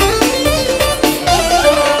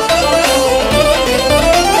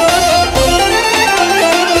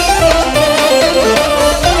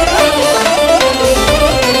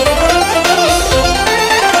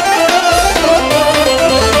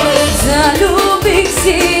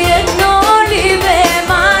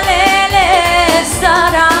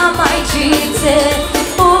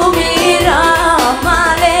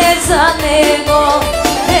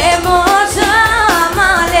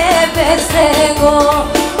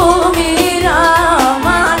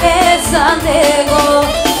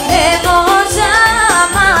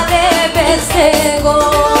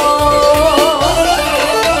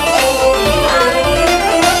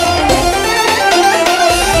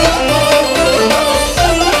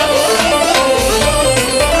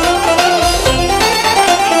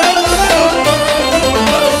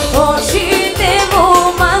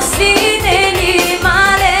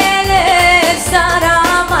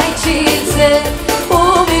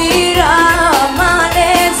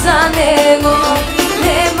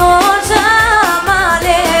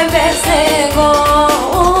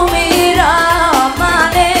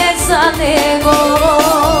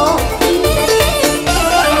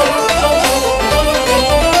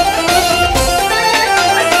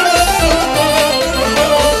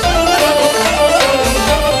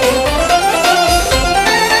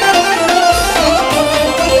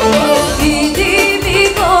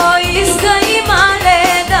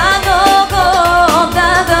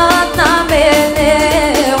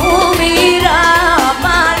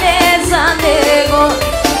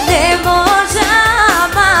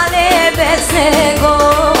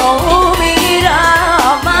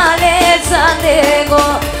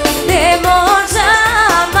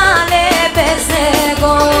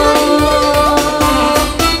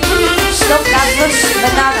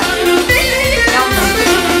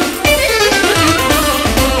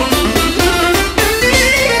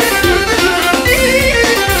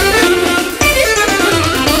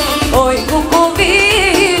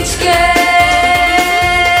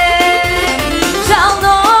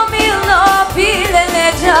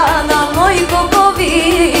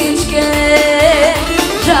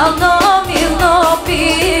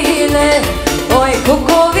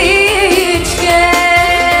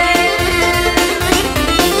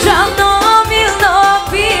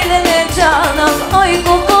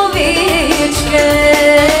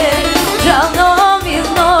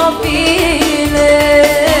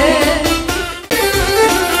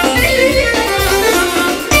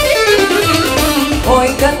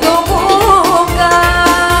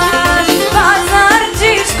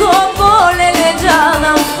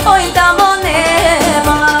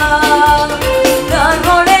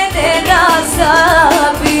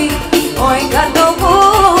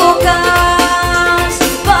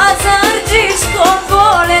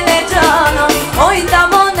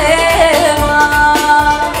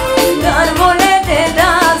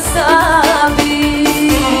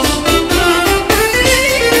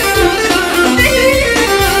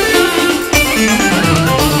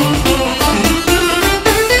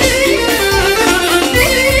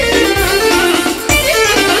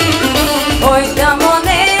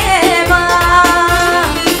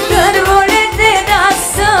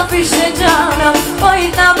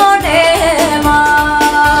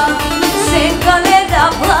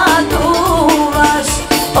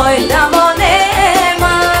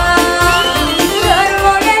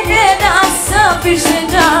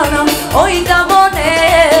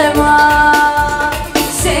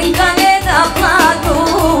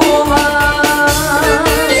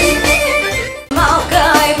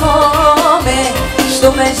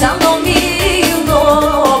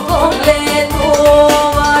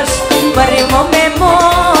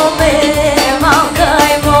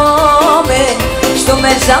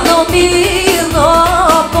 Za mnou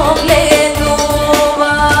milno pogled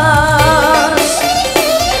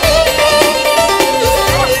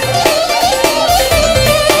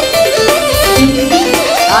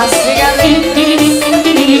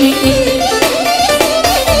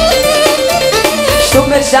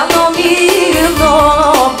жално мило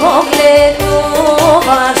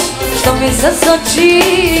погледнуваш, що ме с очи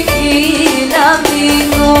ги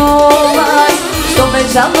наминуваш, що ме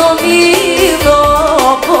жално мило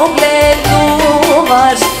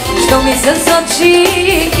погледнуваш, що ми с очи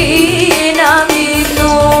ги наминуваш.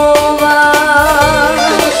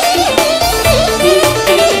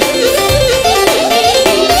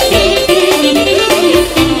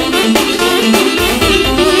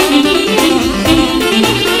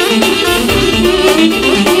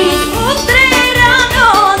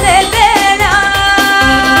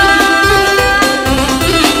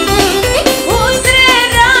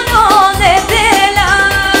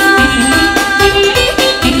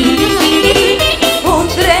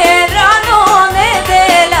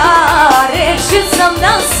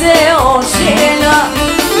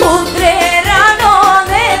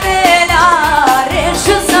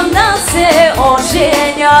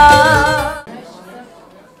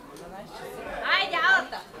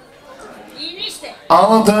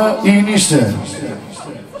 Алата и нище.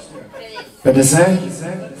 50,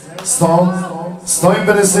 100,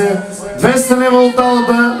 150, 200 лева от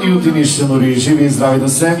Алата и от Инище, Нори. Живи и здрави да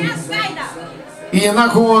сте. И една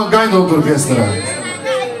хубава гайда от оркестъра.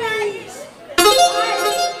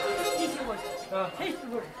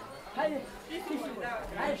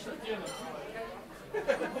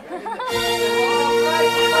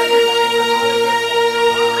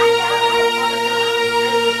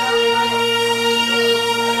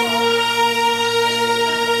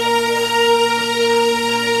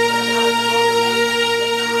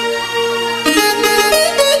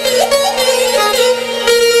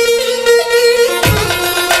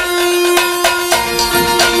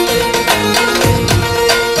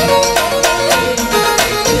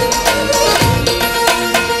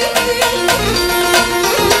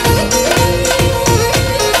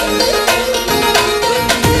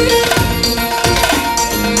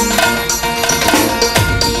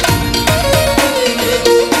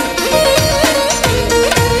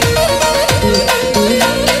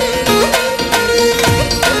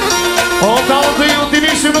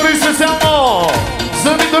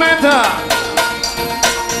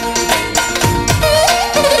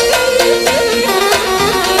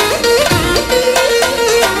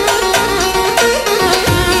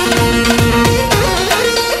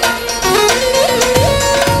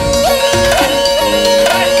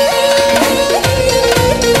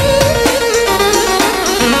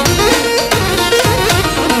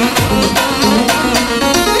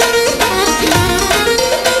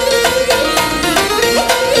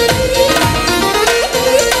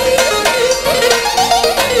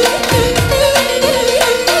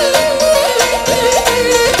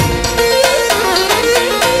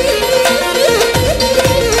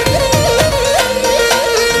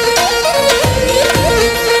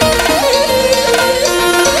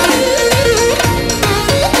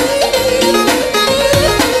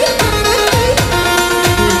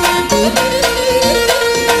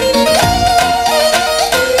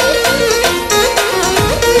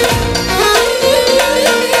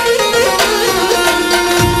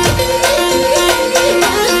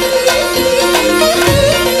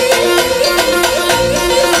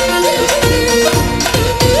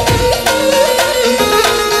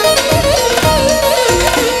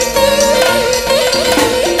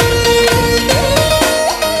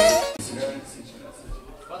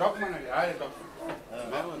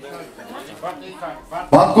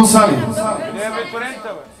 Батко Сали.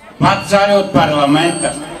 Бат Сали от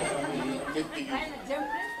парламента.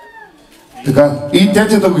 Така, и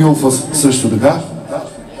тетята Гюлфа също така.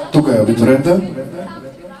 Тук е абитуриента.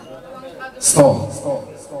 100,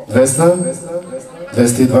 200,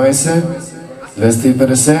 220,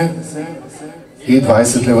 250 и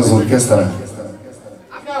 20 лева за оркестъра.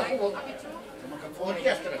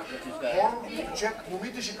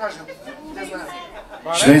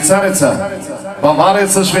 Швейцареца,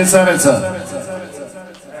 бавареца, швейцареца.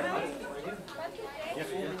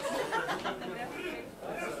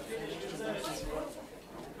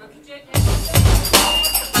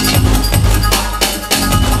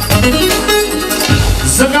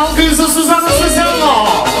 За Галка и за Сузана специално!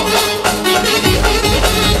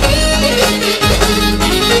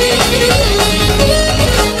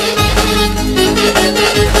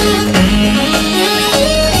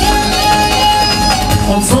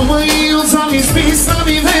 От зуба и от зами списна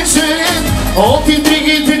ми вече, от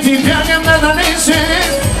интригите ти бягам надалече.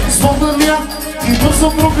 Спомня и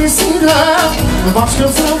бързо прогресира, бачка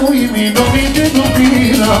само и ми новите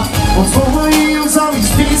допира. От зуба и от зами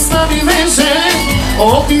списна ми вече,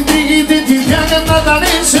 от интригите ти бягам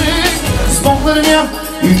надалече. Спомня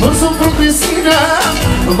и бързо прогресирам.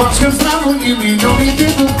 Бачкам здраво и милионите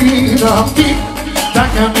добирам. Ти,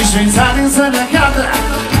 така ми швейцарец за награда,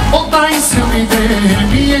 от най-силните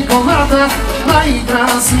ми е колата,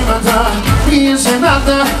 най-красивата ми е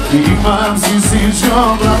жената. Имам си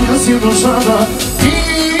всичко, правя си душата. Ти,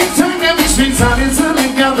 така ми швейцарец за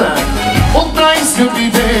награда, от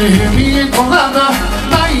най-силните ми е колата,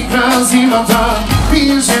 най-красивата ми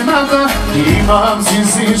е жената. Имам си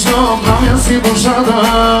всичко, правя си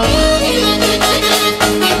душата.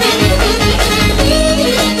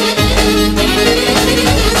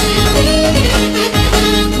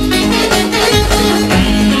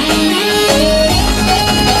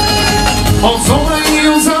 От зора и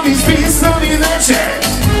от зами списани вече,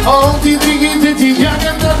 от и другите ти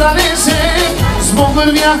бягат да далече. С Бог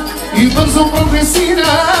вървях и бързо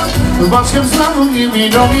прогресирам, бачкам здраво и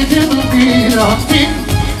милионите добирам. Ти,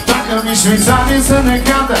 така ми швейцарец за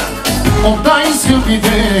награда, от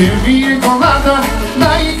най-скъпите ми е колата,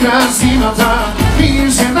 най-красивата ми е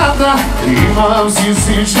жената. Имам си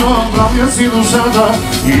всичко, правя си душата.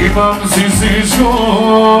 Имам си всичко,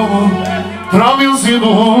 правил си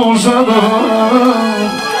душата.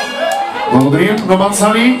 Благодарим на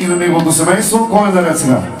Мансали и на неговото семейство. Кой е наред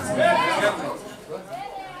сега?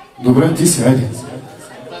 Добре, ти си, айде.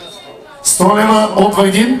 100 лева от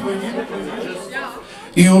Вайдин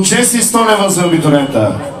и от 6 100 лева за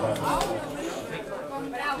абитуриента.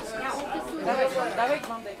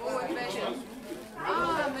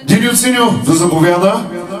 Диньо Синьо да заповяда.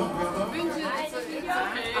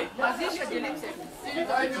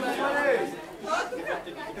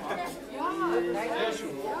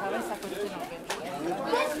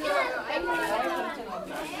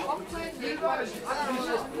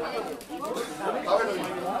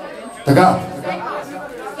 Така.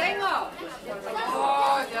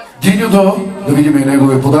 Диньо да видим и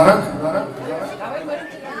неговия подарък.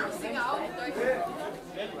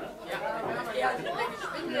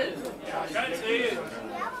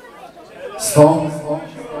 $100,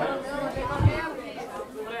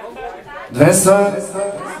 200,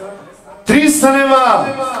 300 лева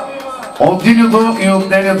от Диньото и от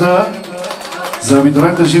ненята. За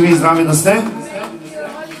абитуриента живи и здрави да сте.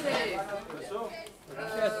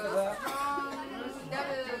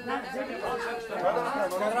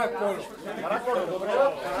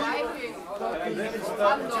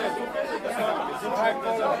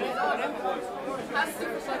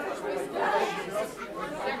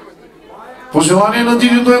 Пожелание на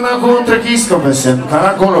Диньото една хубава тракийска песен,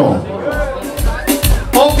 Караколо.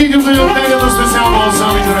 От Диньото и от ненята специално за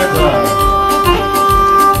абитуриента.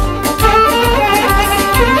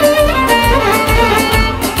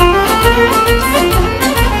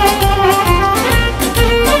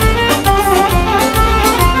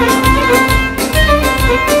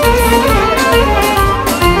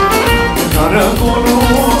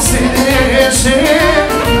 Караколо седеше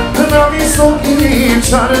на високи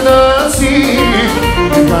чардаци.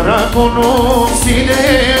 Караколо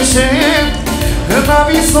седеше на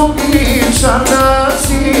високи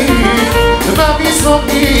чардаци. На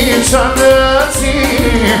високи чардаци.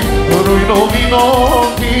 Руйно вино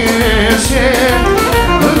пиеше,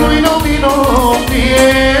 руйно вино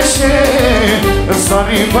пиеше,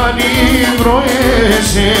 стари пари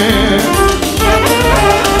броеше.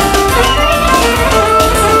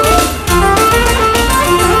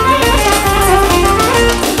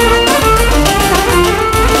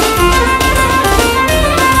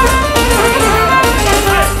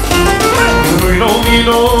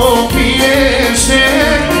 Вино пиеше,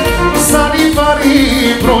 стари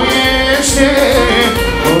пари броеше.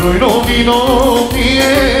 Руйно вино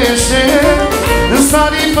пиеше,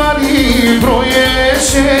 стари пари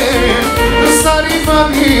броеше. Стари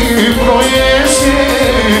пари броеше,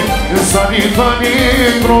 стари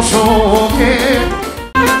пари брошоке.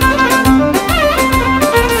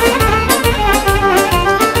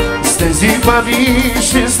 С тези пари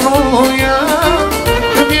ще строя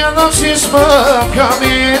една чешма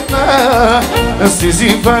каменна. С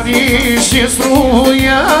тези пари ще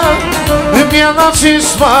строя една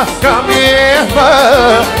чешма каменна.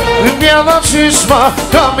 Една чешма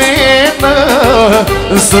каменна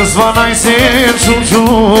с 12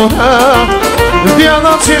 чучуна.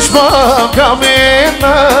 Една чешма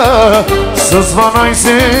каменна с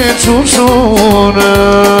 12 чучуна.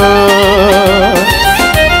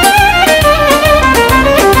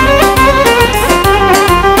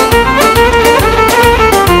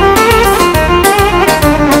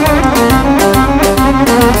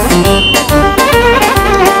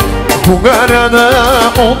 Кога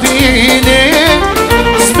да отиде,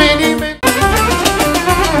 смени ме.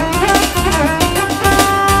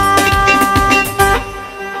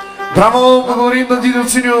 Браво, благодарим на Дидо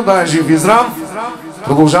Циньо, да е жив и здрав.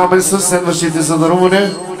 Продължаваме с следващите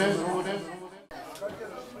задаруване.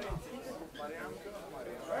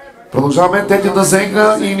 Продължаваме тетята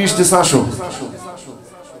Зенка и Нище Сашо.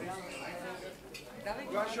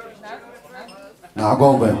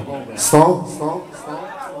 Албен. 100.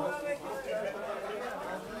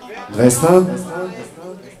 200.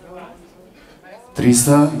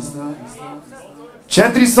 300.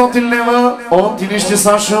 400 лева от Нище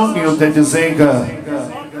Сашо и от тетя Зенка.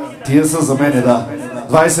 Тия са за мене, да.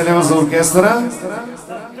 20 лева за оркестъра.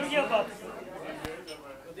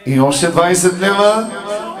 И още 20 лева.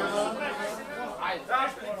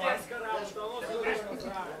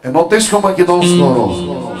 Едно тежко македонско.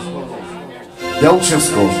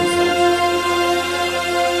 Делчевско.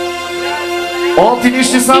 От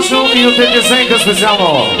Нище Сашо и от тетя Зенка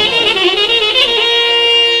специално.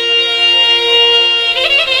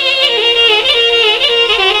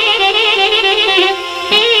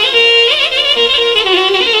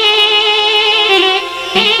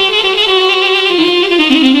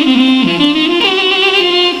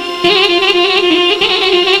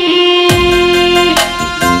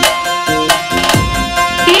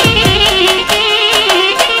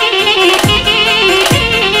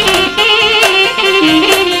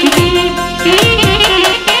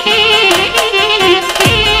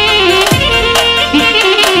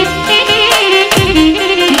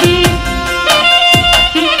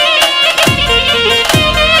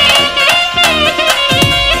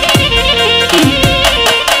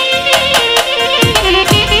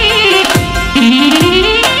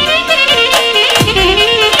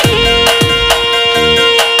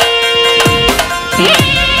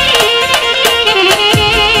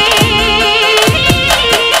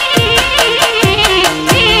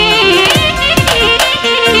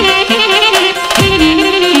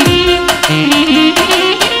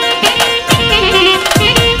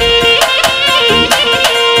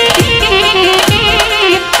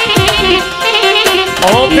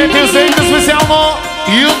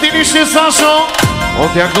 Сашо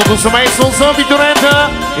от тяхното семейство за Абитуриента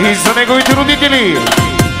и за неговите родители.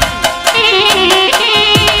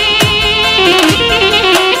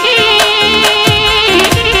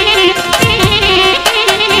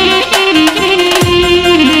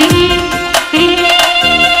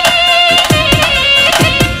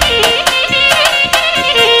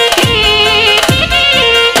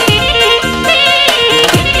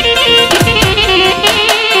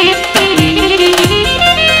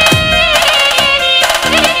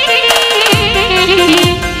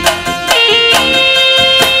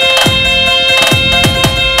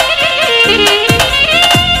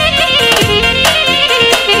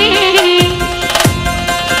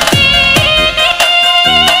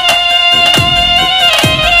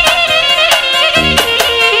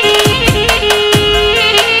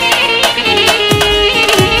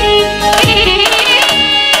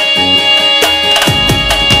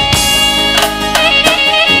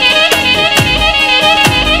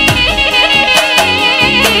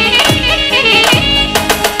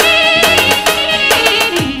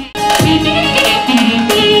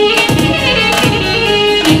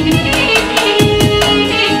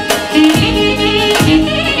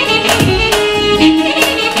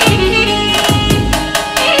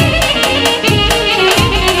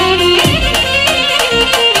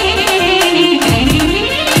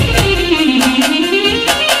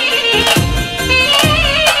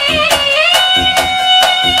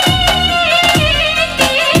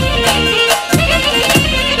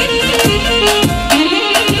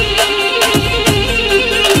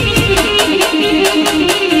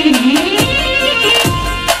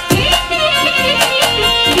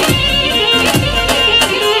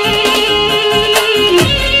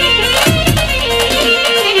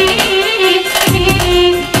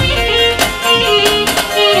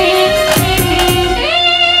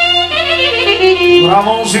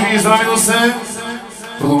 Браво, живи и здрави да се!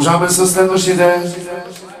 Продължаваме с следващите.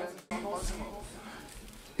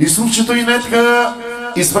 Изслушчето и Нетка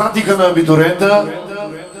изпратиха на абитуриента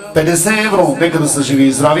 50 евро, нека да са живи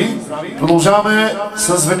и здрави. Продължаваме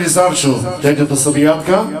с Велизарчо, тетята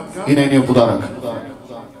Сабиятка и нейния подарък.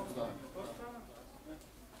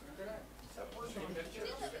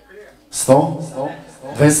 Сто,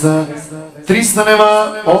 200, 300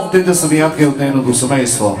 лева от тетя Сабиятка и от нейното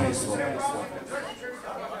семейство.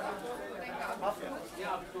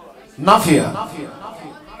 Нафия.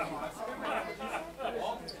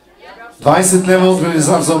 20 лева от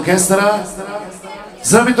Велизар за оркестъра.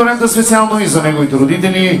 За абитуриента специално и за неговите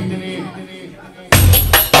родители.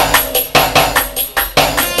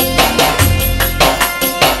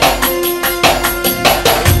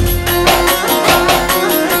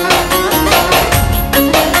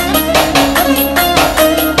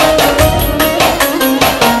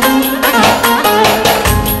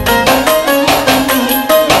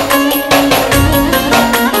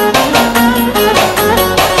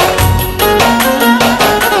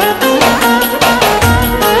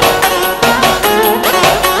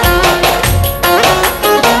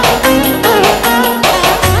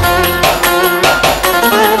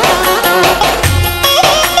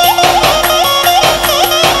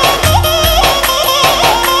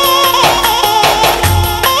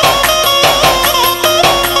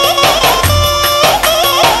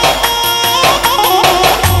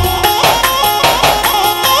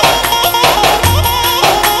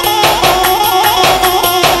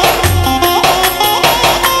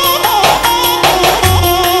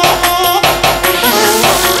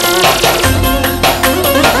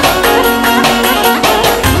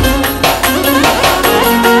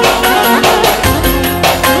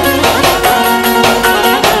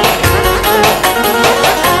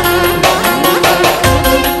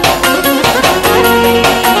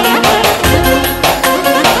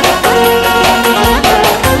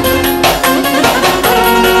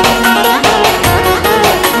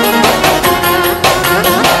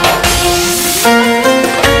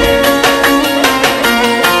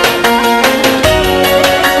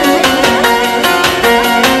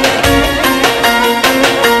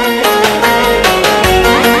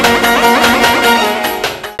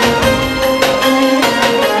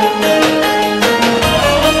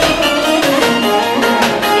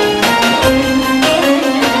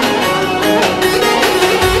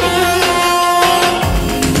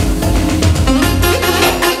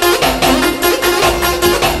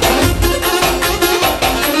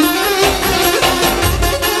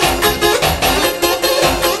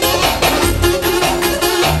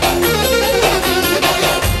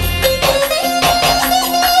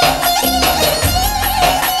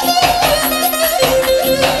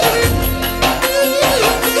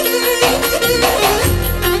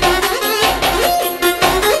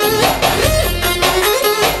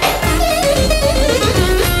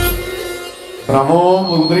 Браво,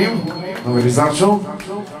 благодарим на Велизарчо.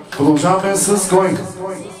 Продължаваме с кой?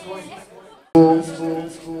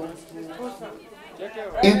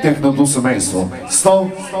 И техното семейство.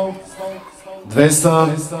 100, 200,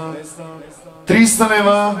 300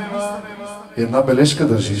 лева. Една бележка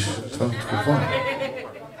държиш. Това какво е?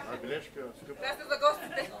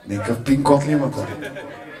 Никакъв пин-код ли имате?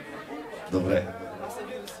 Добре.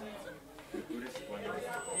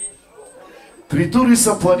 Притури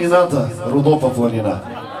са планината, Родопа планина.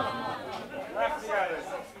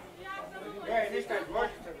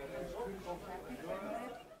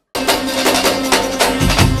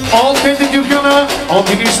 От Пети Дюкана, от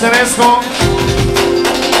Илиш Тереско,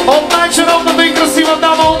 от най-чаровната и красива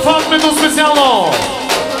дама от Фатмето специално,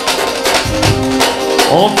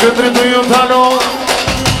 от Катрето и от Ано.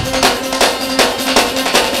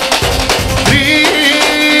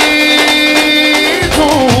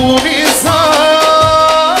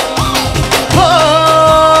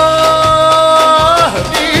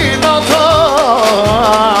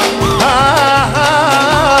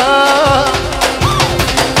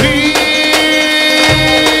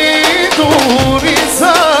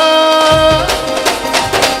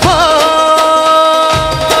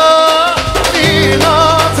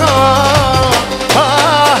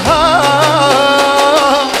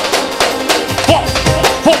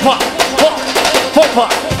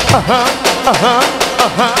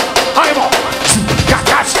 Аймо!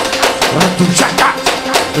 Какаш! Ръдучака!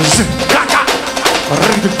 Зкака!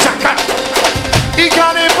 Ръдучака! И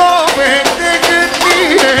кане моменте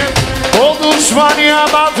гътнине, одушвания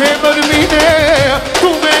бате мърмине,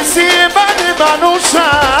 туме си бане бануша,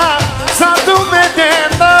 за туме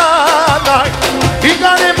денай. И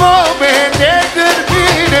кане моменте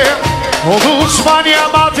гътнине, одушвания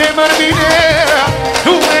бате мърмине,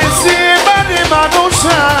 туме си бане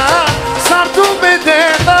бануша, за туме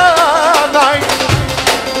денай.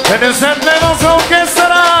 50 лева за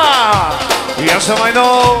оркестъра! Я ще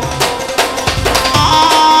майно!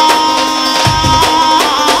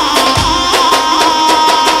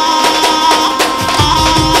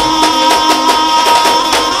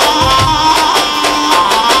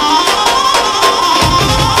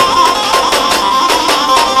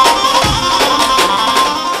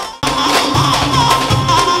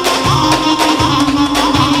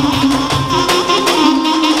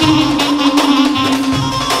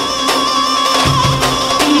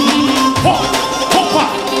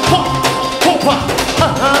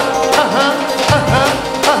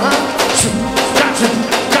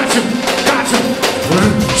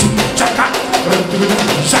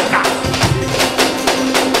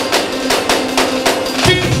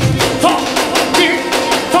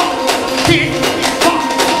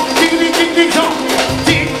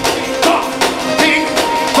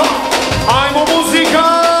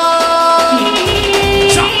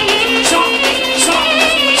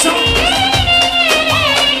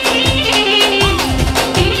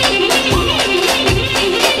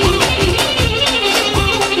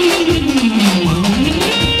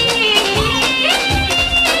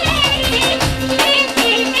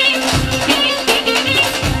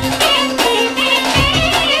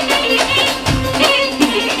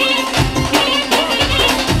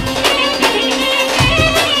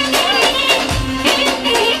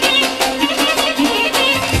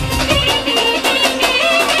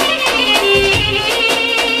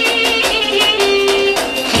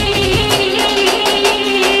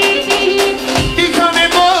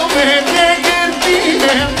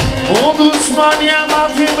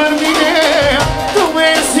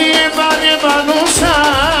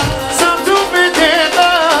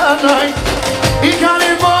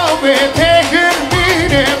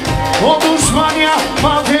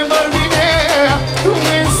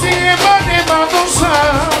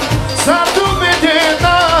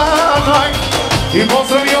 И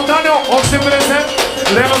поздрави от Данио, още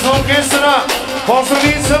 50 лева за оркестъра.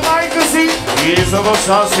 Поздрави за майка си и за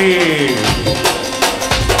баща си.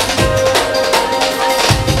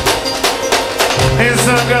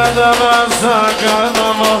 Загадава,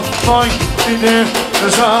 моите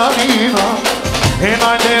жанина,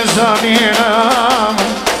 моите жанина.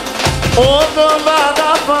 От това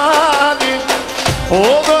да пади,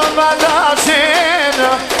 от това да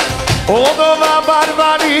жена, от това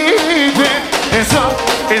барбарите.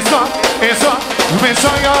 Eso, me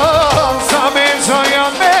soy yo,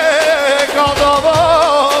 me godovo.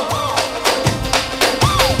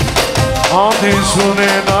 Ate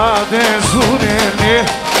sune, ne,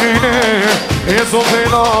 eso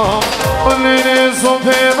pelo, eso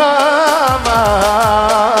pela,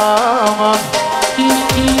 mama.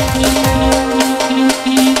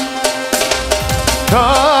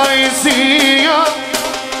 Kai si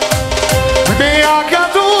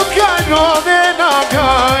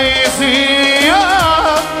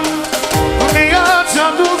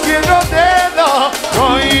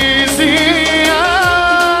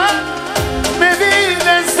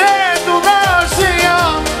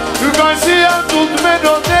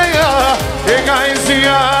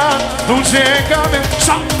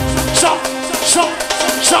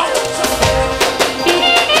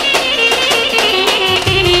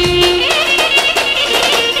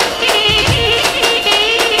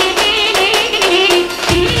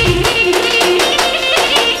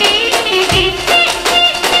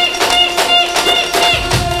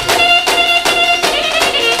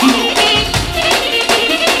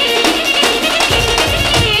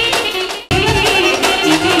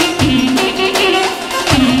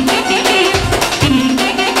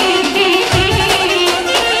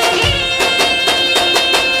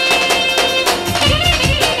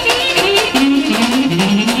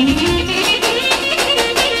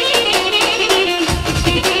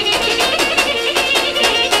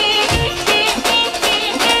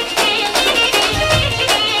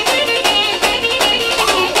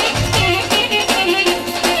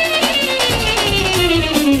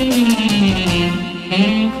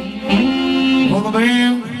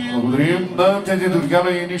приятелите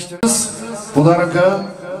Дургана и Нище. Подаръка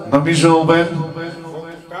на Мижа Албен.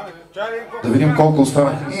 Да видим колко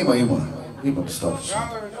остана. Има достатъчно.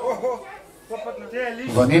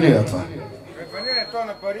 Ванилия това. Ванилия, то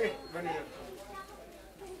на пари. Ванилия.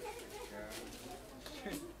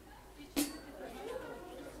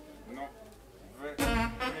 Едно, две, три,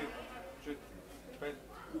 4, 5,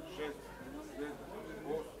 6, 7,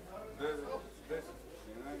 8, 9, 10,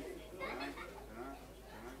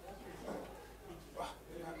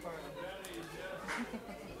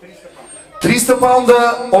 11, 300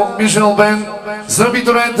 паунда от Мишел Бен за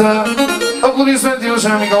абитуриента. Аплодисменти,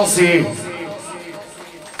 уважаеми гости!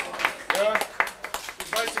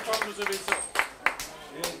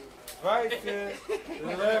 20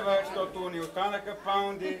 лева, защото ни останаха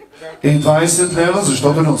паунди. И 20 лева,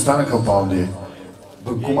 защото не останаха паунди.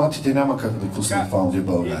 Банкоматите няма как да пуснат паунди в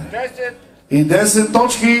България. И 10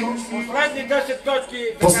 точки. Последни 10 точки.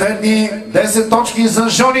 Последни 10 точки за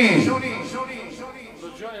Жони.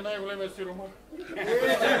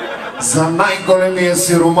 За най-големия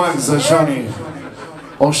сиромах за Жони.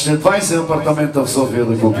 Още 20 апартамента в София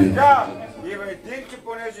да купи. Да, има един, че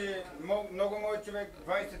понеже много мой човек,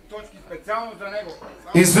 20 точки специално за него.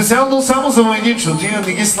 И специално само за Майничо. Тия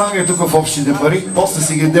не ги слагай тук в общите пари, после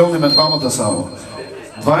си ги делниме двамата само.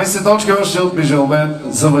 20 точки още от Мижелбен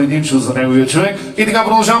за Майничо, за неговия човек. И така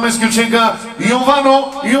продължаваме с ключенка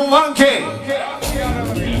Йовано Йованке.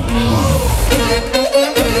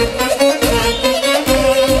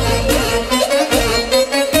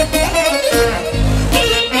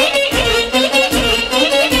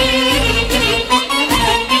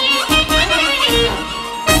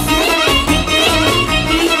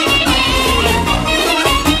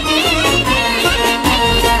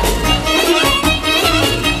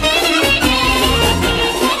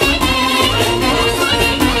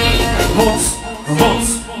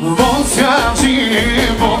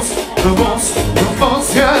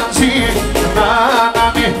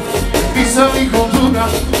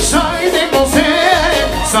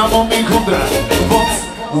 Samo mi kundra,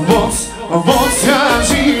 voz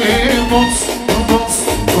kaži,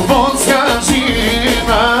 voz kaži,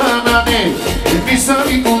 na ne, pisa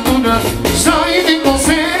mi kundra, šajni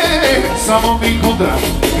kose, samo mi kundra,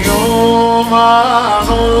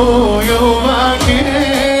 Jovano, Jovake,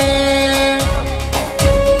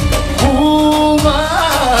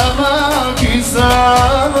 Uvama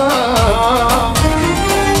kizava.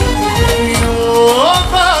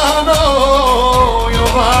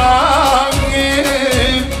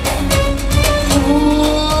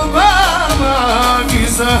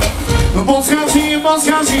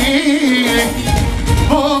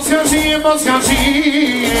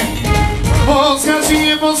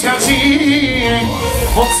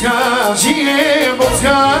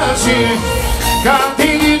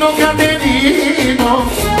 Caterino, Caterino,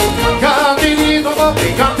 Caterino,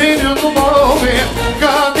 Caterino, Caterino,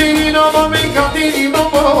 Caterino,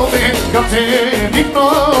 Caterino,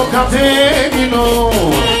 Caterino.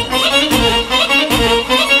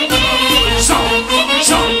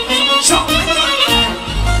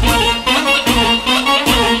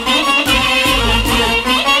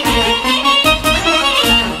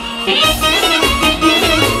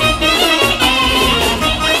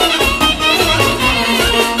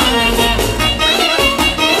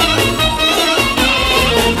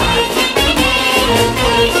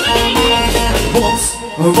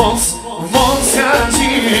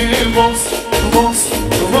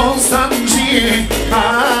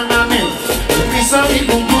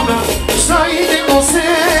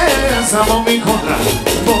 Samo mi encontrar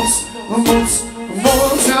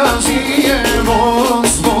vos agir,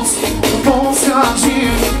 vos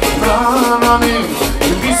agir pra mim,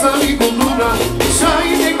 visa mi cultura, sai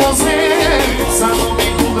de você, samo mi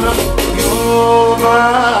encontrar,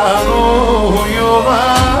 Jovano,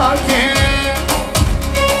 Jovake,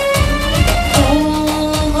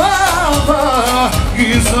 Uvava,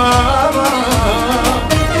 Gizava.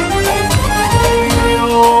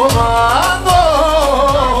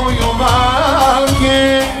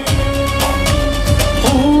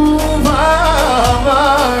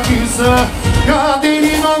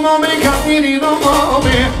 Caterino nome, Caterino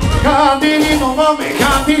nome, Caterino nome,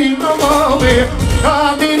 Caterino nome,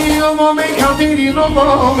 Caterino nome, Caterino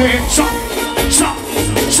nome. Shot, shot,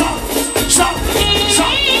 shot, shot,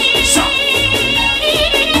 shot, shot.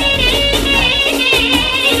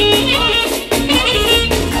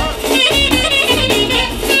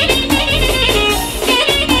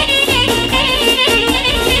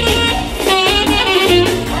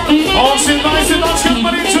 Oще 20 точки от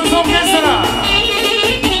Паричо за оркестъра.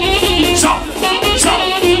 Шоп, шоп,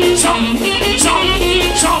 шоп, шоп,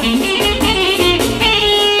 шоп.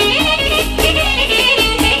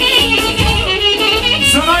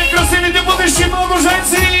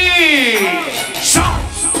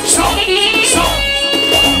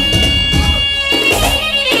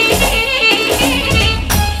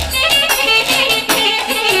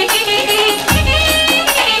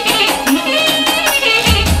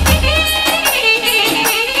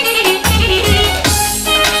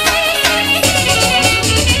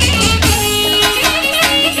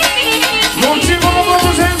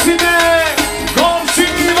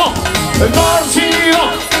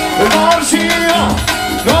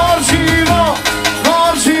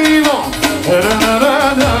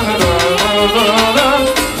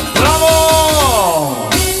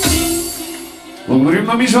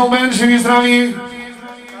 грижа, Албен, живи и здрави!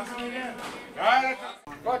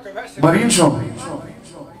 Маринчо!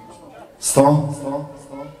 100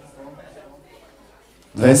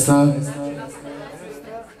 200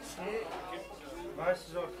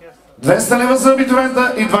 200 лева за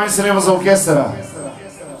абитуриента и 20 лева за оркестъра.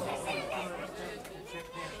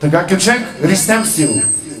 Така кючек, Ристем стил.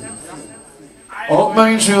 От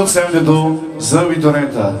Маринчо и от Семдето за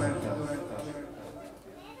абитуриента.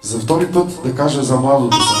 За втори път да кажа за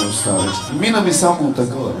младото се не оставя. Мина ми само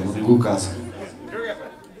такова, не го казах.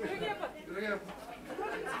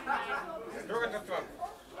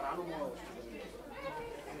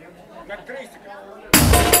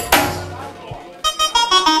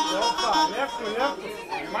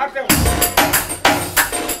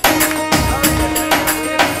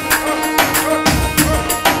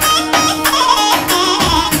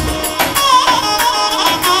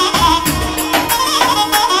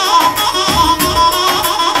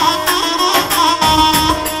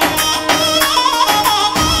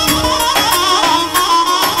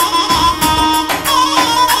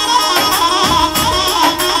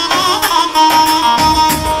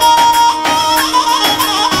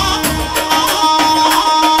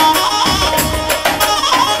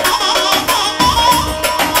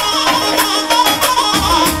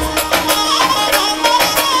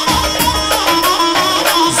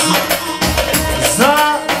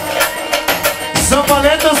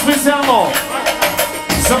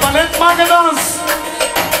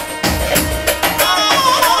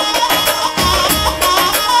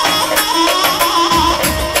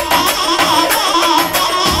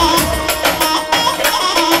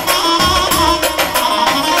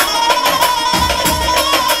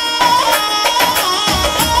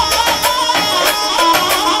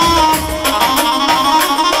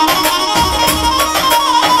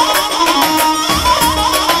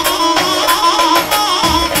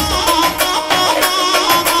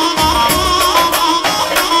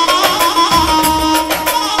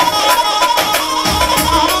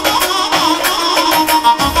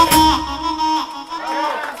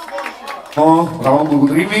 Браво,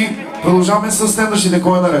 благодарим ви. Продължаваме с следващите.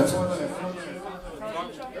 Кой е наред?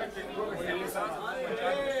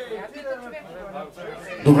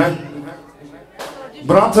 Добре.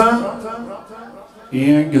 Брата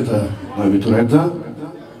и енгета на абитуриента.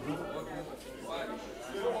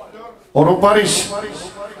 Оро Париж.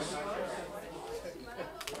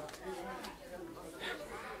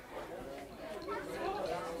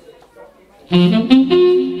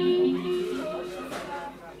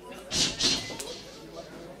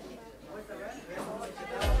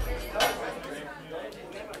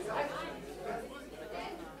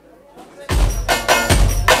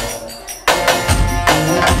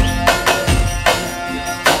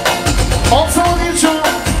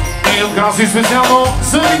 И специално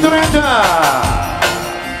за абитуриента!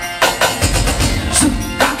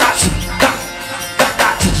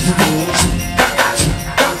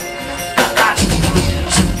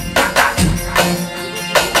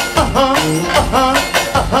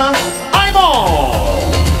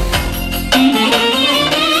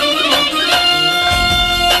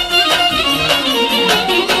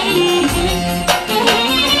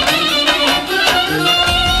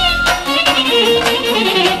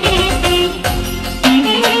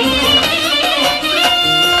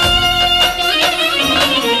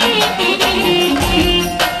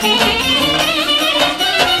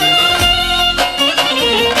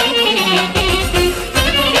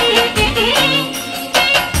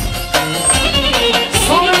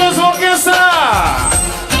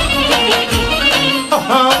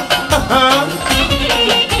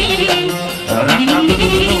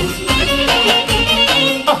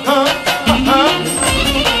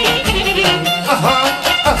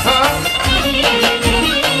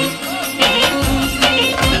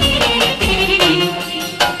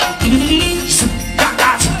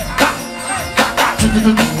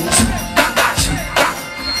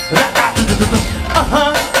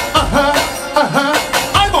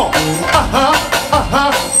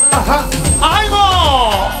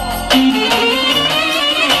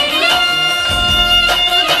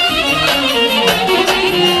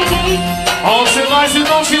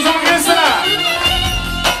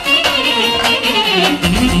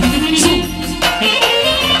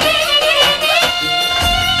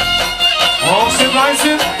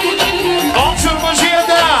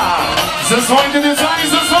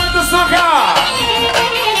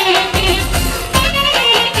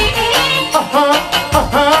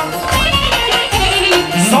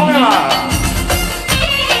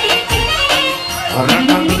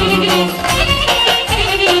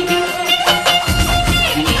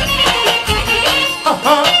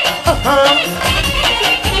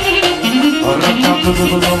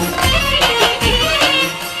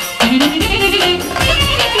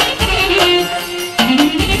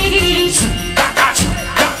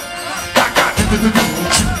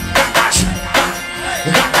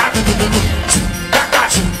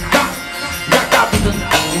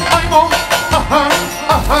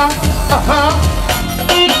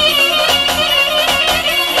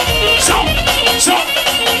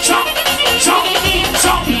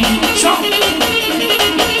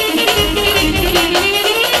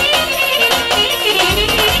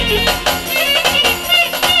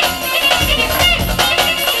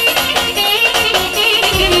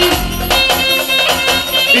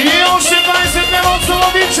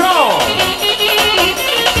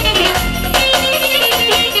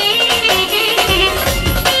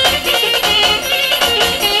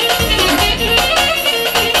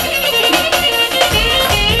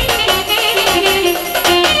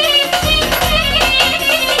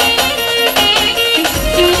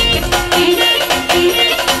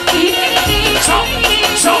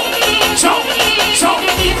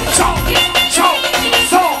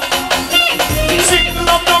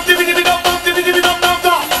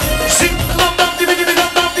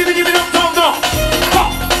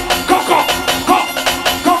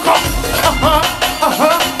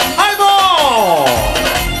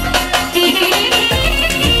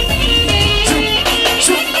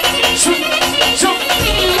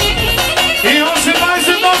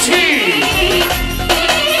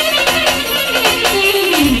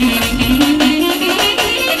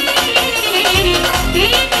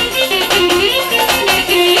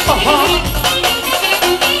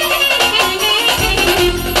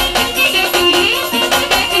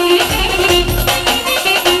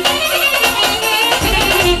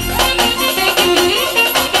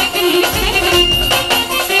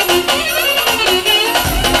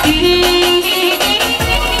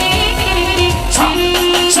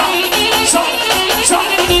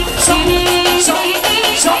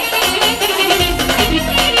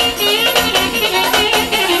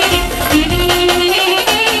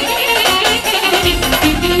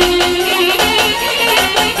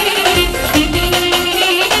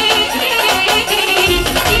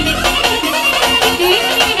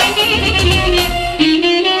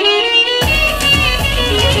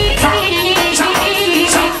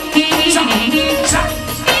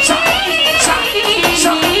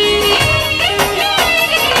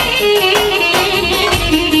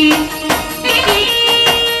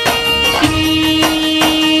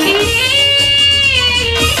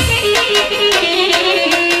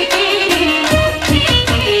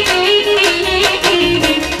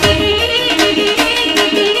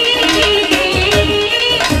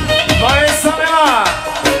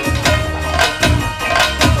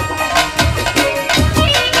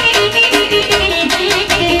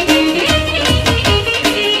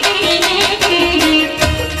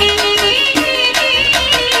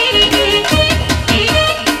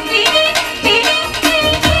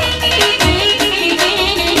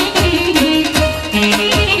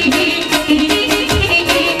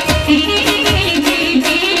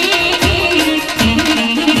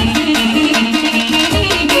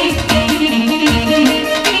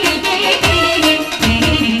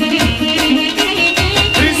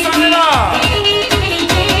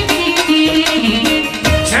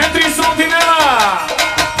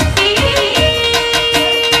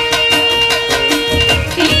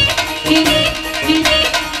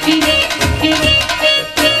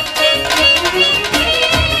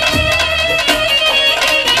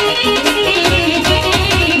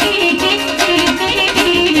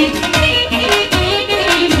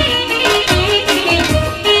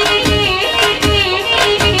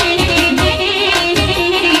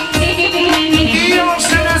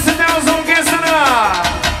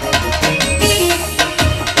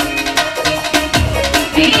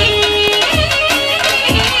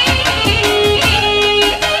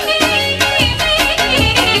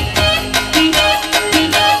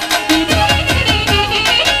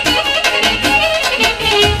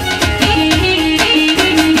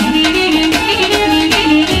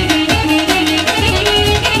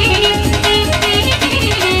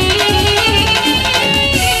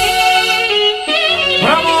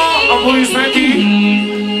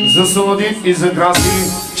 за Саладин и за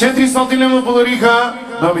Краси. 400 лева подариха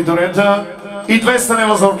на абитуриента и 200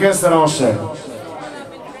 лева за оркестъра още.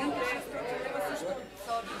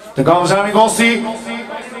 Така, уважаеми гости,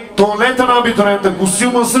 туалета на абитуриента,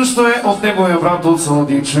 костюма също е от неговия брат от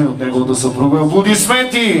Саладинчо и от неговата съпруга.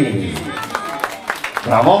 Аплодисменти!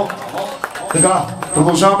 Браво! Така,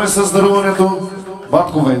 продължаваме с даруването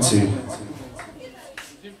батковенци.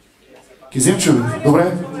 Кизимчо,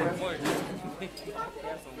 добре?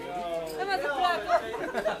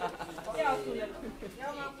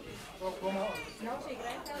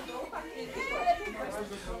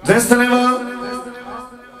 $200 лева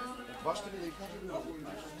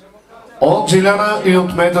от Джиляна и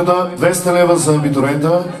от метата, 200 лева за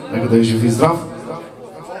абитуриента. Нека да е жив и здрав.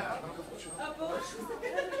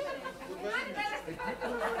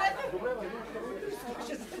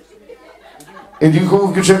 един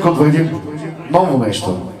хубав гючек от един ново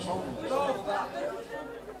нещо.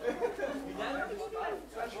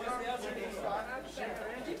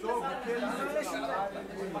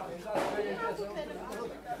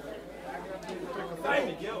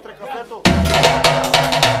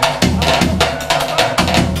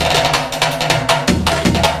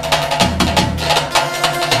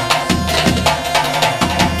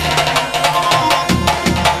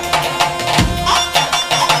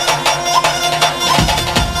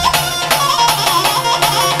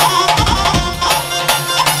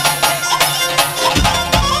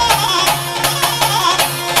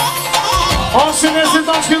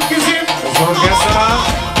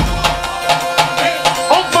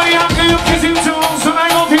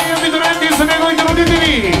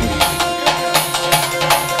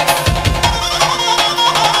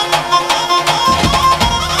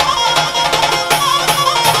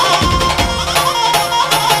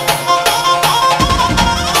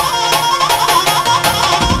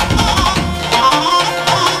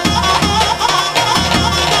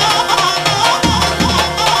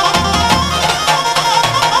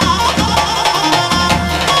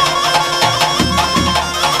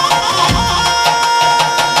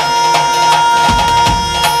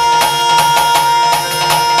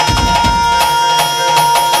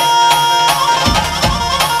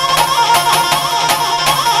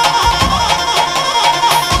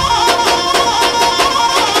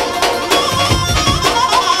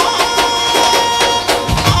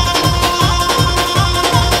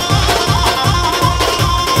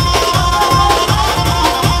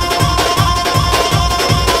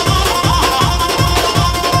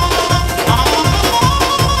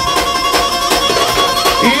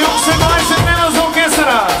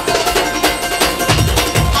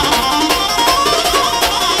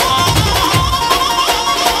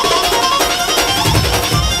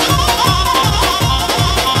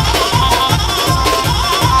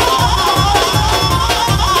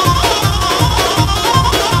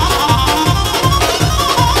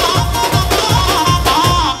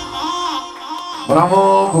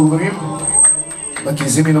 Браво, благодарим на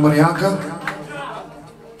Кизим и на Марианка.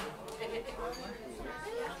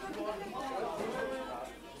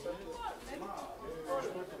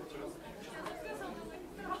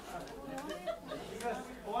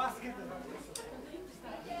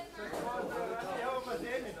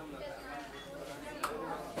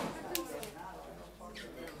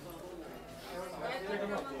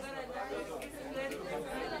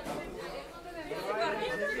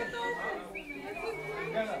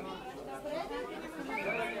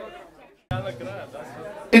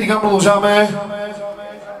 И така продължаваме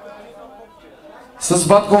с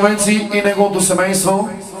Бат Конвенции и неговото семейство.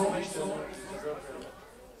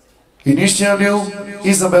 И Нищия Лил,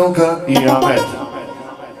 Изабелка и Амет.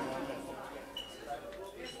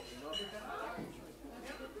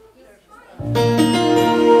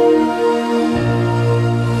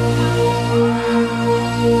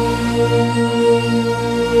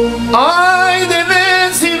 Айде,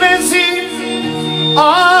 венци, венци,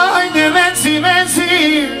 айде, венци,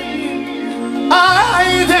 венци,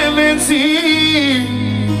 айде, венци,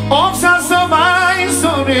 обса собай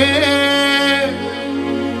соне.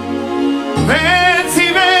 Венци,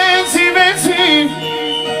 венци, венци,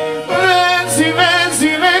 венци, венци,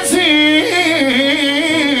 венци,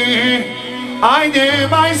 айде,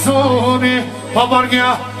 бай соне,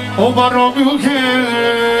 папаргя, обаробюкен,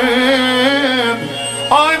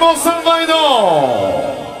 ай, мосан вайдо.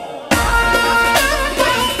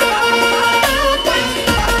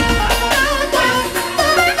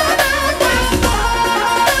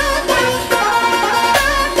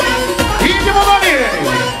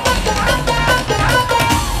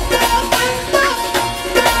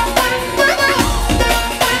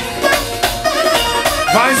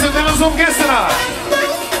 с оркестъра.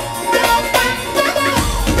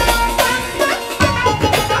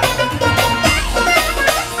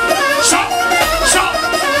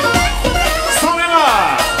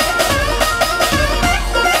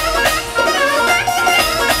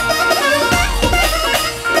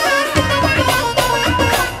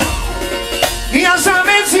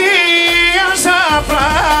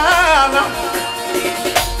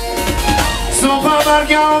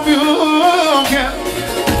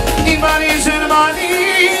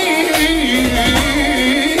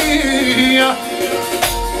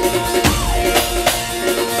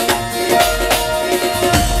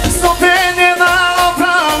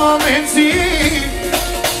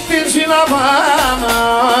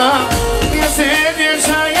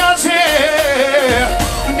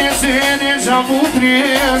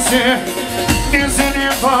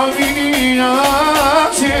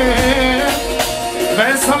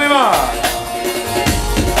 Ема.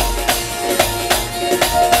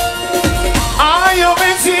 Ai o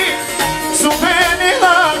vezi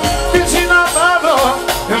suvenila vicina tavo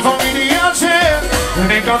familia ce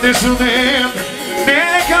neka te žudem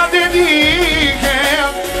neka te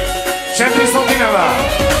dihem 400 dinara.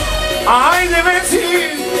 Ajde vezi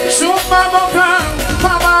šutma boka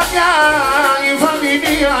pamaga i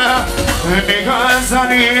familija neka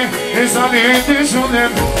zane te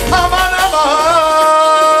žudem aman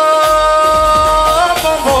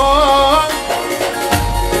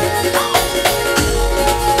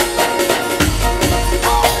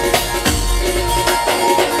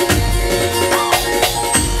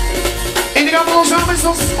продължаваме с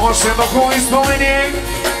още едно хубаво изпълнение.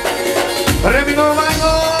 Реминовано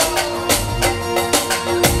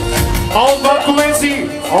от Марковеци,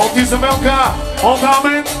 от Изабелка, от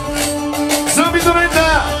Албен, за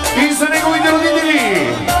Абитуриентска и за неговите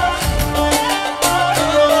родители.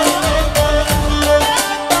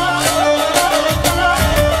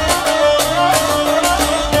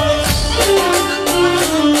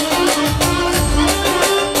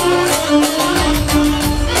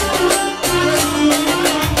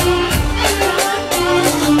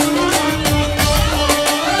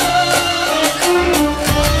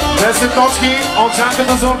 Точки от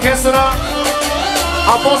жанката за оркестъра,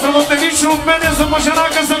 а поздравът е лично от мене за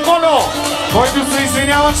мъженака за Коло, който се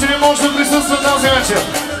извинява, че не може да присъства тази вечер.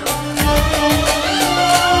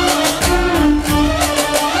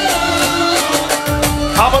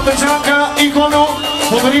 Абата Джанка и Коло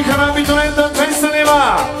подариха на Абитуриентска 200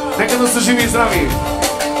 лева. Нека да са живи и здрави.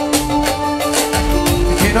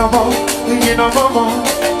 Гинамо,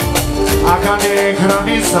 ака не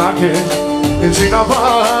храни саке. Gina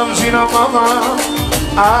mama,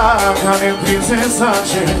 a cane princesa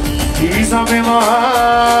ce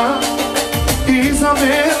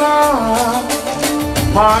Isabela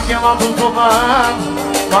m'ha chiamato tuo padre,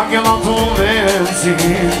 m'ha chiamato Lenzi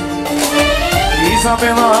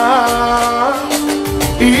Isabela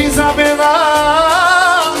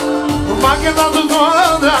m'ha chiamato tua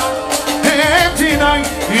madre e ti dai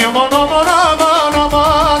io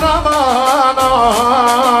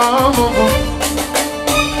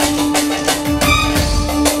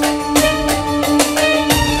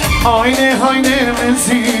Hayne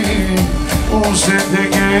Lenzi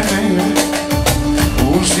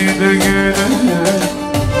Uși de gene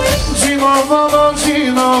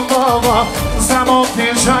Gina baba Samo te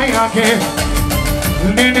jajake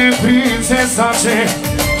Nene princesa ce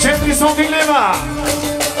 400 leva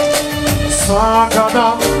Sakada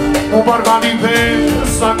U barbani pe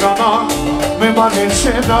Sakada Me bane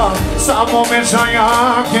ceda Samo me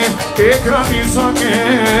jajake Ekranizake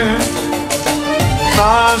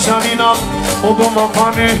Na žalina, u doma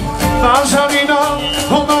pane, na žalina,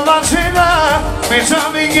 u doma čena, me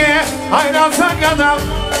žalinje, aj da zagadam,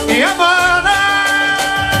 jebana.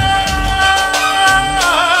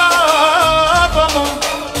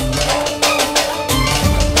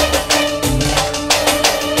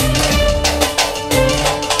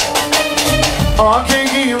 Ake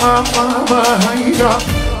gila mama hajda,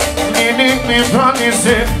 nene mi brani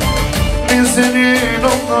se, ne se ne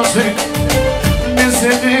nože, se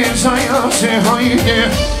dežaja že hajde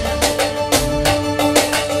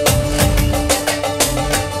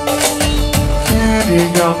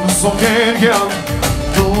Kerjam som kerjam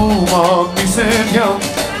Duman miserjam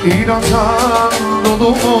İrancan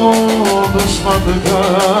dolu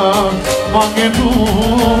düşmanlığa Mange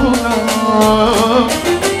duna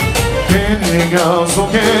Kerjam som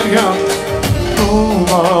kerjam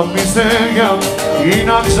Duman miserjam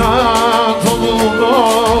İrancan dolu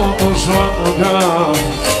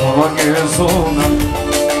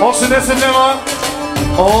Още 10 лева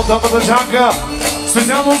от Абата Жанка,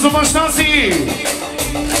 специално за баща си.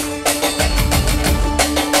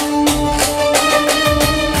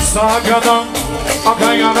 Загадам,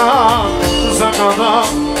 акаяна,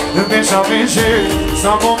 загадам, беша беше,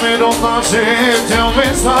 само ме роднаше, тя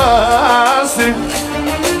ме саси.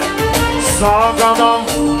 Загадам,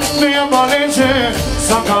 ме малече,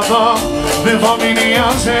 загадам, ме фамилия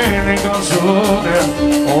че не кажуне,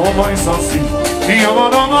 обай саси.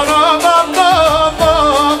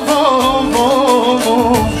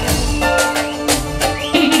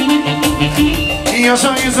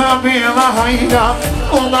 Yaşa Isabela hayda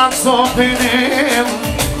Ulan sohbetim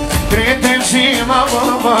Kretem şima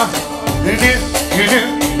baba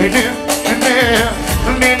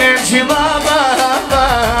Nenem şima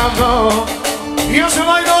baba Yaşa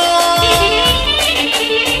hayda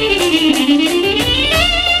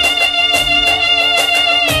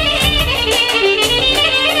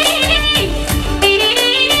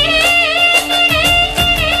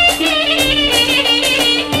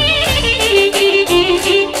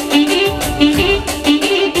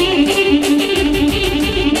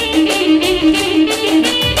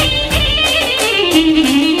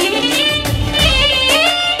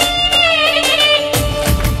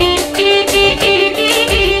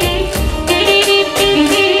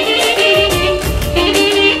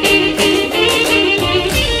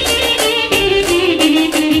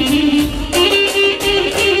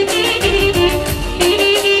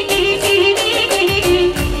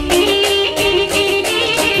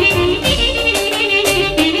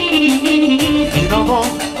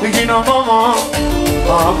mama,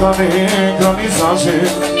 aga neka ni zaže,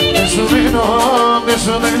 ne žudina, ne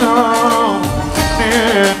zovena,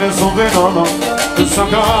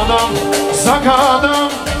 zagadam,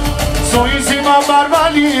 svojima barba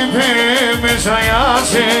lipe me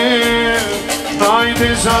žajače, najde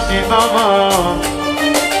žadni nama,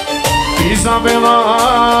 Izabela,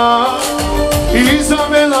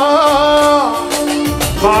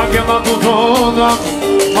 magela tu toda,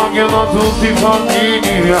 magela tu ti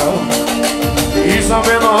famiglia,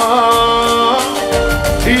 Izabela,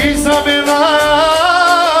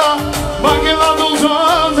 magela tu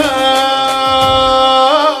toda,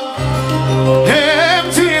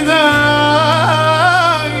 empty dai,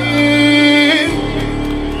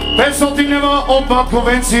 500 лева от Баб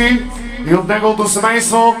Конвенции и от неговото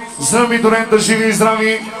семейство за Абитуриента живи и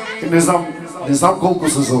здрави. Не знам колко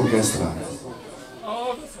са за оркестра.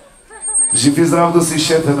 Жив и здрав да си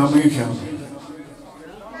шефе на Мюнхен.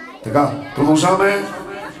 Така, продължаваме.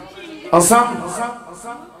 Асан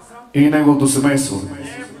и неговото семейство.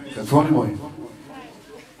 Какво ни мой?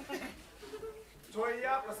 Той е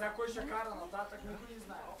япа, сега кой ще кара нататък, никой не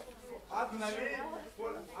знае. Нали?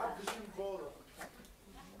 Дишим болда.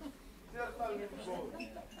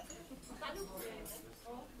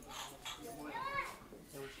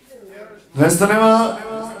 200 лева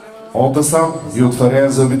от Асан и от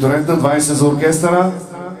Фарея за Абитуриента, 20 за оркестъра.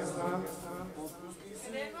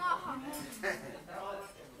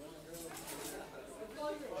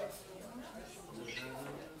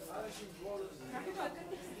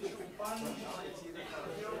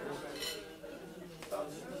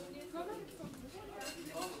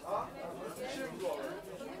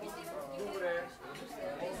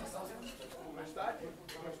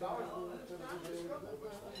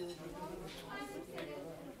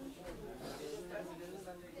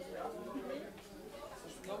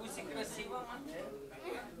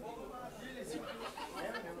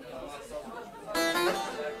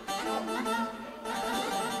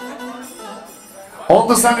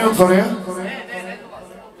 От Асан и от Фарея.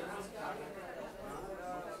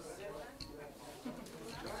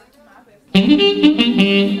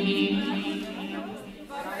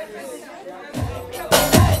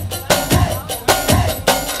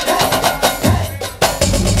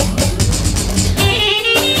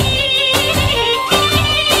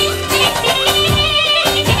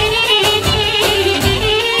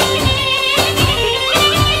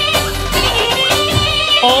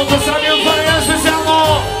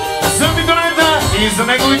 И за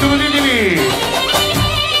неговите родители.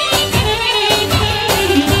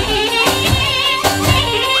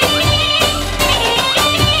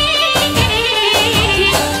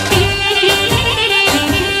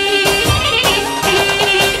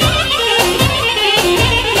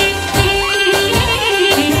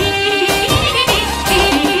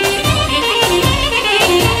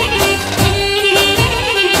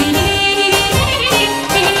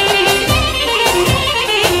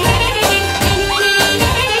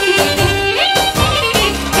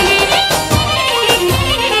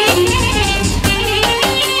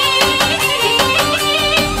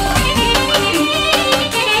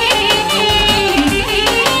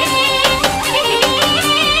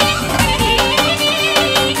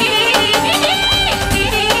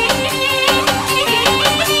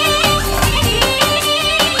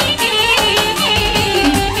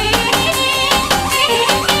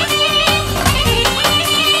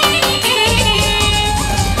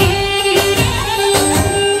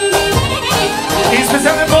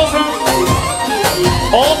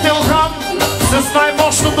 С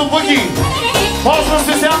най-мощното бъги. Ползва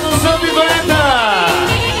специално за Абитуриента.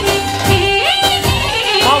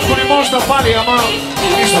 Малко не може да пали, ама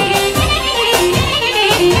нищо.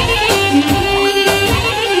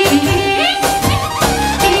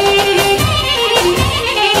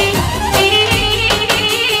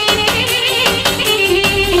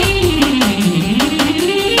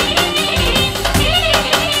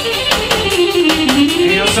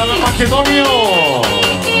 И особено Македония.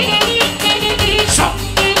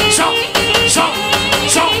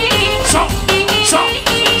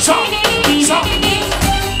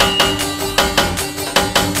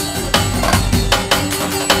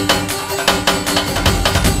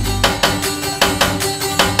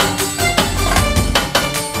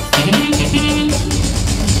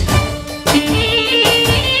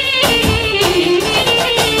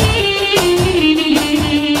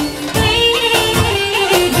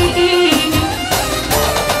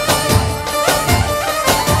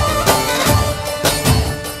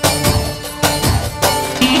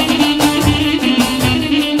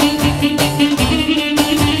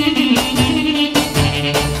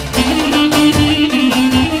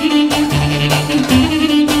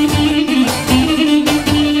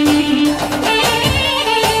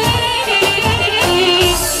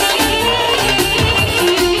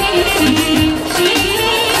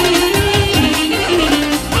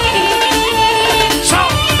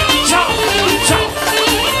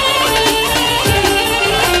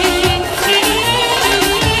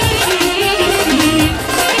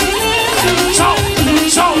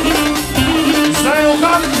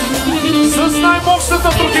 най-мощната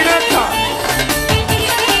тротинетка.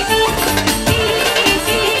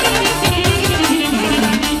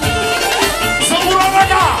 Забора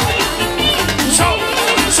ръка! Шо,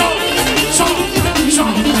 шо, шо, шо.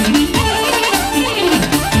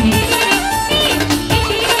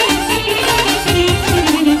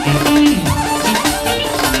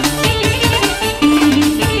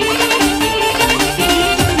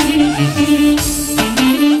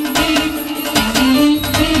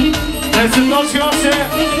 Точки още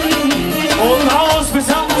отново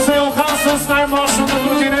специално за Йохан с най-мощната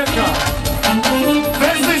тротинетка.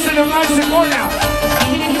 217 коня.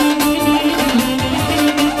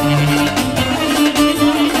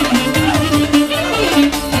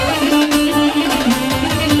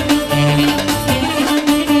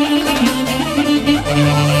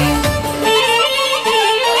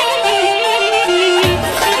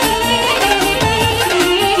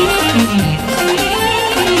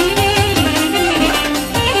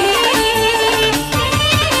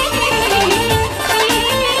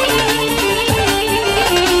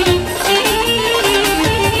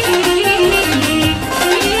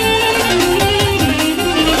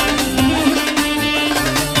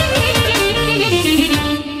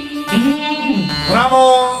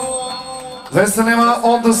 Лева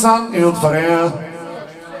от Дасан и от Фарея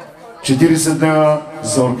 40 днева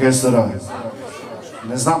за оркестъра.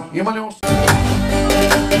 Не знам, има ли още?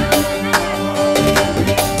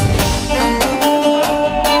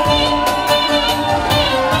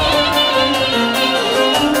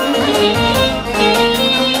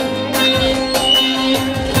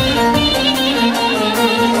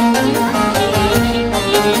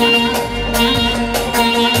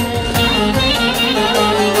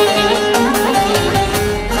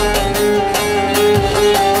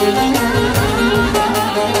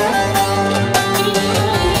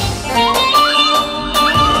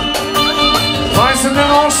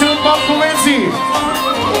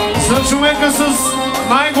 За човека с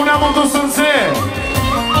най-голямото сърце.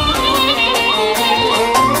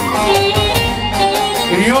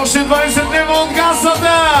 И още 20 днева от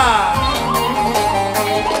газата.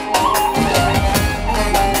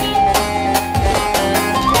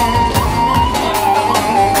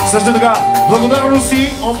 Също така,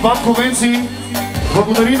 благодарности от Баб Ковачев.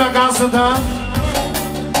 Благодари на газата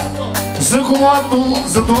за хубавото,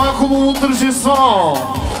 за това хубаво тържество.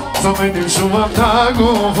 За мен чувам да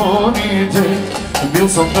говорите, бил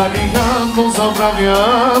съм налиган, но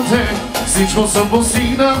забравяте. Всичко съм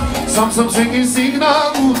постигнал, сам съм се ги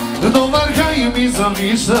стигнал, до върха и ми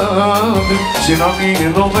завиждате. Жена ми е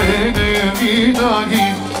до мене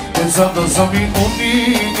винаги, децата са ми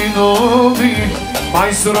умни и добри.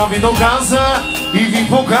 Майстора ви доказа и ви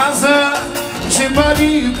показа, че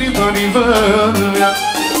пари при пари вървят.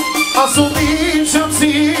 Аз обичам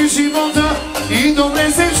си живота и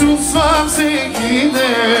добре се чувствам всеки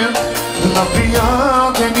ден. На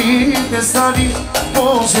приятелите стани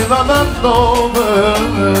пожелавам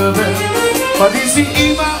добър ден. Пари си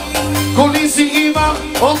имам, коли си имам,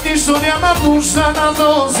 от нищо нямам нужда на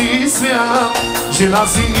този свят. Жена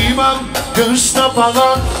си имам, къща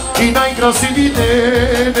пала и най-красивите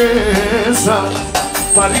деца.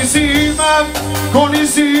 Пари си имам, коли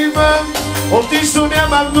си имам, от нищо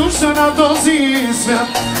нямам нужда на този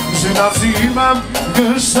свят. Жена си имам,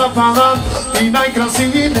 къща пала и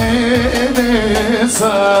най-красивите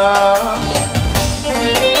деца.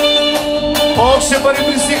 Още пари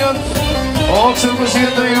пристигат от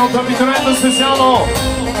Черножията и от Абитуриентска специално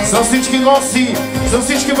за всички гости, за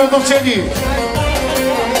всички братовчени.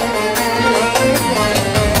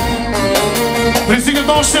 Пристигат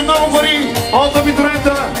още много пари от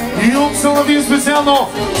Абитуриентска и от Салавин специално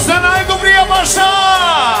за най-добрия баща!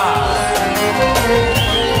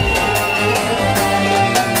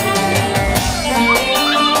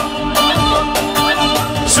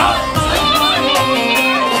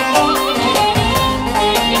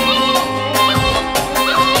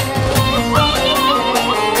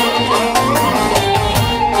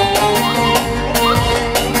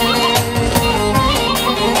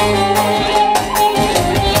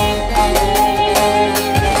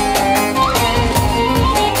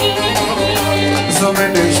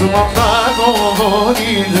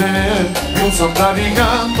 Бил съм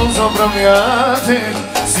навиган, но забравяте.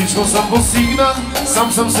 Всичко съм постигнал,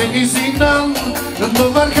 сам съм се издигнал, до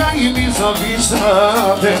върха и ми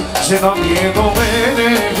завиждате. Жена ми е до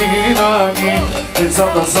мене винаги,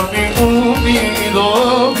 децата са ми умни и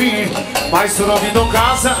добри. Майстора ви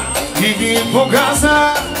доказа и ви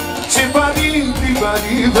показа, че пари при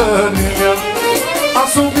пари вървят.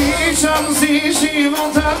 Аз обичам си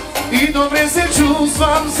живота и добре се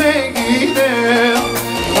чувствам всеки ден.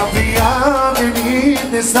 На приятелите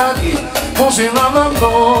стари, пожелавам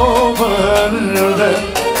добър ден.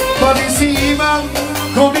 Пари си имам,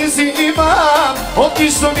 коли си имам, от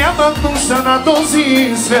нищо нямам нужда на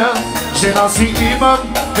този свят. Жена си имам,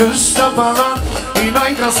 къща палат и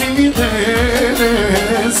най-красивите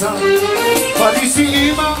деца. Пари си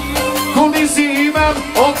имам, коли си имам,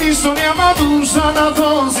 от нищо няма нужда на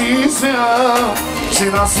този свят.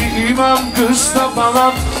 Жена си имам, къща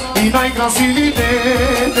палат и най-красивите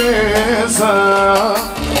деца.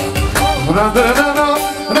 На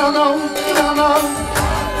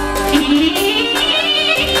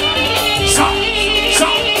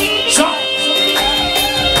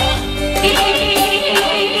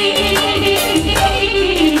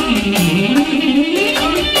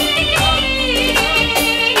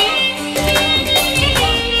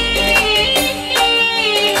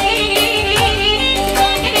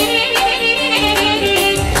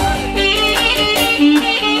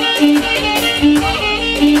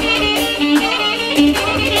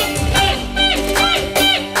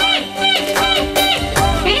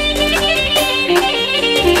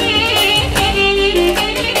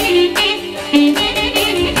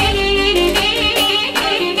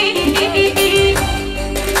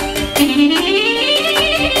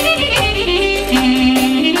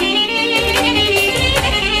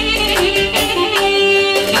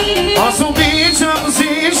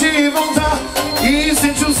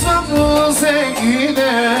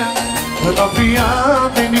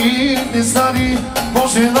приятелите стари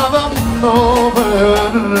пожелавам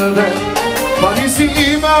добър ден. Пари си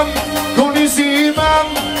имам, коли си имам,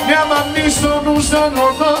 нямам нищо нужда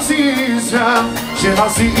на този свят. Жена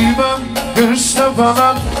си имам, къща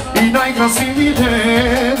палат и най-красивите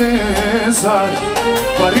деца.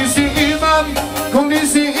 Пари си имам, коли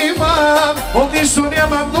си имам, от нищо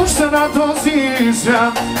нямам нужда на този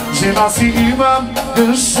свят. Жена си имам,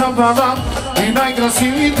 къща палат и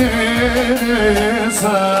най-красивите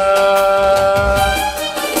деца.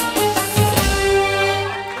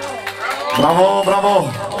 Браво, браво!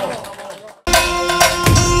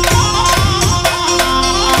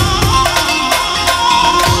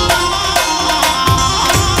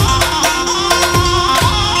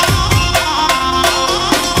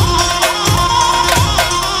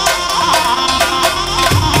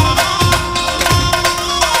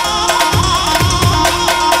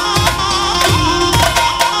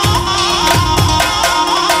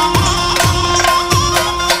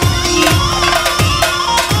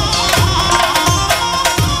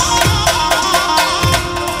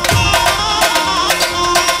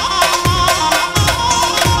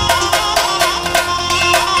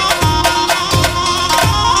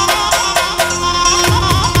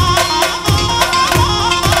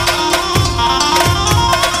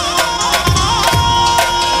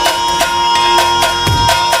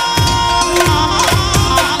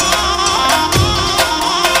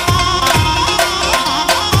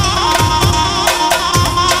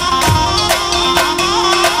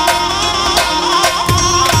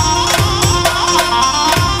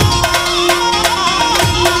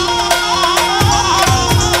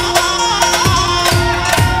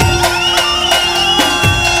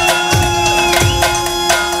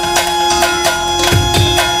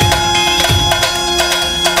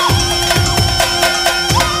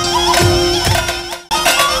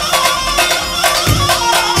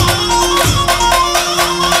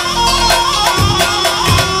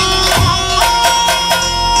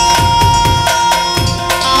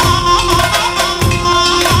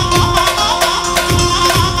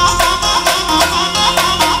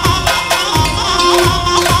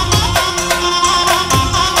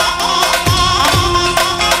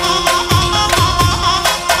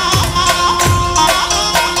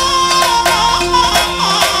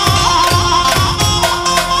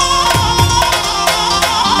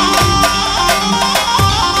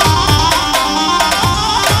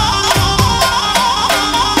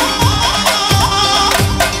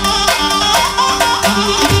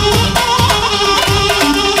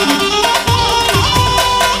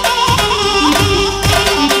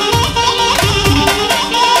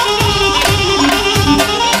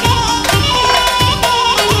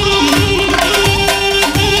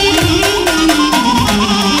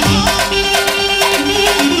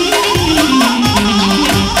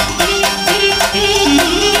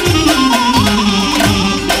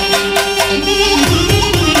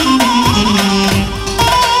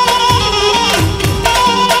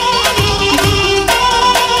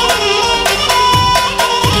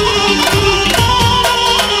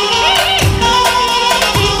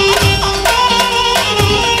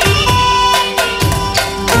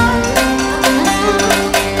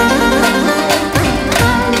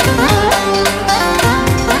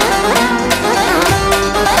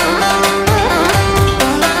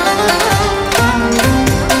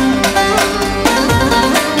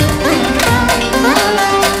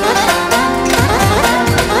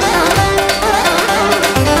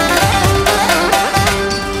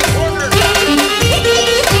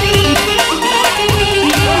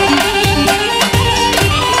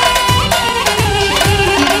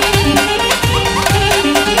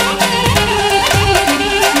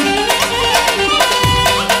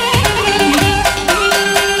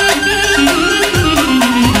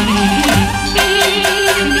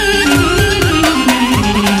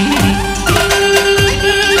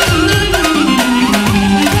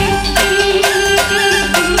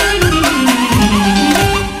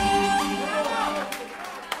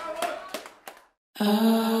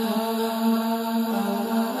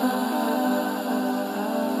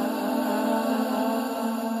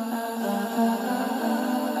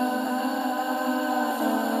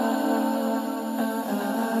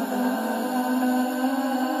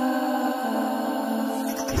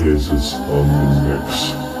 is on the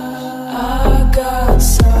mix. I got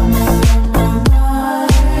some